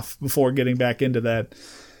week off before getting back into that.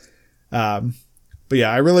 But yeah,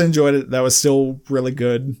 I really enjoyed it. That was still really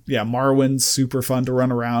good. Yeah, Morrowind's super fun to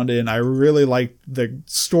run around in. I really liked the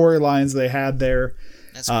storylines they had there.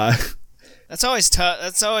 That's always tough.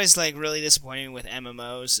 That's always really disappointing with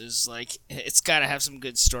MMOs. Is it's got to have some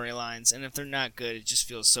good storylines, and if they're not good, it just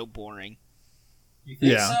feels so boring. You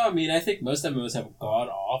think Yeah. so? I mean, I think most MMOs have god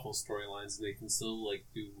awful storylines, and they can still like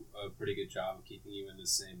do a pretty good job of keeping you in the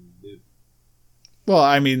same loop. Well,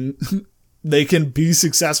 I mean, they can be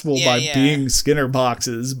successful Yeah, by yeah. being Skinner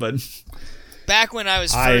boxes, but Back when I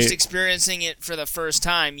was first experiencing it for the first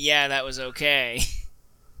time, yeah, that was okay.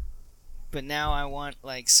 But now I want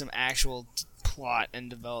like some actual plot and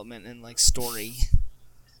development and like story.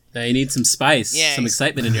 Now you need some spice, Yeah, some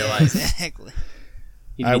excitement in your life. Exactly.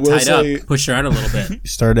 You I need to will be tied say- up, push around a little bit,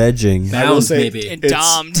 Start edging. I will bound say- maybe, And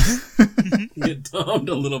It's- domed. get domed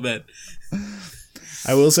a little bit.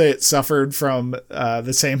 I will say it suffered from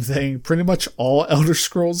the same thing pretty much all Elder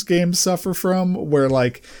Scrolls games suffer from, where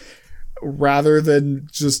like rather than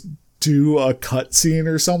just do a cutscene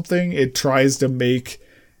or something, it tries to make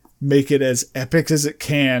it as epic as it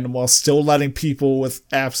can while still letting people with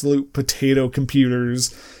absolute potato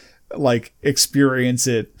computers like experience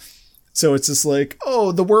it. So it's just like,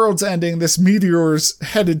 oh, the world's ending, this meteor's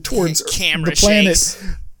headed towards Camera the planet. shakes.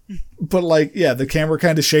 But like, yeah, the camera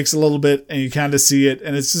kind of shakes a little bit and you kind of see it,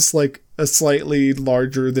 and it's just like a slightly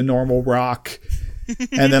larger than normal rock.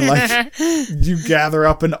 And then like you gather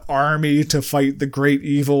up an army to fight the great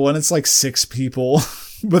evil, and it's like 6 people,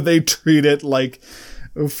 but they treat it like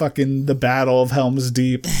fucking the Battle of Helm's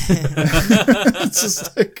Deep. It's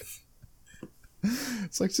just like,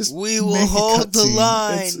 it's like, just We will make a hold the cutscene.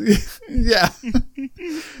 line. Yeah.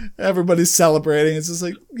 Everybody's celebrating. It's just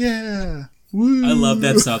like, yeah. Woo. I love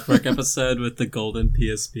that South Park episode with the golden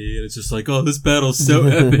PSP, and it's just like, oh, this battle's so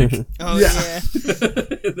epic. Oh Yeah. yeah.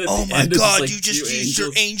 And then Oh the my end is god, like you just two used your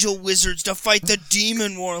angels. angel wizards to fight the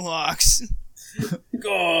demon warlocks.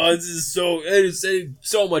 Oh, this is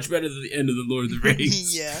so much better than the end of the Lord of the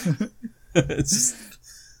Rings. Yeah. It's just,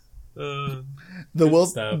 the good will,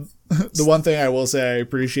 stuff. the one thing I will say I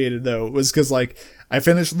appreciated though was because like I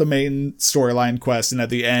finished the main storyline quest, and at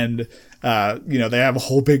the end, they have a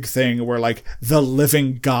whole big thing where like the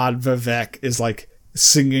living god Vivek is like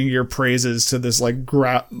singing your praises to this like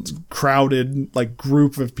crowded like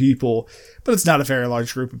group of people, but it's not a very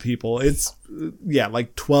large group of people. It's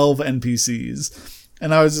like 12 NPCs,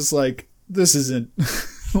 and I was just like, this isn't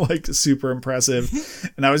like super impressive.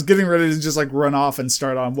 And I was getting ready to just like run off and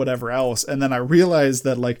start on whatever else, and then I realized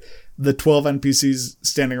that like the 12 NPCs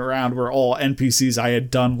standing around were all NPCs I had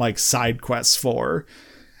done like side quests for.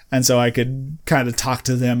 And so I could kind of talk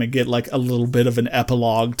to them and get like a little bit of an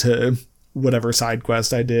epilogue to whatever side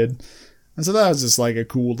quest I did. And so that was just like a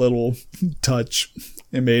cool little touch.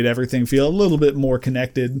 It made everything feel a little bit more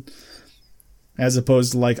connected, as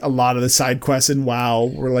opposed to like a lot of the side quests in WoW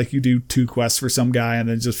where like you do 2 quests for some guy and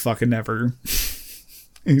then just fucking never,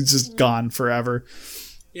 he's just gone forever.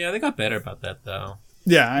 Yeah, they got better about that though.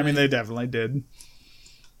 Yeah, I mean, they definitely did.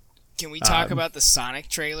 Can we talk about the Sonic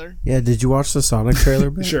trailer? Yeah, did you watch the Sonic trailer,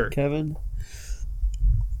 Ben? Sure. Kevin?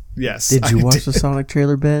 Yes. Did you I watch the Sonic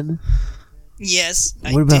trailer, Ben? Yes,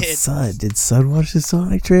 I What about did. Sud? Did Sud watch the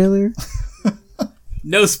Sonic trailer?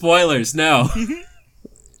 No spoilers, no.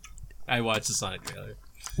 I watched the Sonic trailer.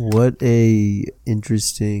 What a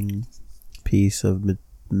interesting piece of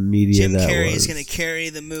media Jim that Carrey was. is going to carry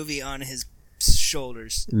the movie on his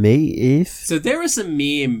shoulders. So there was a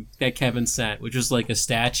meme that Kevin sent, which was like a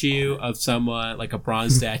statue of someone, like a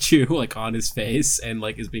bronze statue, like on his face, and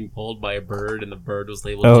like is being pulled by a bird, and the bird was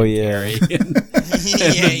labeled Oh, Jim yeah. Carrey. And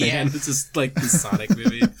Yeah, the yeah. man was just like the Sonic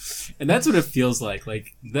movie, and that's what it feels like.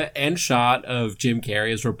 Like the end shot of Jim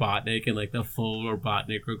Carrey as Robotnik, and like the full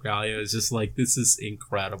Robotnik regalia is just like, this is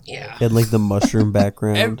incredible. Yeah. And like the mushroom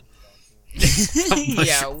background.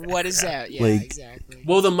 Yeah, what is that? Yeah, Like- exactly.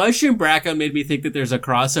 Well, the mushroom background made me think that there's a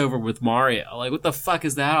crossover with Mario. Like, what the fuck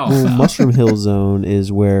is that all Well, about? Mushroom Hill Zone is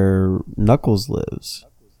where Knuckles lives.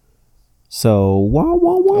 So, wah,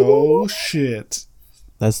 wah, wah, wah, wah. Oh, shit.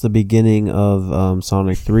 That's the beginning of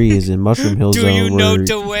Sonic 3 is in Mushroom Hill Do Zone you know where,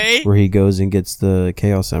 the way? where he goes and gets the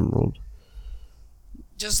Chaos Emerald.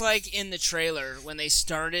 Just like in the trailer, when they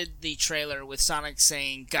started the trailer with Sonic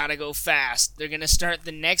saying, gotta go fast, they're gonna start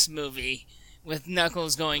the next movie with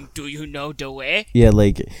Knuckles going, do you know the way? Yeah,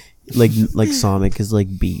 like Sonic is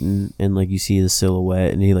like beaten and like you see the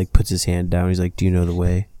silhouette and he like puts his hand down. He's like, "Do you know the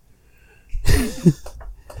way?"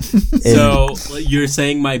 So you're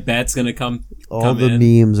saying my bet's gonna come? All come the in,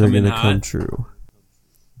 memes are come in gonna come hot? true.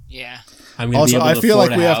 Yeah. I'm gonna Also, be able I to feel like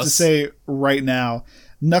afford we a have to house. say right now,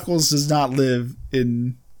 Knuckles does not live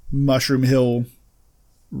in Mushroom Hill.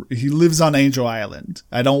 He lives on Angel Island.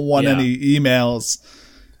 I don't want Yeah. any emails.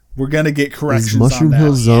 We're gonna get corrections Is Mushroom on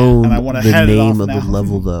Hill that. Zone And I wanna the head it name off of the now.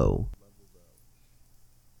 level though?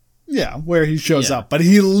 Yeah, where he shows Yeah. up, but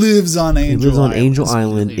he lives on Angel. He lives on Island. Angel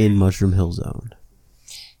Island clear. in Mushroom Hill Zone.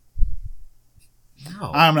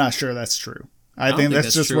 No. I'm not sure that's true. I don't think think that's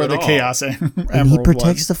that's just true where at the all. Chaos And he Emerald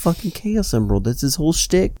protects was. the fucking Chaos Emerald. That's his whole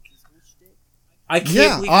shtick. I can't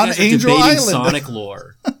Yeah, believe on you guys are Angel debating Island. Sonic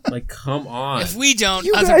lore. Like, come on. If we don't,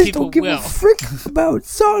 You other guys people don't give will. a frick about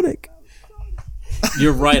Sonic.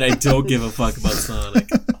 You're right. I don't give a fuck about Sonic.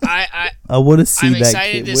 I want to see I'm that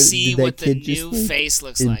excited kid. to see did that what the kid just, new face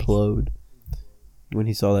looks like. implode when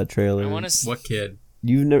he saw that trailer. I want to. What kid?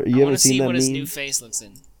 You I haven't want to seen see that what his meme? new face looks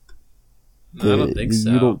in. I don't think so.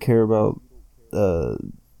 You don't care about. You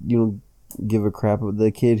don't give a crap about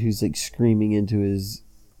the kid who's like screaming into his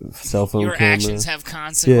cell phone Your camera. actions have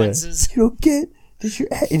consequences. You don't get.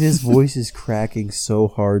 And his voice is cracking so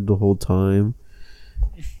hard the whole time.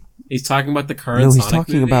 He's talking about the current. No, he's Sonic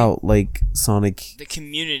talking movie? about like Sonic. The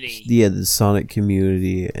community. Yeah, the Sonic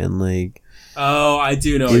community and like Oh, I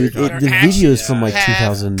do know what you're talking the about. Your video is actions from like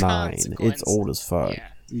have 2009. It's consequences. old as fuck. Yeah.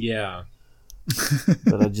 Yeah.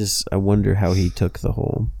 But I wonder how he took the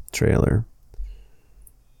whole trailer.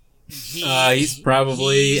 He's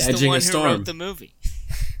probably he's edging the one a storm. Who wrote the movie.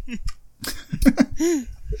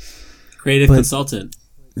 Creative But- consultant.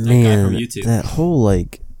 guy Man, from YouTube. that whole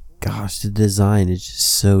like, gosh, the design is just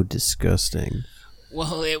so disgusting.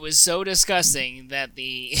 Well, it was so disgusting that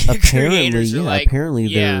the Apparently, creators are yeah, like, apparently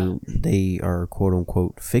yeah. they are quote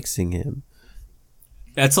unquote fixing him.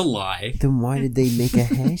 That's a lie. Then why did they make a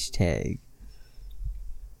hashtag?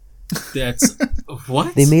 That's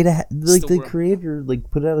what? They made a like the the word. creator like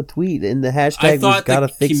put out a tweet and the I hashtag was thought gotta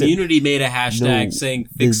the fix it. community made a hashtag No, saying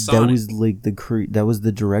fix that Sonic. was like that was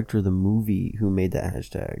the director of the movie who made that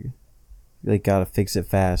hashtag. Like gotta fix it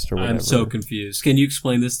fast or whatever. I'm so confused. Can you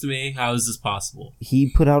explain this to me? How is this possible? He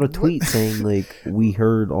put out a tweet saying like we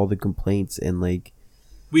heard all the complaints and like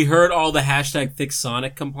We heard all the hashtag fix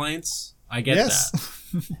Sonic complaints. I get Yes.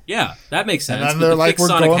 that. Yeah, that makes sense. And then but they're the like, fix we're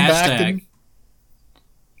Sonic going back hashtag and-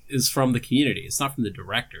 is from the community. It's not from the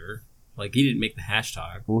director. Like, he didn't make the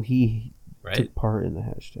hashtag, well he right? took part in the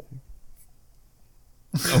hashtag.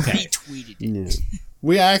 Okay. He tweeted it. Yeah.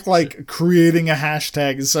 We act like creating a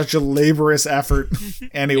hashtag is such a laborious effort.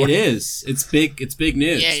 Anyway, It is. It's big. It's big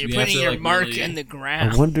news. Yeah, you're We have putting to, your like, mark really- in the I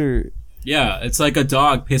ground. wonder Yeah, it's like a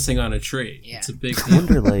dog pissing on a tree. Yeah. It's a big I deal.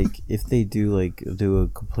 wonder like if they do a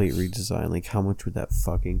complete redesign, like how much would that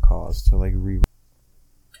fucking cost to like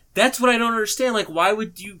That's what I don't understand. Like, why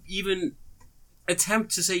would you even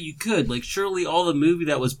attempt to say you could? Like, surely all the movie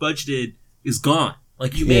that was budgeted is gone.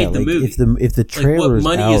 Like, you made the like movie. if the trailer's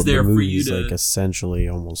money out, is there the for you movie's to- like essentially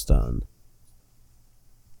almost done.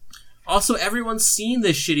 Also, everyone's seen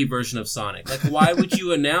this shitty version of Sonic. Like, why would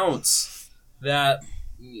you announce that?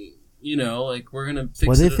 You know, like, we're gonna fix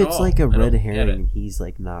What it if at it's all? like a I don't red get herring it. and he's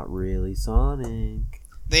like not really Sonic?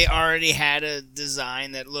 They already had a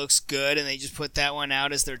design that looks good, and they just put that one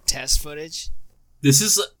out as their test footage. This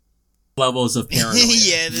is levels of paranoia.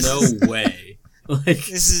 Yeah, this no is- way. Like,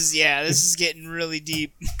 This is getting really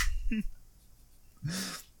deep.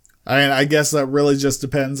 I mean, I guess that really just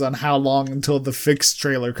depends on how long until the fixed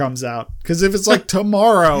trailer comes out. Because if it's like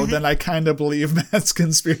tomorrow, then I kind of believe Matt's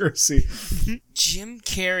conspiracy. Jim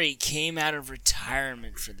Carrey came out of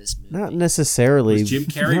retirement for this movie. Not necessarily. Was Jim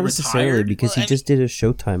Carrey not necessarily retired? because Well, he I just did a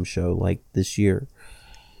Showtime show like this year.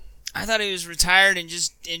 I thought he was retired and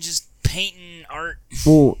just painting art.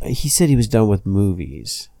 Well, he said he was done with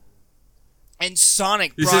movies. And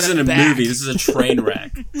Sonic this brought isn't him a back. movie. This is a train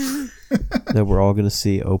wreck. That we're all gonna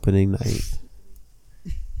see opening night.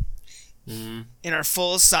 in our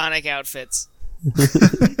full Sonic outfits.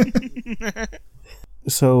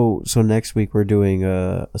 So next week we're doing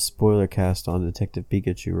a spoiler cast on Detective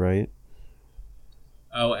Pikachu, right?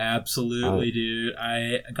 Oh, absolutely, dude.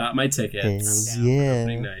 I got my tickets. Hell yeah.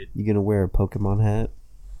 Opening night. You gonna wear a Pokemon hat?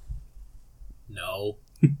 No.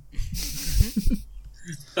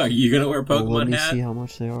 Are you gonna wear a Well, let Pokemon me hat? see how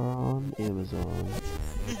much they are on Amazon.